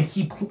 and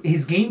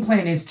his game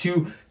plan is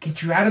to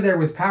get you out of there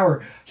with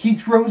power. He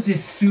throws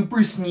this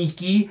super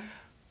sneaky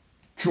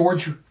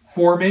George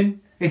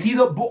Foreman. Is he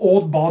the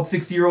old bald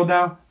 60-year-old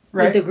now?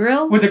 Right? With the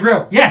grill? With the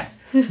grill, yes.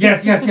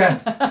 Yes.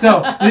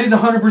 So, this is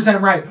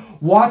 100% right.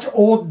 Watch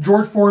old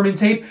George Foreman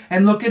tape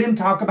and look at him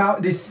talk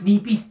about this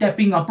sneaky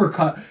stepping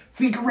uppercut.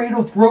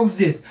 Figueiredo throws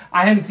this.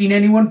 I haven't seen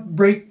anyone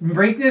break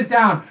this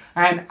down,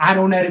 and I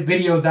don't edit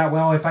videos that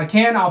well. If I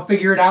can, I'll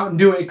figure it out and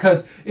do it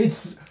because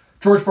it's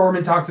George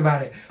Foreman talks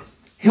about it.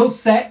 He'll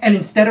set, and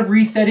instead of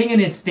resetting in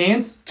his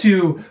stance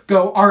to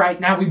go, all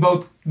right, now we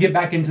both get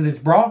back into this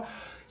brawl,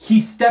 he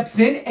steps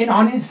in, and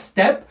on his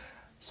step,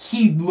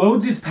 he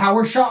loads his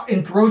power shot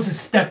and throws a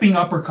stepping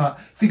uppercut.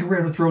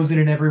 Figueiredo throws it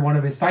in every one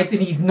of his fights,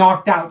 and he's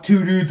knocked out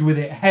 2 dudes with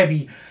it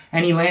heavy,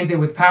 and he lands it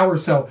with power.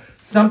 So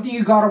something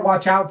you got to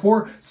watch out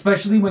for,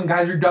 especially when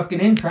guys are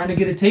ducking in, trying to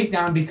get a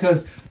takedown,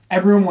 because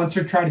everyone wants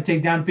to try to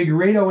take down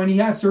Figueiredo, and he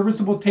has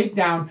serviceable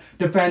takedown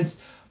defense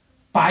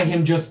by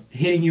him just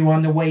hitting you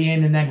on the way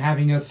in and then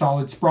having a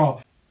solid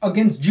sprawl.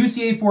 Against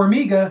Jussi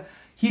Formiga,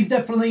 he's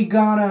definitely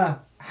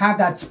gonna have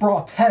that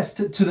sprawl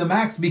test to the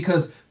max,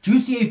 because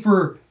Jussi,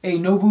 for a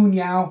Novo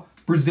União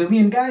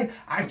Brazilian guy,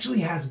 actually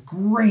has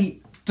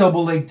great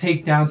double leg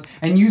takedowns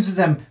and uses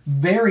them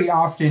very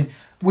often.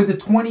 With a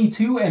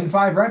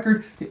 22-5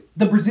 record,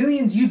 the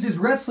Brazilians use his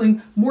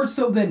wrestling more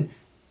so than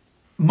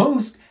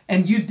most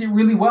and used it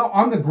really well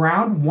on the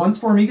ground. Once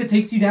Formiga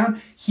takes you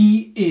down,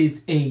 he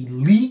is a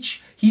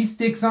leech. He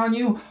sticks on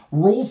you,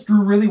 rolls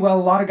through really well.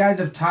 A lot of guys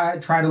have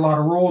tried a lot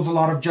of rolls, a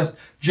lot of just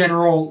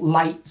general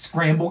light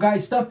scramble guy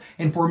stuff.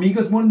 And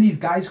Formiga's one of these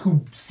guys who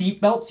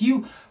seatbelts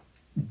you,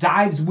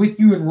 dives with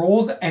you and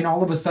rolls, and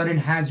all of a sudden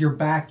has your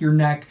back, your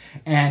neck,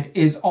 and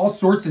is all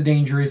sorts of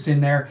dangerous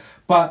in there.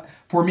 But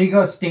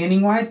Formiga,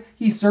 standing-wise,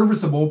 he's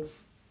serviceable.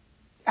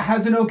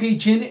 Has an okay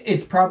chin.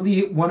 It's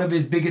probably one of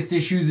his biggest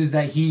issues is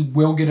that he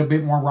will get a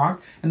bit more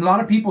rocked. And a lot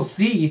of people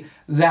see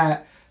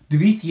that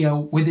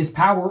Davician, with his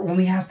power,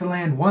 only has to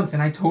land once,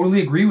 and I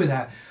totally agree with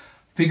that.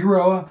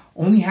 Figueroa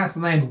only has to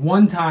land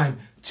one time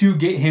to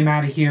get him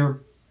out of here,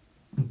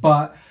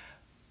 but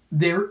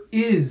there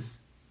is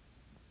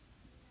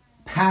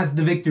has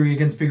the victory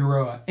against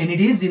Figueroa. And it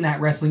is in that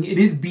wrestling. It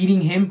is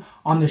beating him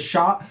on the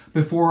shot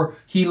before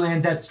he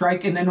lands that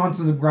strike. And then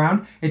onto the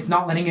ground, it's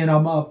not letting him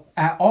up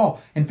at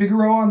all. And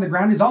Figueroa on the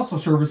ground is also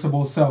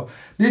serviceable. So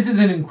this is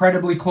an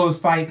incredibly close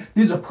fight.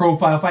 This is a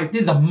profile fight.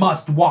 This is a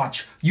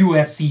must-watch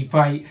UFC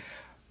fight.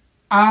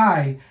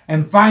 I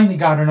am finally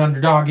got an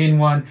underdog in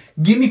one.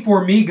 Give me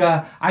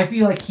Formiga. I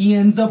feel like he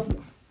ends up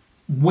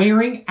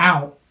wearing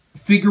out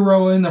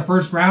Figueroa in the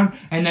first round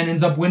and then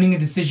ends up winning a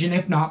decision,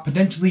 if not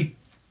potentially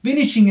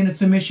finishing in a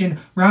submission.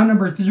 Round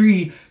number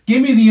 3.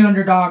 Give me the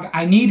underdog.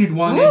 I needed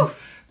one. And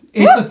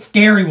it's a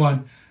scary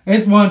one.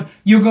 It's one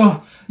you're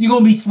gonna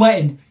be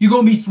sweating. You're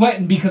gonna be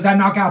sweating because that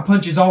knockout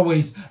punch is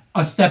always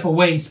a step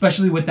away,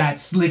 especially with that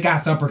slick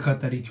ass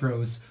uppercut that he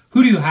throws.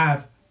 Who do you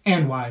have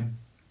and why?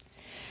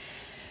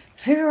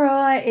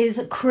 Figueroa is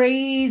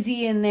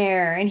crazy in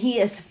there, and he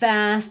is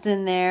fast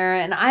in there,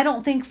 and I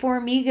don't think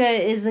Formiga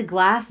is a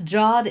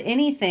glass-jawed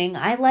anything.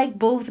 I like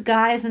both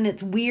guys, and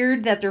it's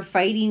weird that they're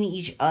fighting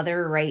each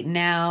other right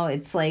now.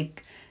 It's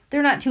like,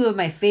 they're not two of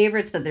my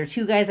favorites, but they're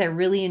two guys I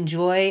really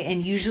enjoy,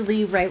 and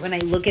usually right when I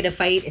look at a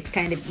fight, it's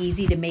kind of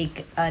easy to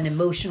make an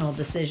emotional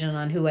decision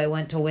on who I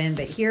want to win,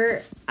 but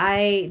here,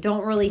 I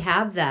don't really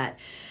have that.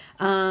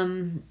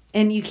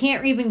 And you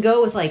can't even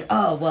go with like,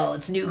 oh, well,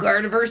 it's new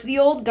guard versus the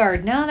old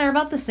guard. No, they're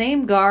about the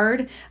same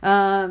guard.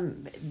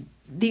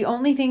 The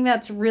only thing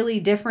that's really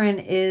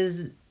different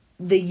is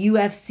the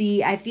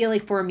UFC. I feel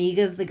like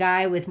Formiga's the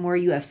guy with more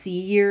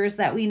UFC years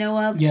that we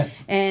know of.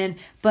 Yes.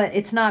 But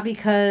it's not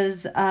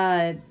because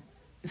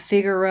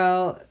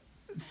Figueiredo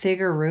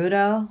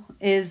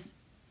is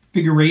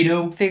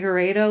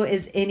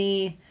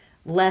any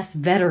less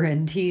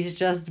veteran. He's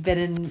just been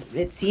in,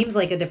 it seems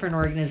like, a different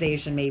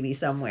organization maybe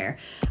somewhere.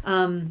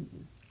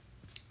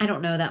 I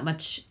don't know that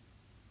much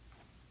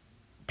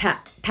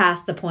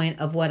past the point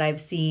of what I've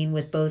seen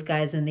with both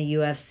guys in the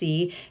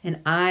UFC,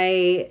 and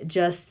I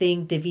just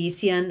think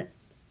Division,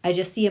 I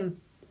just see him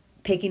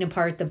picking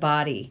apart the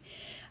body.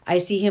 I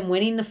see him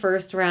winning the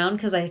first round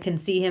because I can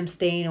see him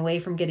staying away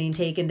from getting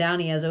taken down.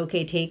 He has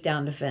okay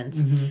takedown defense.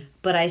 Mm-hmm.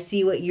 But I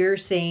see what you're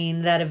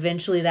saying, that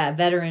eventually that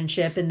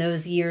veteranship and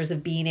those years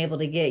of being able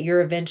to get,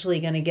 you're eventually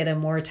going to get a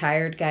more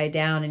tired guy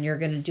down, and you're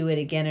going to do it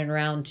again in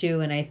round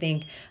 2. And I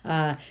think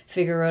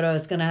Figueiredo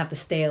is going to have to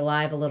stay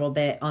alive a little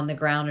bit on the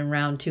ground in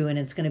round 2, and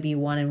it's going to be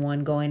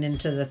 1-1 going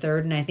into the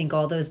third. And I think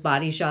all those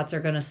body shots are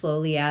going to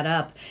slowly add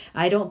up.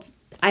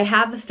 I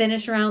have a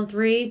finish round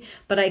 3,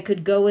 but I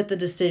could go with the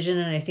decision,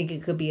 and I think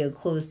it could be a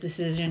close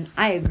decision.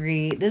 I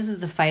agree. This is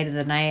the fight of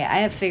the night. I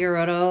have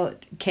Figueiredo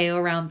KO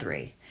round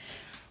 3.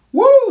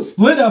 Woo!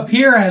 Split up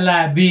here at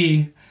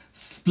LaTB.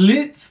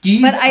 Split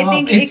skis but I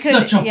think up. It's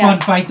such a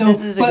fun fight, though.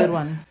 This is a good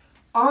one.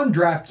 On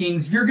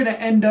DraftKings, you're going to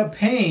end up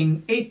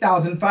paying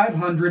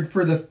 $8,500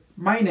 for the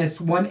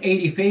minus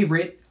 180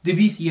 favorite,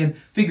 Division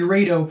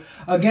Figueiredo,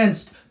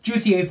 against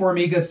Jussier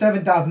Formiga,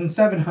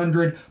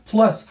 7,700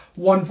 plus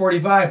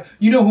 145.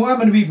 You know who I'm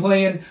going to be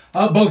playing?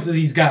 Both of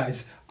these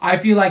guys. I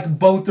feel like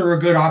both are a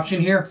good option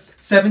here.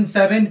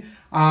 7-7.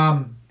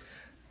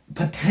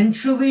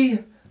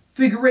 Potentially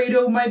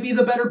Figueiredo might be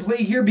the better play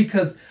here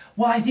because,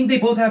 well, I think they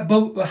both have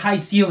high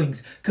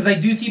ceilings. Because I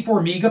do see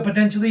Formiga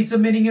potentially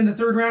submitting in the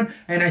third round,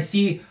 and I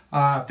see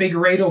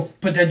Figueiredo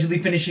potentially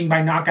finishing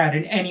by knockout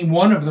in any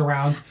one of the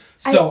rounds.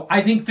 So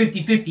I think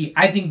 50-50.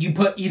 I think you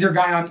put either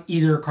guy on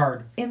either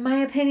card. In my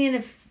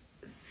opinion,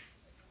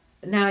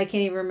 now I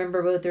can't even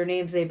remember both their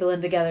names. They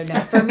blend together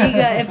now.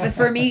 Formiga, if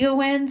Formiga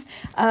wins,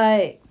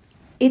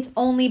 it's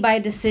only by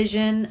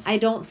decision. I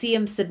don't see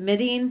him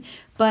submitting,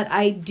 but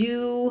I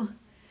do.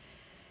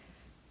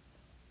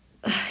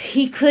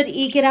 He could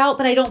eke it out,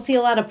 but I don't see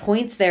a lot of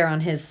points there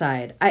on his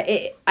side.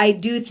 I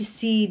do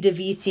see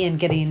Division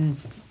getting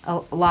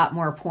a lot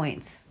more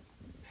points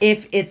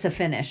if it's a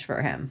finish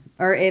for him,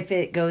 or if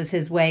it goes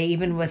his way,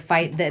 even with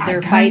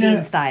their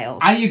fighting styles.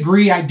 I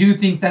agree. I do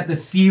think that the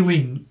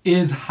ceiling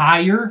is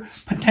higher,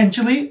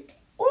 potentially.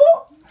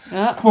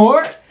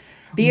 For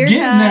beer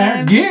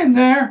time. Getting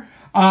there.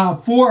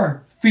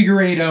 For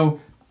Figueiredo,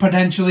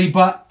 potentially.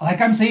 But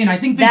like I'm saying, I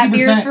think 50%. That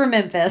beer's for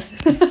Memphis.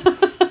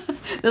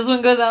 This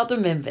one goes out to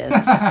Memphis.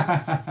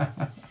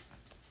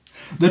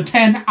 The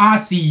 10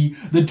 Aussie.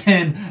 The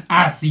 10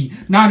 Aussie.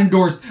 Not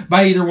endorsed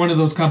by either one of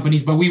those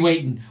companies, but we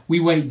waiting. We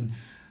waiting.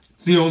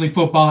 It's the only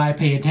football I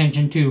pay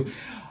attention to.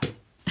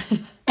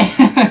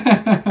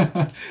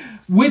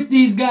 With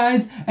these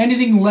guys,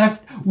 anything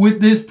left with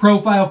this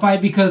profile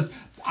fight? Because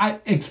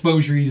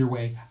exposure either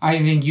way. I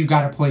think you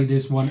got to play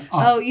this one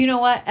up. Oh, you know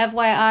what?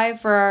 FYI,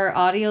 for our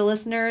audio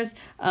listeners,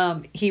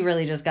 he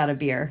really just got a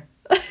beer.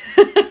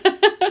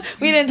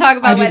 We didn't talk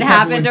about what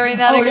happened during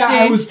that exchange.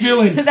 Yeah, I was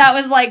feeling. That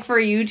was like for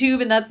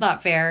YouTube, and that's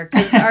not fair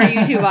because our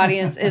YouTube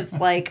audience is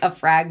like a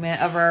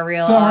fragment of our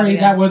real audience.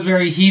 That was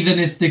very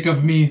heathenistic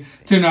of me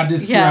to not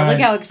describe. Yeah, look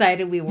how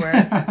excited we were.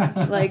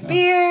 Like,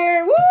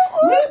 beer, woo,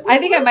 woo. I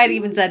think I might have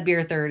even said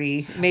beer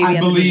 30. Maybe I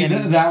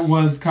believe that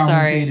was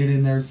commentated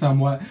in there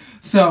somewhat.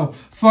 So,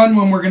 fun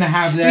one we're going to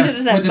have there. We should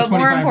have said, but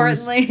more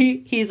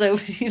importantly, he's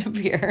opening a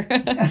beer.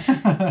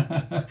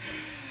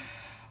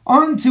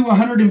 On to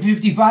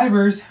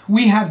 155ers.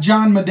 We have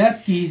John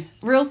Medeski.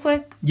 Real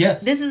quick.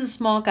 Yes. This is a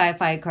small guy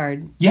fight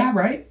card. Yeah,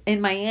 right?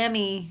 In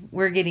Miami,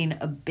 we're getting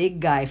a big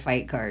guy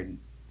fight card.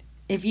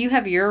 If you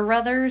have your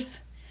brothers,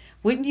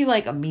 wouldn't you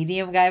like a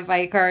medium guy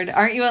fight card?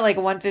 Aren't you at like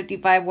a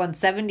 155,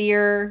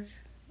 170-er?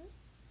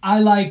 I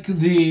like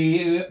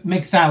the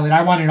mixed salad.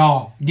 I want it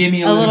all. Give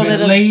me a little bit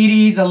of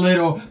ladies, a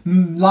little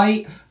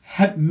light,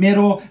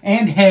 middle,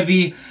 and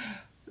heavy.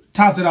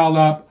 Toss it all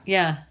up.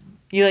 Yeah.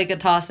 You like a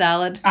toss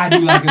salad? I do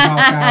like a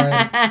toss salad.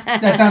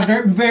 That sounds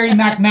very, very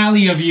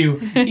McNally of you.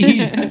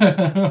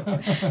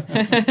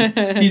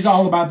 He's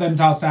all about them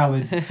toss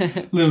salads.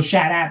 Little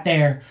shout out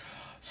there.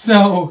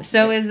 So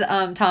is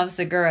Tom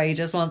Segura. He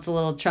just wants a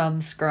little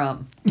chum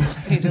scrum.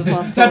 He just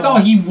wants. That's all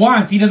he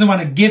wants. He doesn't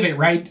want to give it,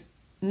 right?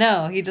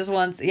 No, he just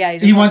wants. Yeah,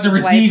 he wants to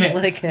receive it.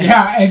 Lick it.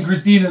 Yeah, and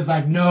Christina's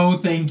like, no,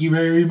 thank you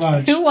very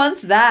much. Who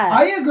wants that?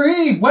 I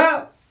agree.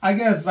 Well, I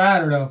guess I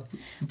don't know.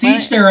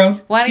 Teach their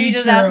own. Why don't you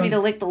just ask me to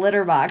lick the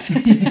litter box?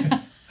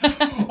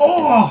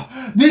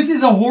 Oh, this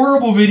is a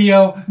horrible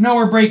video. No,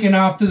 we're breaking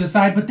off to the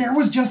side, but there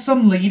was just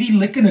some lady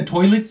licking a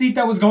toilet seat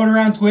that was going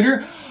around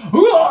Twitter.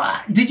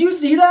 Did you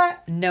see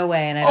that? No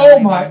way. And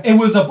it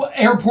was a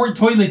airport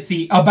toilet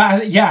seat.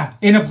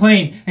 In a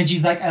plane. And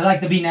she's like, I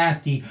like to be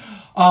nasty.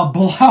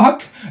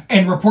 Block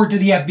and report to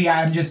the FBI.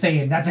 I'm just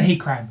saying, that's a hate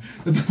crime.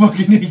 That's a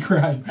fucking hate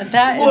crime.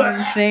 That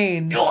is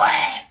insane.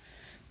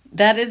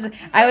 That is,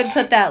 I would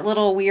put that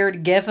little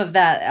weird gif of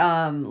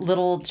that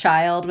little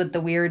child with the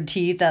weird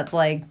teeth that's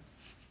like.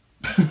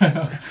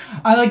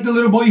 I like the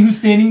little boy who's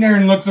standing there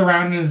and looks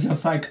around and is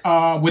just like,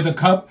 with a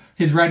cup,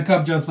 his red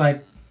cup, just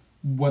like,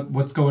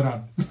 what's going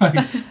on?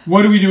 Like,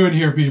 what are we doing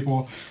here,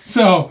 people?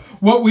 So,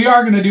 what we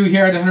are going to do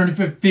here at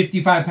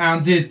 155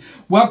 pounds is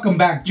welcome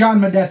back John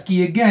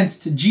Medeski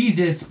against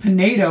Jesus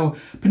Pinedo.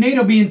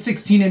 Pinedo being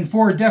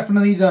 16-4,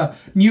 definitely the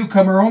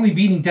newcomer, only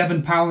beating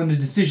Devin Powell in a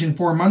decision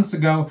 4 months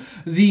ago.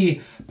 The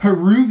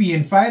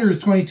Peruvian fighter is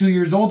 22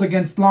 years old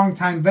against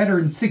longtime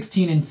veteran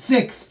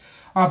 16-6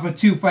 off a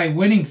 2-fight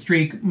winning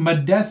streak.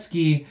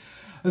 Medeski,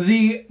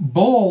 the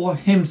bull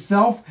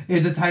himself,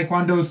 is a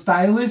Taekwondo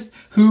stylist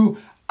who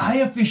I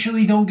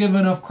officially don't give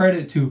enough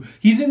credit to.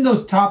 He's in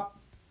those top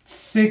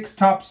 6,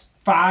 top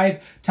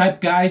 5 type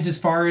guys as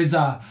far as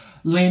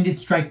landed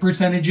strike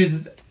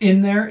percentages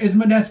in there is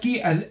Medeski,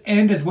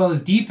 as well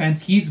as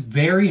defense. He's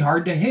very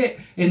hard to hit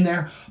in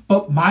there.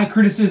 But my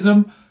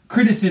criticism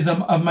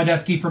of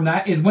Medeski from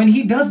that is when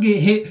he does get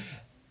hit,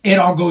 it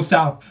all goes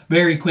south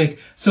very quick.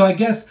 So I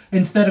guess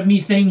instead of me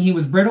saying he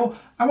was brittle,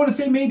 I want to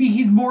say maybe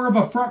he's more of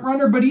a front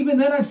runner, but even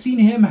then I've seen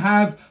him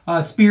have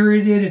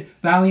spirited,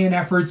 valiant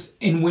efforts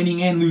in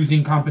winning and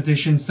losing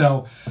competition.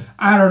 So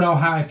I don't know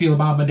how I feel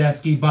about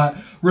Medeski, but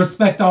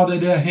respect all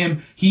to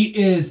him. He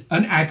is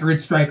an accurate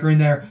striker in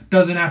there,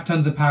 doesn't have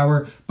tons of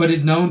power, but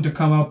is known to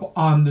come up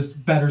on the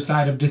better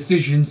side of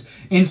decisions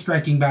in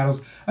striking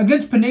battles.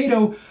 Against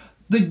Pinedo,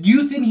 the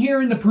youth in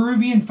here in the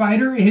Peruvian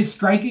fighter, his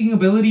striking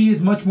ability is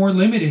much more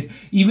limited.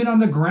 Even on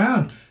the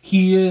ground,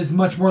 he is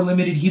much more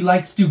limited. He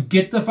likes to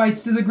get the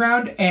fights to the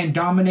ground and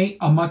dominate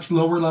a much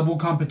lower level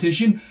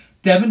competition.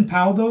 Devin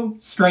Powell, though,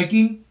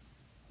 striking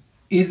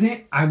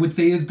isn't, I would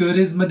say, as good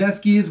as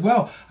Medeski as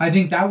well. I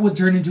think that would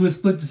turn into a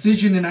split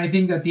decision, and I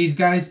think that these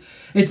guys,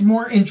 it's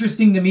more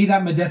interesting to me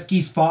that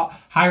Medeski's fought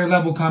higher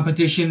level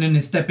competition and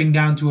is stepping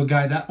down to a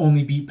guy that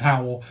only beat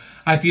Powell.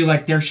 I feel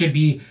like there should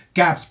be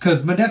gaps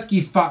because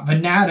Medeski's fought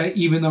Venata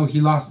even though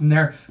he lost in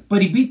there,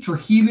 but he beat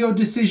Trujillo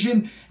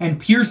decision and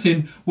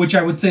Pearson, which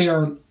I would say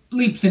are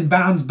leaps and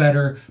bounds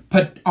better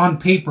put on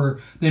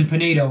paper than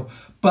Pinedo.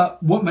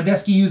 But what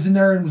Medeski used in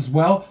there as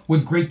well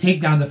was great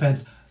takedown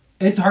defense.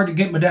 It's hard to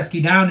get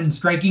Medeski down, and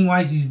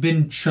striking-wise, he's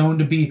been shown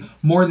to be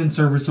more than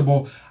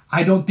serviceable.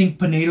 I don't think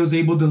Pinedo's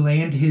able to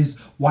land his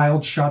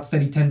wild shots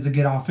that he tends to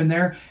get off in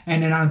there,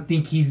 and then I don't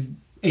think he's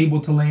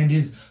able to land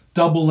his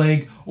double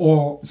leg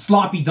or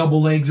sloppy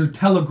double legs or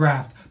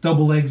telegraphed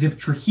double legs if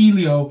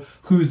Trujillo,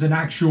 who's an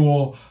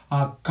actual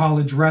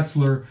college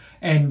wrestler,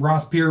 and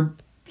Ross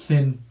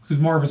Pearson, who's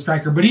more of a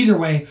striker. But either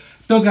way,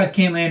 if those guys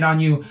can't land on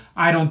you,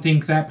 I don't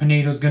think that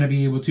Pinedo's going to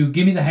be able to.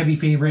 Give me the heavy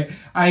favorite.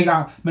 I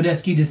got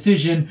Medeski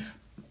decision.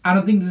 I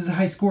don't think this is a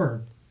high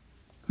scorer.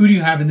 Who do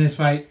you have in this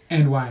fight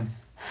and why?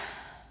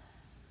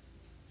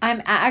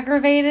 I'm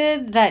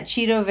aggravated that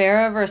Chito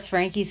Vera versus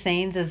Frankie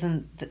Saenz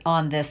isn't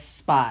on this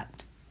spot.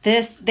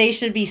 They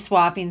should be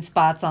swapping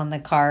spots on the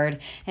card.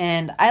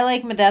 And I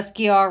like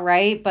Medeski all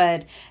right,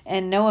 but,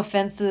 and no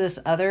offense to this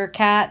other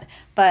cat,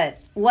 but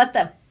what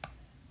the,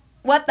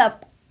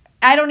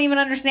 I don't even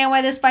understand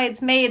why this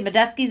fight's made.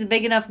 Medeski's a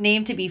big enough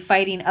name to be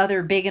fighting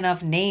other big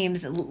enough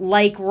names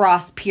like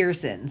Ross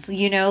Pearson's.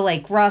 You know,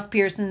 like Ross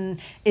Pearson,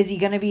 is he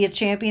going to be a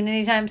champion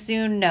anytime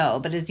soon? No.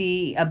 But is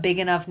he a big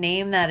enough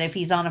name that if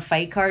he's on a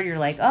fight card, you're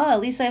like, oh, at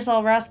least I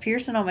saw Ross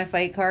Pearson on my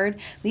fight card.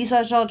 At least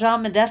I saw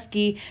John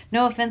Medeski.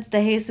 No offense to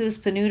Jesus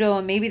Pinedo,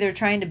 and maybe they're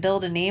trying to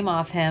build a name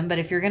off him. But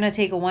if you're going to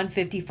take a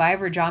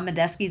 155er, John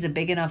Medeski's a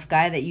big enough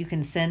guy that you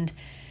can send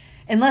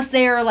unless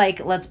they're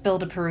like, let's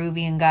build a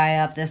Peruvian guy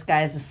up, this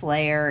guy's a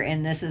slayer,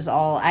 and this is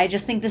all. I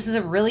just think this is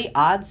a really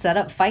odd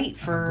setup fight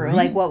for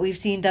like what we've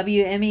seen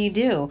WME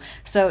do.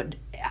 So,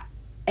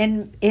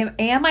 and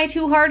am I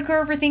too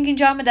hardcore for thinking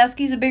John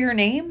Medeski's a bigger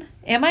name?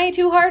 Am I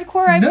too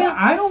hardcore?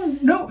 I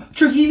don't know.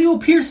 Trujillo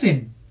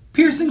Pearson.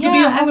 Pearson could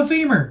be a Hall of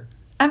Famer.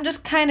 I'm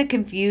just kind of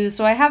confused.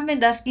 So I have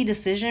Medeski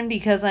decision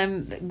because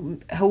I'm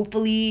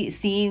hopefully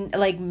seeing,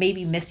 like,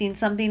 maybe missing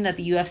something that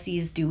the UFC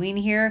is doing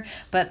here.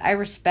 But I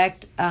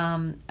respect,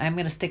 I'm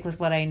going to stick with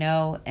what I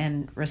know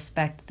and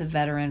respect the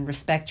veteran,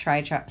 respect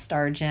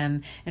TriStar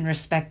Jim, and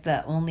respect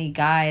the only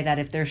guy that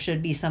if there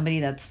should be somebody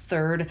that's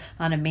third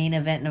on a main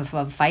event of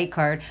a fight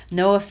card.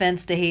 No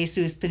offense to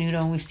Jesus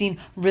Pinedo, and we've seen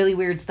really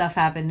weird stuff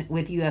happen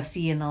with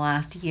UFC in the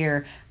last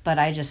year. But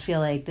I just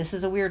feel like this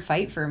is a weird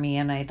fight for me,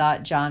 and I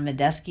thought John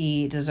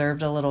Medeski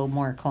deserved a little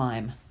more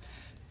climb.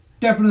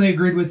 Definitely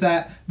agreed with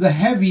that. The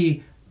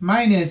heavy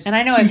minus. And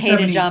I know I've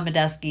hated John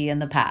Medeski in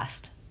the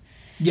past.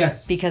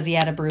 Yes. Because he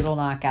had a brutal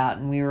knockout,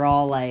 and we were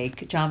all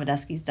like, John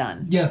Medeski's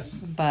done.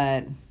 Yes.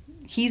 But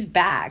he's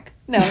back.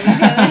 No.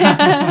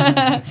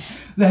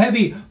 The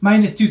heavy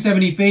minus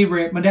 270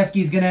 favorite,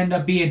 Medeski's going to end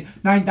up being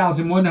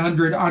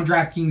 9,100 on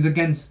DraftKings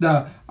against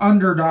the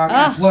underdog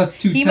at plus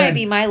 210. He might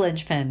be my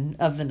linchpin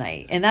of the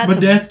night. And that's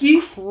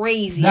Medeski?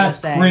 Crazy That's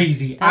to say.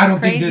 Crazy. That's I don't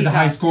think there's a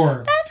high talk.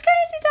 scorer. That's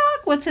crazy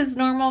talk. What's his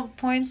normal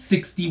points?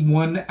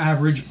 61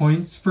 average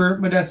points for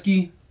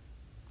Medeski.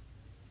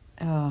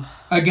 Oh.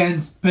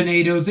 Against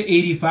Pinedo's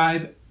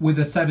 85 with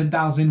a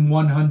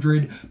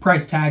 7,100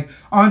 price tag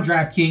on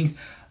DraftKings.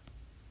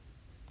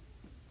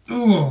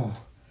 Ooh.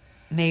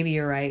 Maybe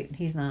you're right.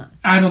 He's not.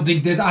 I don't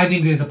think this. I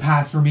think there's a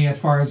pass for me as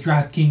far as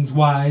DraftKings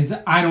wise.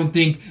 I don't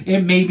think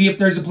it. Maybe if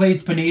there's a play,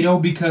 it's Pinedo,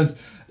 because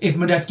if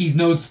Medeski's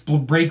nose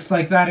breaks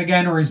like that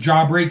again, or his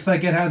jaw breaks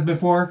like it has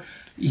before,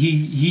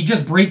 he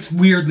just breaks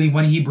weirdly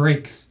when he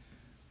breaks.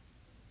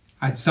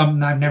 It's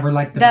something I've never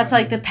liked. That's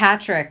like that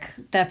Patrick,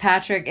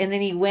 and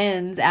then he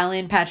wins.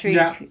 Alan Patrick.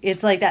 Yeah.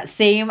 It's like that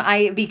same.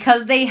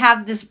 Because they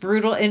have this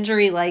brutal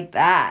injury like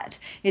that.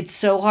 It's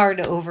so hard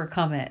to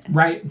overcome it.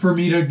 Right, for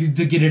me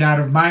to get it out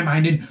of my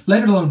mind, and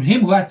let alone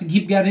him who has to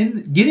keep get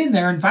in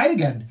there and fight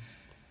again.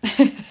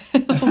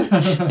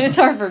 It's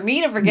hard for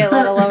me to forget,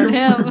 let alone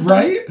him.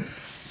 Right.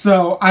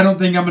 So I don't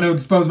think I'm going to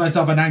expose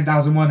myself at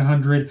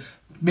 9,100.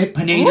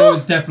 Pinedo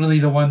is definitely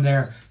the one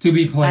there to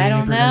be playing. I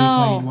don't if you're know. going to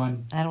be playing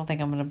one. I don't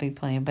think I'm going to be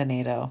playing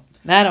Pinedo.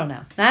 I don't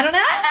know.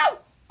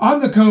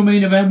 On the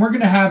co-main event, we're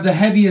going to have the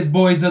heaviest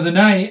boys of the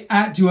night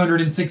at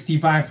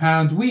 265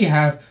 pounds. We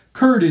have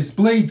Curtis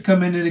Blaydes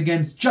coming in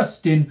against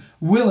Justin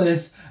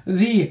Willis.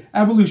 The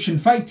Evolution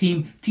Fight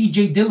Team,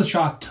 TJ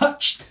Dillashaw,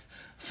 touched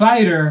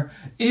fighter,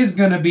 is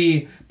going to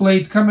be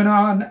Blaydes coming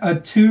on a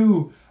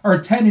 10-2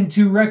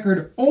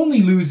 record,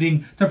 only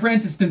losing to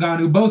Francis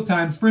Ngannou both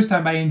times. First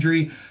time by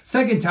injury,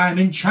 second time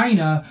in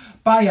China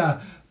by a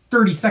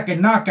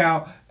 30-second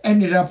knockout.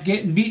 Ended up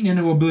getting beaten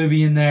into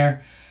oblivion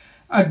there.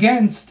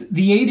 Against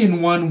the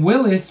 8-1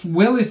 Willis.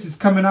 Willis is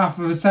coming off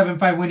of a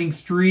 7-5 winning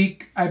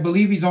streak. I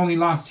believe he's only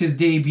lost his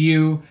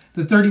debut.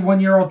 The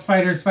 31-year-old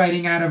fighter is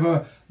fighting out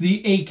of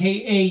the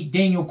AKA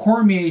Daniel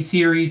Cormier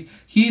series.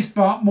 He's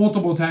fought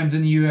multiple times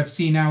in the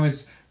UFC now.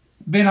 Has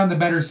been on the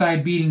better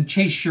side, beating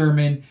Chase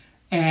Sherman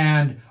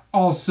and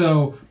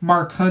also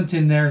Mark Hunt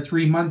in there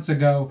 3 months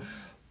ago,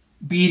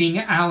 beating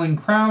Alan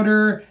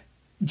Crowder,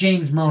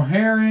 James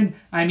Moharan.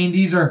 I mean,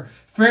 these are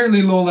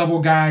fairly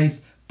low-level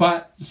guys,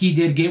 but he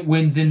did get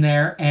wins in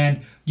there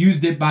and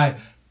used it by,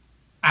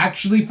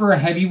 actually for a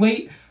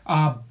heavyweight,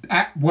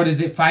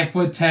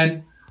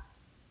 5'10",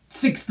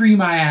 6'3"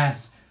 my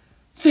ass.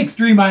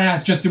 6'3" my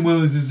ass, Justin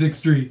Willis is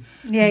 6'3".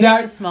 Yeah,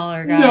 he's a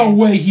smaller guy. No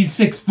way he's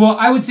 6 foot.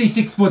 I would say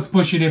 6 foot's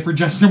pushing it for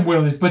Justin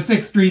Willis, but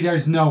 6'3",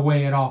 there's no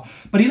way at all.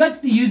 But he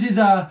likes to use his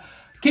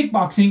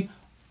kickboxing,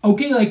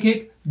 okay leg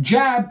kick,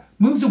 jab,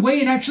 moves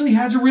away, and actually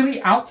has a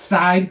really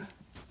outside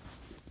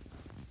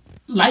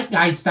light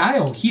guy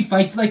style. He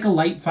fights like a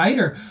light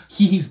fighter.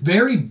 He's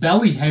very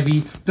belly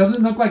heavy.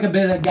 Doesn't look like a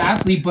big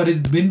athlete, but has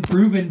been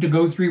proven to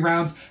go 3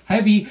 rounds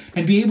heavy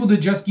and be able to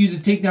just use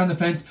his takedown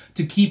defense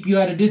to keep you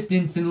at a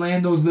distance and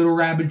land those little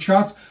rapid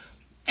shots.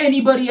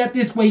 Anybody at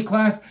this weight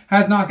class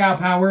has knockout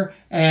power,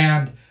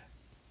 and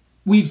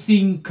we've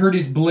seen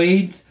Curtis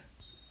Blaydes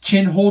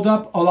chin hold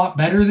up a lot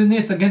better than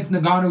this against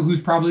Ngannou, who's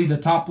probably the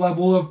top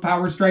level of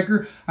power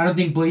striker. I don't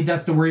think Blaydes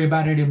has to worry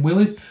about it in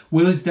Willis.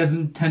 Willis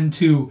doesn't tend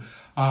to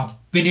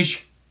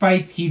finish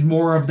fights. He's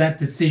more of that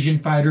decision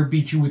fighter,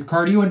 beat you with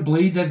cardio, and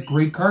Blaydes has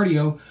great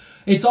cardio.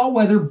 It's all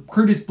whether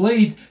Curtis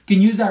Blaydes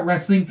can use that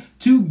wrestling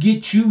to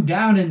get you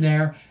down in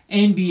there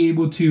and be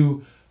able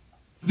to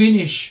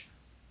finish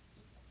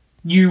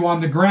you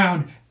on the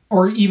ground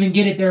or even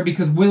get it there,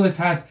 because Willis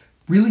has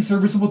really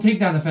serviceable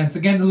takedown defense.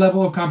 Again, the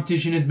level of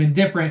competition has been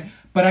different,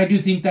 but I do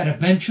think that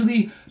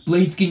eventually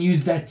Blaydes can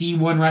use that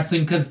D1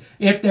 wrestling, because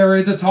if there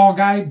is a tall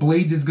guy,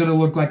 Blaydes is going to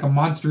look like a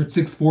monster at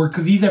 6'4",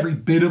 because he's every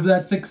bit of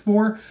that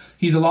 6'4".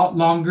 He's a lot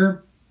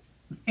longer,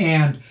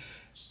 and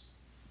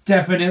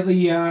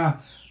definitely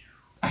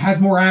has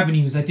more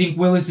avenues. I think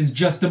Willis is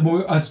just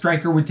a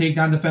striker with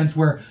takedown defense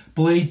where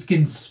Blaydes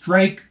can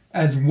strike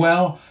as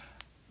well.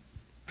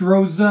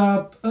 Throws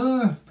up.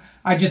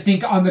 I just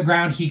think on the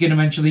ground he can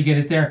eventually get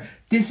it there.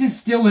 This is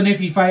still an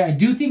iffy fight. I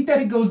do think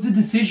that it goes to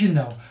decision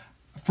though.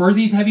 For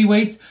these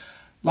heavyweights,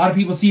 a lot of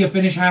people see a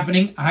finish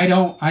happening. I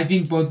don't. I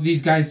think both of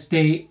these guys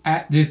stay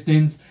at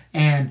distance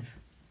and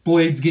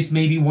Blaydes gets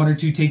maybe 1 or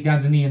 2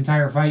 takedowns in the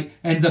entire fight,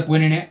 ends up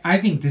winning it. I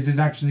think this is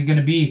actually going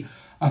to be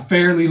a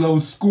fairly low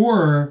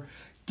scorer.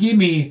 Give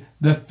me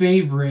the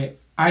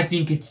favorite. I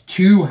think it's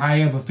too high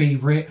of a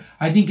favorite.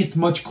 I think it's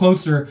much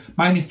closer.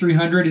 Minus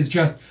 300 is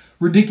just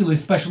ridiculous,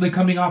 especially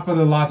coming off of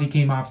the loss he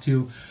came off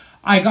to.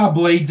 I got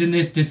Blaydes in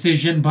this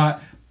decision,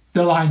 but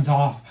the line's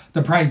off.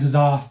 The price is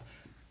off.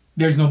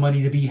 There's no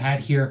money to be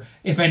had here.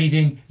 If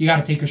anything, you got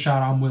to take a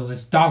shot on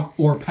Willis. Dog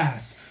or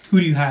pass? Who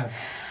do you have?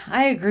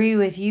 I agree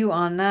with you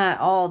on that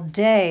all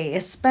day,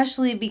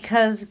 especially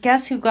because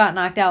guess who got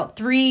knocked out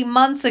 3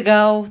 months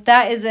ago?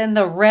 That is in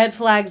the red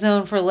flag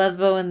zone for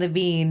Lesbo and the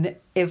Bean.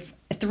 If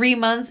 3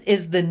 months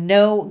is the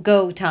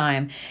no-go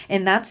time.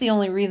 And that's the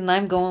only reason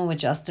I'm going with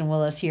Justin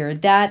Willis here.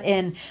 That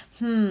and,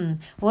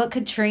 what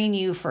could train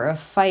you for a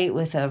fight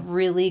with a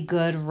really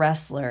good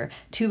wrestler?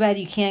 Too bad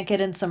you can't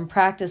get in some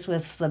practice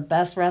with the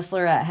best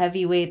wrestler at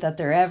heavyweight that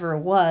there ever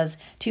was.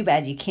 Too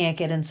bad you can't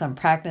get in some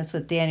practice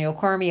with Daniel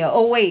Cormier.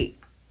 Oh, wait.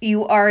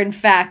 You are, in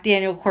fact,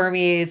 Daniel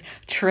Cormier's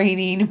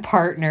training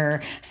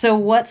partner. So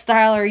what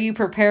style are you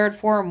prepared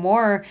for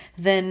more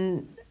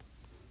than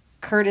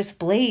Curtis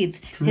Blaydes?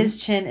 True.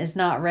 His chin is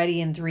not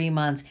ready in 3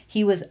 months.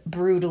 He was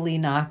brutally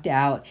knocked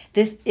out.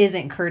 This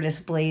isn't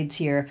Curtis Blaydes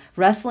here.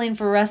 Wrestling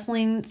for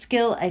wrestling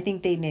skill, I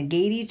think they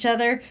negate each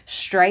other.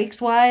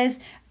 Strikes-wise,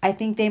 I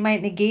think they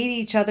might negate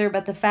each other,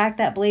 but the fact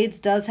that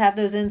Blaydes does have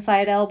those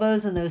inside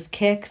elbows and those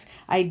kicks,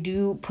 I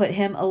do put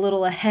him a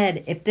little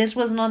ahead. If this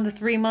wasn't on the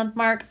 3-month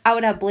mark, I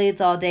would have Blaydes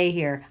all day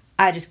here.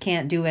 I just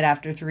can't do it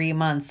after 3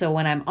 months. So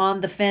when I'm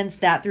on the fence,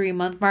 that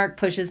 3-month mark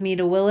pushes me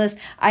to Willis.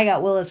 I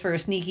got Willis for a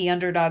sneaky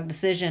underdog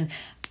decision.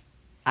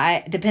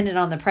 Depending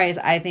on the price,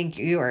 I think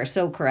you are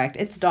so correct.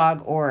 It's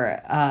dog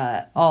or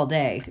all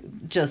day.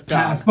 Just dog.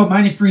 Pass, but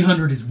minus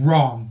 300 is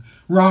wrong.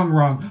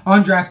 Wrong.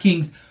 On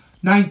DraftKings,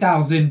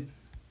 9,000.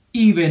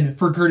 Even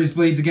for Curtis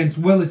Blaydes against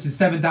Willis is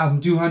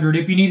 7,200.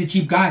 If you need a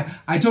cheap guy,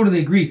 I totally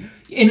agree.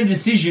 In a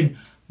decision,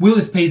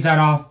 Willis pays that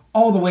off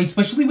all the way,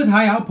 especially with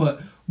high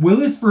output.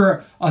 Willis,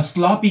 for a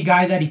sloppy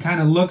guy that he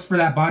kind of looks for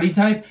that body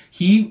type,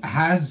 he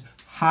has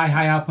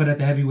high output at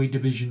the heavyweight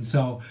division.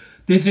 So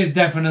this is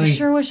definitely... I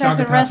sure wish I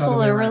could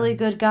wrestle a really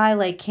good guy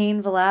like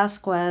Cain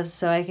Velasquez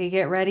so I could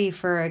get ready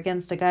for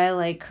against a guy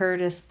like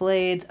Curtis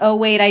Blaydes. Oh,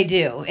 wait, I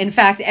do. In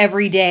fact,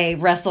 every day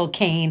wrestle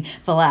Cain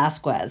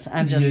Velasquez.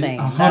 I'm just saying.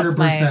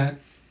 100%.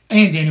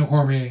 And Daniel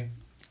Cormier.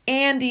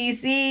 And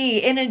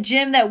DC in a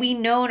gym that we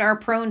know are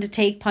prone to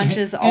take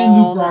punches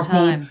all the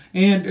time.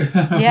 And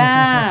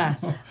yeah,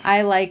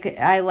 I like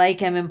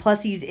him, and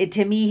plus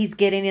to me he's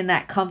getting in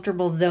that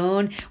comfortable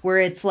zone where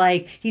it's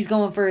like he's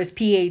going for his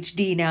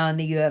PhD now in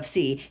the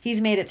UFC.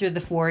 He's made it through the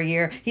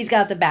 4-year. He's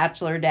got the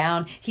bachelor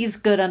down. He's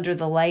good under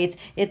the lights.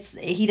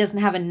 He doesn't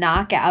have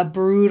a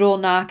brutal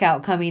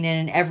knockout coming in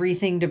and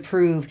everything to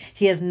prove.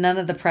 He has none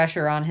of the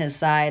pressure on his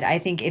side. I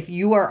think if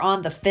you are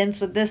on the fence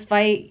with this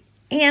fight.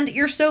 And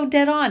you're so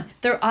dead on.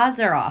 Their odds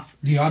are off.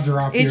 The odds are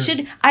off here.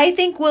 I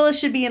think Willis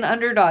should be an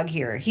underdog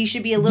here. He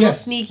should be a little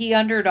sneaky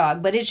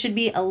underdog, but it should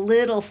be a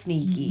little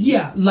sneaky.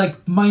 Yeah,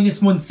 like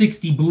minus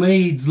 160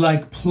 Blaydes,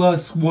 like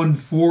plus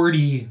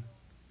 140.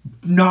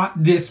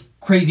 Not this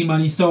crazy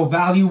money. So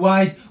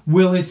value-wise,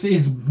 Willis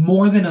is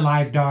more than a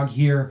live dog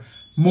here.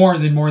 More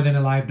than a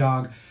live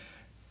dog.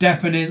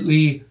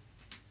 Definitely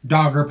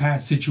dog or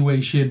pass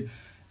situation.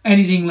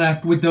 Anything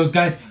left with those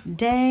guys?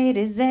 Day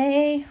to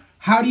day.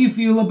 How do you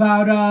feel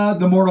about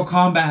the Mortal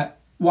Kombat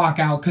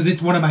walkout? Because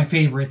it's one of my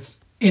favorites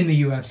in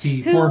the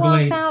UFC for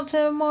Blaydes. Who walks out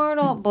to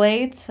Mortal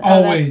Blaydes? Oh,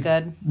 Always.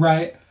 that's good.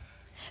 Right.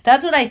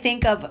 That's what I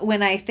think of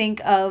when I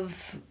think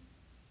of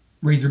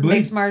Razor Blades.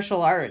 Mixed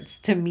martial arts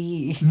to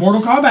me.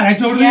 Mortal Kombat, I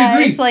totally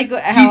agree. It's like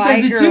how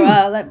I grew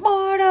up. Like,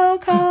 Mortal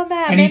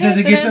Kombat. And he says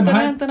it gets him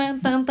hyped.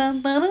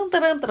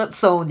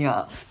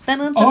 Sonya.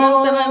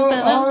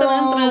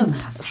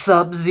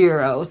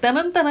 Sub-Zero.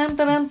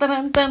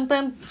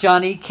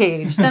 Johnny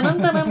Cage.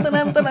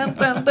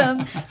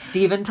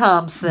 Stephen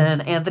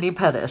Thompson. Anthony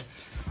Pettis.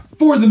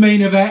 For the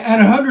main event, at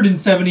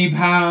 170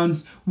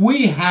 pounds,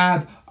 we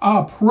have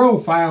a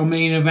profile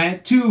main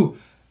event.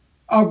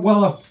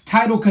 A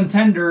title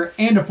contender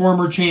and a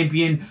former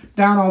champion,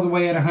 down all the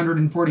way at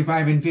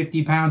 145 and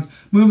 50 pounds,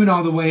 moving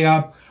all the way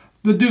up.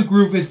 The Duke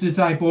Rufus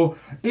disciple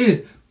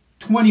is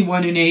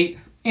 21-8.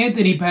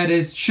 Anthony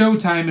Pettis,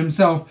 Showtime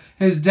himself,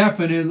 has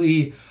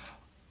definitely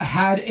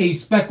had a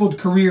speckled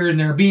career in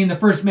there, being the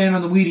first man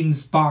on the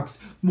Wheating's box,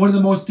 one of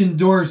the most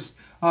endorsed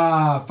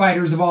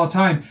fighters of all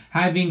time,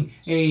 having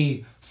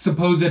a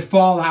supposed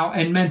fallout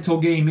and mental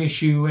game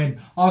issue, and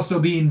also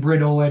being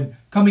brittle and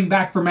coming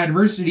back from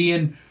adversity,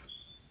 and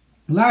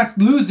last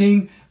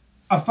losing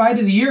a Fight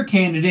of the Year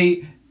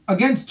candidate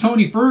against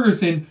Tony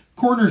Ferguson,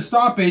 corner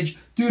stoppage,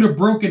 due to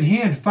broken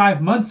hand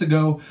 5 months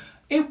ago.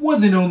 It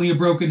wasn't only a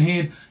broken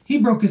hand. He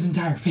broke his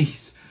entire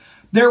face.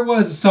 There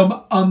was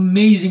some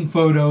amazing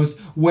photos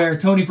where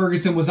Tony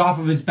Ferguson was off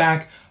of his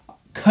back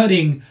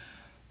cutting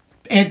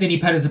Anthony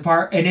Pettis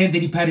apart, and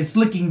Anthony Pettis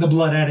licking the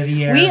blood out of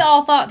the air. We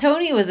all thought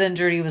Tony was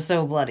injured. He was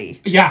so bloody.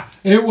 Yeah,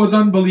 it was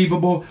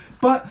unbelievable.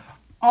 But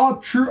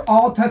all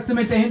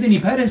testament to Anthony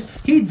Pettis,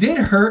 he did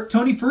hurt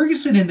Tony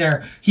Ferguson in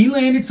there. He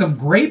landed some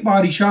great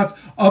body shots,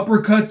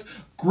 uppercuts,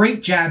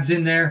 great jabs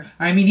in there.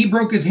 I mean, he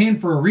broke his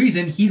hand for a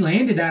reason. He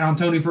landed that on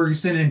Tony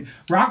Ferguson and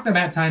rocked him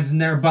at times in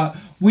there. But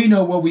we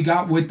know what we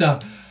got with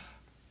the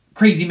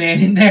crazy man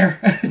in there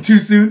too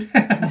soon.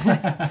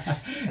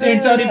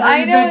 And Tony Ferguson.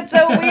 I know, it's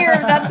so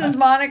weird. That's his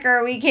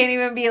moniker. We can't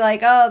even be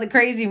like, oh, the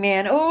crazy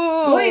man.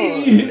 Ooh.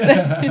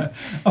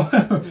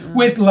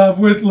 With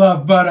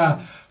love.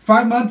 But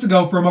 5 months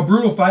ago, from a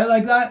brutal fight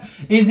like that,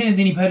 is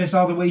Anthony Pettis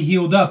all the way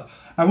healed up?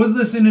 I was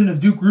listening to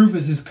Duke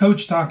Rufus, his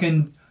coach,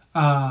 talking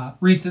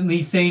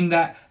recently, saying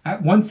that at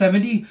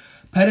 170,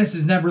 Pettis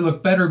has never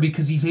looked better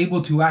because he's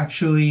able to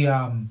actually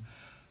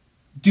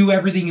do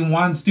everything he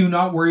wants to,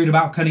 not worried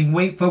about cutting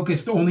weight,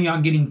 focused only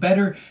on getting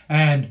better.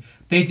 And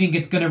they think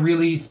it's going to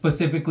really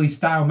specifically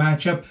style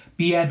matchup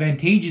be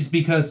advantageous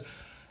because,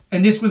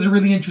 and this was a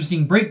really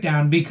interesting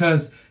breakdown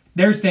because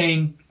they're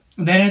saying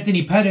that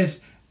Anthony Pettis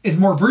is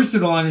more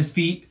versatile on his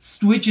feet,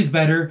 switches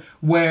better,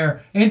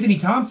 where Anthony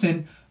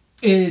Thompson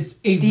is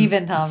a...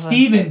 Stephen Thompson.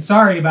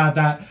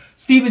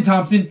 Stephen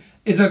Thompson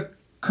is a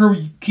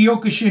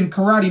Kyokushin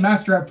karate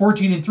master at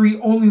 14-3,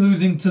 only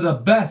losing to the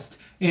best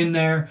in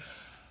there.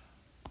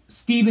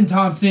 Stephen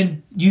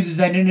Thompson uses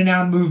that in and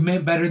out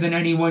movement better than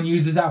anyone,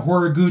 uses that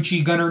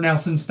Horiguchi, Gunnar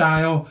Nelson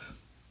style,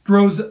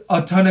 throws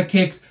a ton of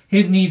kicks.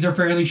 His knees are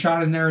fairly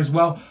shot in there as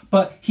well,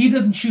 but he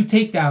doesn't shoot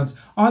takedowns.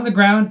 On the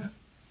ground,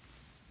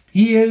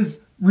 he is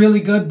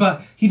really good,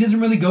 but he doesn't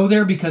really go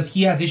there because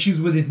he has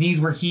issues with his knees,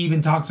 where he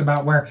even talks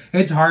about where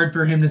it's hard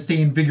for him to stay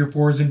in figure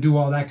fours and do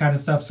all that kind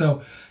of stuff.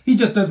 So he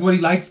just does what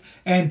he likes.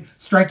 And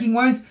striking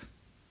wise,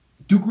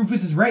 Duke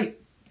Rufus is right.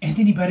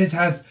 Anthony Pettis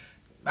has,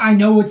 I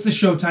know it's a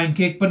Showtime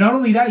kick, but not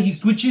only that, he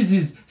switches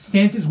his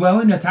stance as well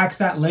and attacks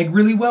that leg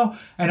really well.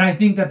 And I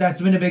think that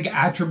that's been a big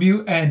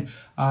attribute and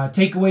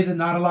takeaway that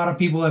not a lot of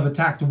people have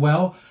attacked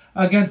well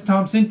against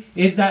Thompson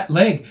is that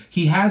leg.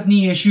 He has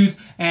knee issues,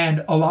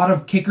 and a lot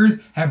of kickers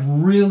have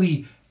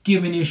really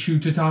given issue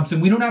to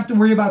Thompson. We don't have to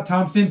worry about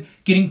Thompson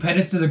getting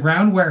Pettis to the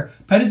ground, where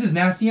Pettis is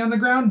nasty on the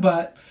ground,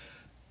 but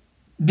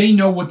they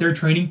know what they're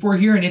training for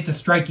here, and it's a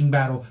striking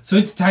battle. So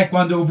it's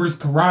Taekwondo versus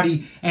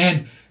karate,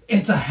 and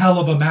it's a hell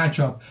of a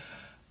matchup.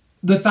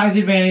 The size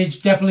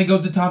advantage definitely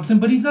goes to Thompson,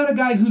 but he's not a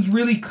guy who's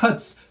really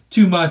cuts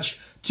too much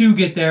to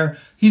get there.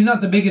 He's not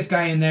the biggest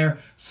guy in there,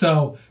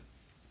 so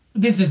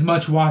this is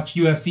much watched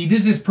UFC.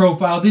 This is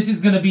profile. This is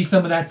going to be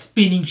some of that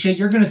spinning shit.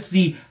 You're going to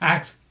see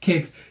axe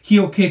kicks,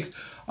 heel kicks,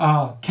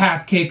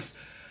 calf kicks.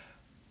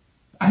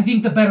 I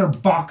think the better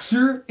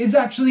boxer is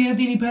actually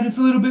Anthony Pettis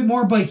a little bit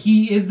more, but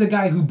he is the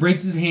guy who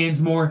breaks his hands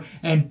more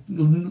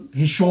and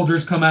his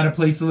shoulders come out of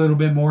place a little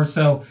bit more.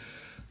 So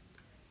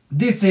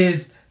this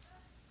is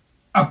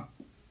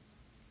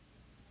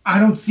I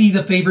don't see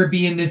the favorite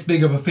being this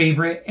big of a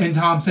favorite in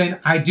Thompson.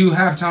 I do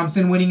have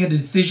Thompson winning a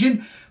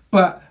decision,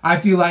 but I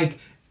feel like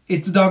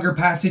it's a dog or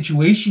pass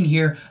situation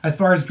here. As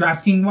far as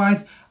drafting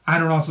wise, I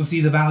don't also see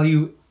the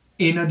value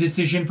in a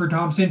decision for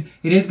Thompson.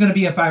 It is going to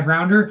be a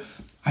 5-rounder.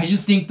 I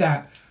just think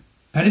that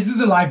Pettis is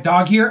a live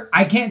dog here.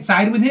 I can't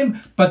side with him,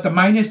 but the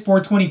minus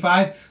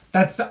 425,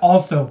 that's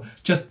also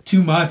just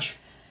too much.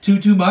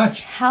 Too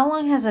much. How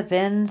long has it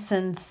been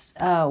since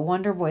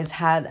Wonder Boy's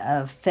had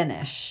a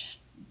finish?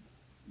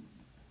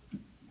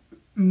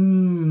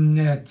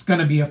 It's going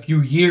to be a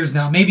few years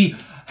now. Maybe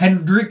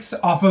Hendricks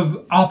off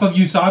of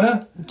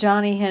USADA.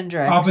 Johnny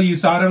Hendricks. Off of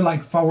USADA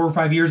like 4 or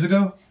 5 years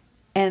ago.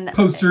 And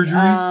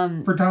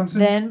post-surgeries for Thompson.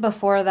 Then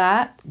before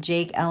that,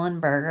 Jake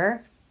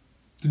Ellenberger.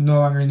 No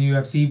longer in the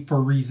UFC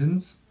for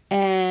reasons.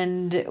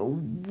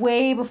 And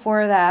way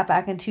before that,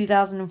 back in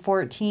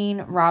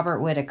 2014, Robert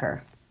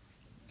Whittaker.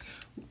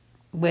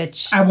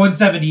 Which at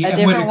 170, a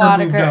different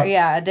Whittaker,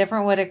 yeah, a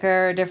different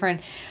Whittaker,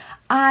 different.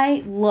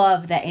 I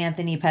love that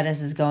Anthony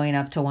Pettis is going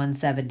up to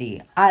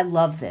 170. I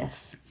love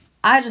this.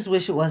 I just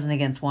wish it wasn't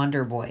against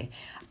Wonder Boy.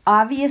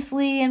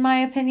 Obviously, in my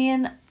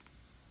opinion,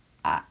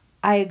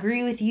 I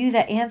agree with you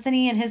that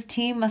Anthony and his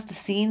team must have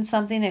seen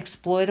something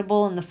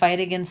exploitable in the fight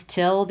against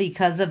Till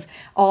because of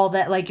all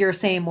that, like you're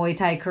saying, Muay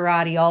Thai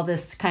karate, all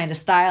this kind of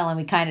style, and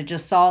we kind of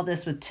just saw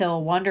this with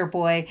Till Wonder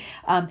Boy.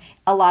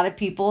 A lot of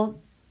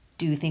people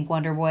do think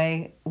Wonder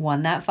Boy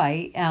won that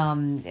fight.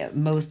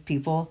 Most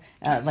people,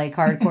 like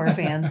hardcore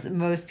fans,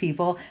 most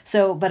people.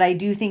 So, but I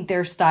do think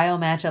their style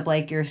matchup,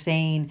 like you're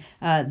saying,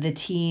 the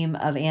team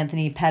of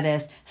Anthony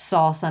Pettis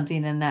saw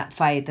something in that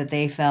fight that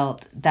they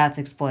felt that's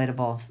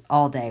exploitable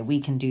all day.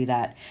 We can do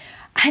that.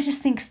 I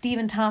just think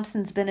Stephen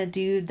Thompson's been a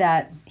dude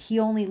that he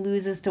only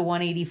loses to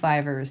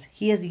 185ers.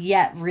 He has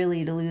yet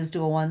really to lose to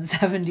a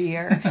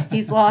 170er.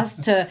 He's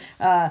lost to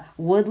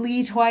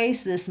Woodley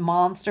twice, this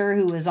monster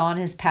who was on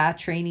his path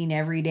training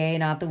every day,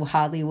 not the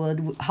Holly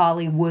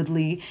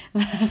Woodley.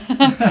 I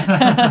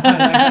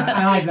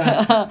like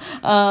that.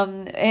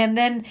 And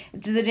then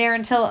the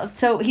Darren Till.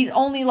 So he's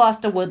only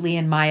lost to Woodley,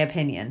 in my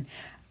opinion.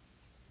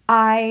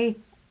 I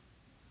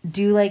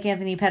do like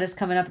Anthony Pettis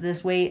coming up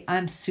this weight.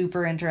 I'm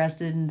super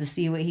interested in to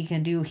see what he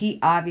can do. He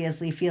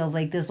obviously feels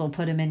like this will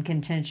put him in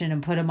contention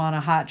and put him on a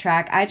hot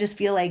track. I just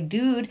feel like,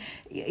 dude,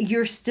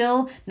 you're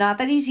still, not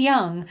that he's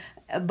young,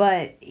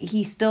 but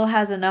he still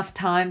has enough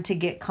time to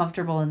get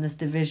comfortable in this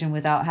division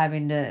without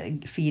having to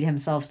feed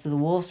himself to the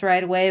wolves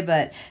right away.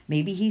 But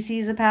maybe he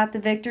sees a path to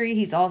victory.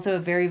 He's also a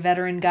very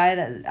veteran guy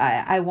that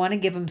I want to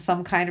give him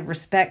some kind of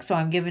respect, so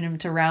I'm giving him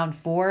to round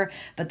 4.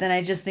 But then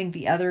I just think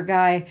the other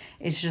guy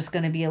is just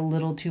going to be a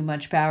little too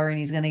much power, and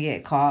he's going to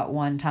get caught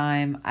one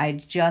time. I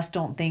just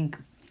don't think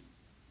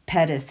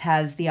Pettis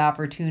has the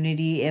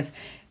opportunity. If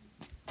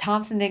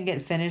Thompson didn't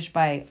get finished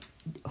by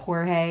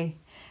Jorge,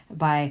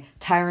 by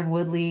Tyron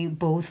Woodley,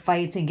 both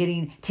fights, and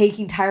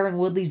taking Tyron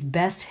Woodley's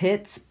best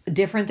hits,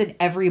 different than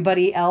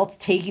everybody else,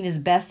 taking his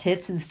best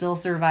hits and still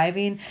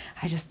surviving,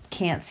 I just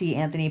can't see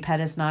Anthony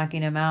Pettis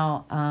knocking him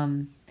out.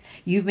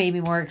 You've made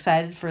me more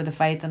excited for the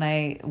fight than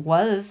I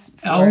was.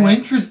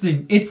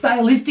 Interesting. It's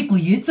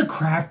stylistically, it's a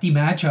crafty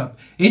matchup.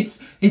 It's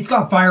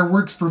got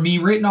fireworks for me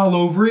written all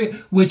over it,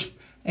 which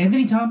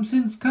Anthony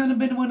Thompson's kind of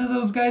been one of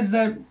those guys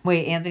that...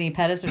 Wait, Anthony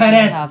Pettis or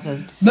Stephen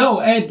Thompson?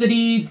 No,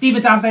 Stephen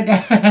Thompson.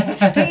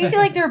 Don't you feel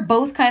like they're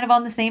both kind of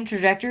on the same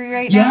trajectory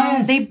right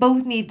now? They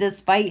both need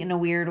this fight in a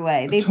weird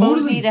way. They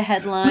both need a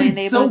headline. But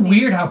it's so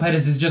weird how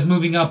Pettis is just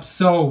moving up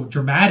so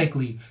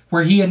dramatically,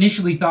 where he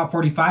initially thought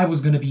 45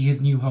 was going to be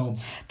his new home.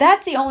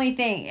 That's the only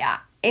thing.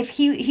 If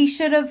he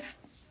should have...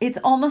 It's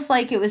almost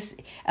like it was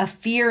a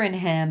fear in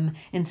him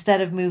instead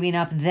of moving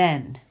up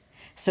then.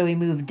 So he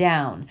moved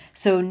down.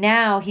 So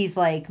now he's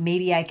like,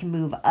 maybe I can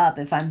move up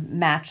if I'm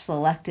match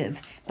selective.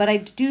 But I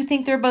do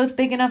think they're both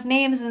big enough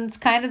names, and it's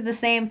kind of the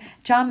same.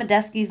 John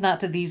Medeski's not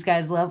to these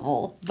guys'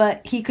 level,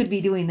 but he could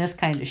be doing this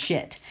kind of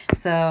shit.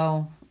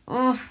 So,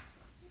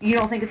 you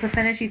don't think it's a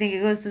finish? You think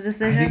it goes to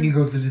decision? I think it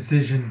goes to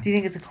decision. Do you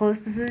think it's a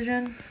close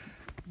decision?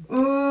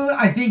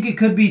 I think it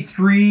could be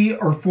 3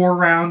 or 4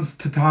 rounds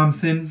to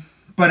Thompson.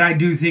 But I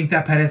do think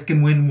that Pettis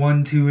can win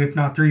 1, 2, if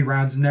not 3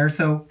 rounds in there.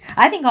 So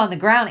I think on the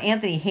ground,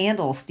 Anthony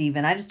handles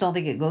Steven. I just don't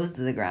think it goes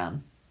to the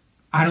ground.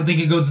 I don't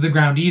think it goes to the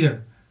ground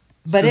either.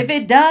 But if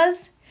it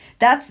does,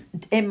 that's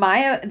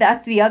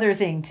the other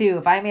thing too.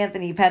 If I'm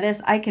Anthony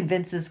Pettis, I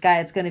convince this guy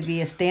it's going to be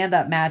a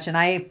stand-up match, and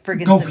I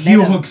friggin' go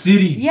heel hook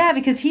city. Yeah,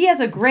 because he has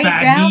a great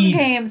ground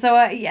game.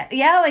 So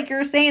yeah, like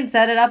you're saying,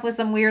 set it up with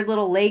some weird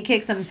little leg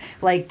kicks and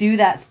like do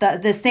that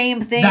stuff. The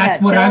same thing.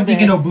 That's what I'm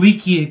thinking. Oblique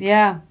kicks.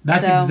 Yeah,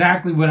 that's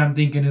exactly what I'm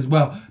thinking as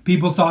well.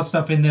 People saw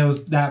stuff in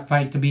that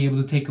fight to be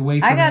able to take away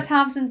from it. I got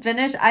Thompson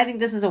finish. I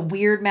think this is a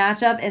weird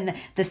matchup, and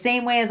the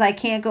same way as I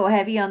can't go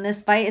heavy on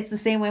this fight, it's the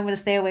same way I'm going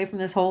to stay away from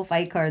this whole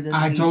fight card this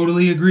week. I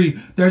totally agree.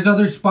 There's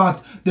other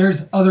spots.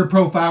 There's other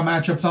profile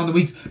matchups on the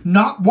weeks.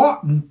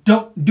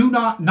 Do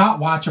not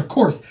watch. Of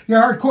course,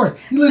 you're hardcore.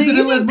 You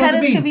think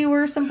Pettis could be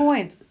worth some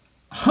points?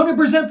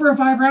 100% for a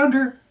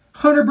 5-rounder.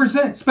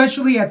 100%,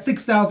 especially at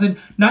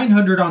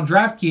 6,900 on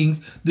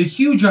DraftKings. The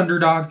huge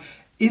underdog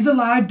is a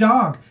live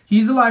dog.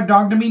 He's a live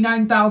dog to me.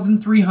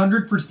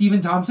 9,300 for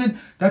Stephen Thompson.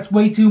 That's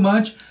way too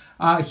much.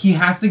 He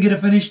has to get a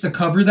finish to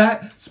cover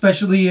that,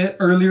 especially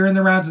earlier in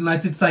the rounds,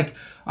 unless it's like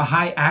a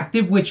high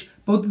active, which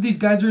both of these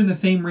guys are in the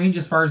same range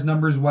as far as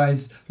numbers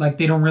wise. Like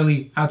they don't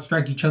really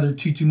outstrike each other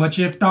too much.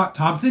 If not,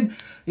 Thompson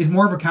is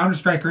more of a counter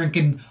striker and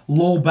can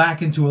lull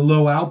back into a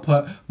low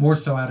output more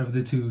so out of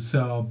the two.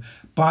 So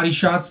body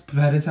shots,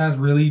 Pettis has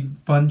really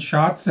fun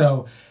shots.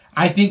 So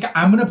I think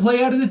I'm going to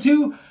play out of the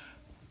two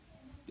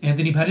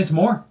Anthony Pettis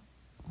more.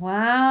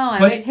 Wow, I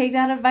might take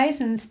that advice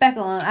and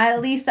speckle him.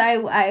 At least I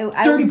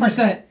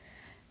 30%.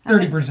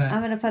 30%. I'm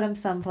going to put him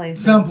some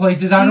places. Some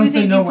places. I don't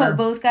say nowhere. Do you think you put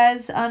both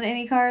guys on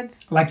any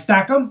cards? Like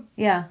stack them?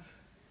 Yeah.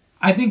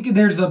 I think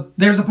there's a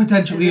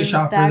potentially a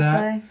shot for that.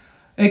 Play?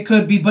 It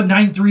could be, but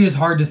 9-3 is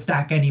hard to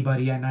stack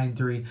anybody at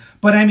 9-3.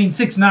 But I mean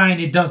 6-9,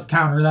 it does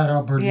counter that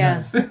up pretty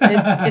nice. It's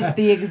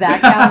the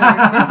exact counter.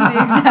 It's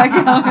the exact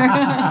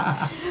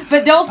counter.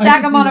 But don't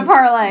stack them on a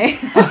parlay.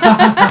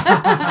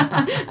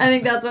 I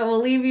think that's what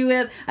we'll leave you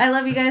with. I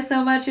love you guys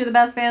so much. You're the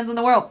best fans in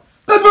the world.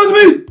 That's supposed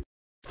to be.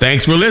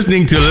 Thanks for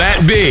listening to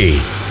LaTB.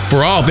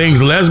 For all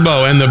things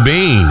Lesbo and the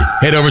Bean,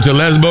 head over to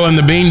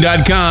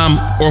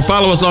lesboandthebean.com or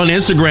follow us on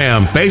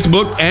Instagram,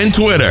 Facebook, and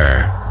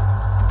Twitter.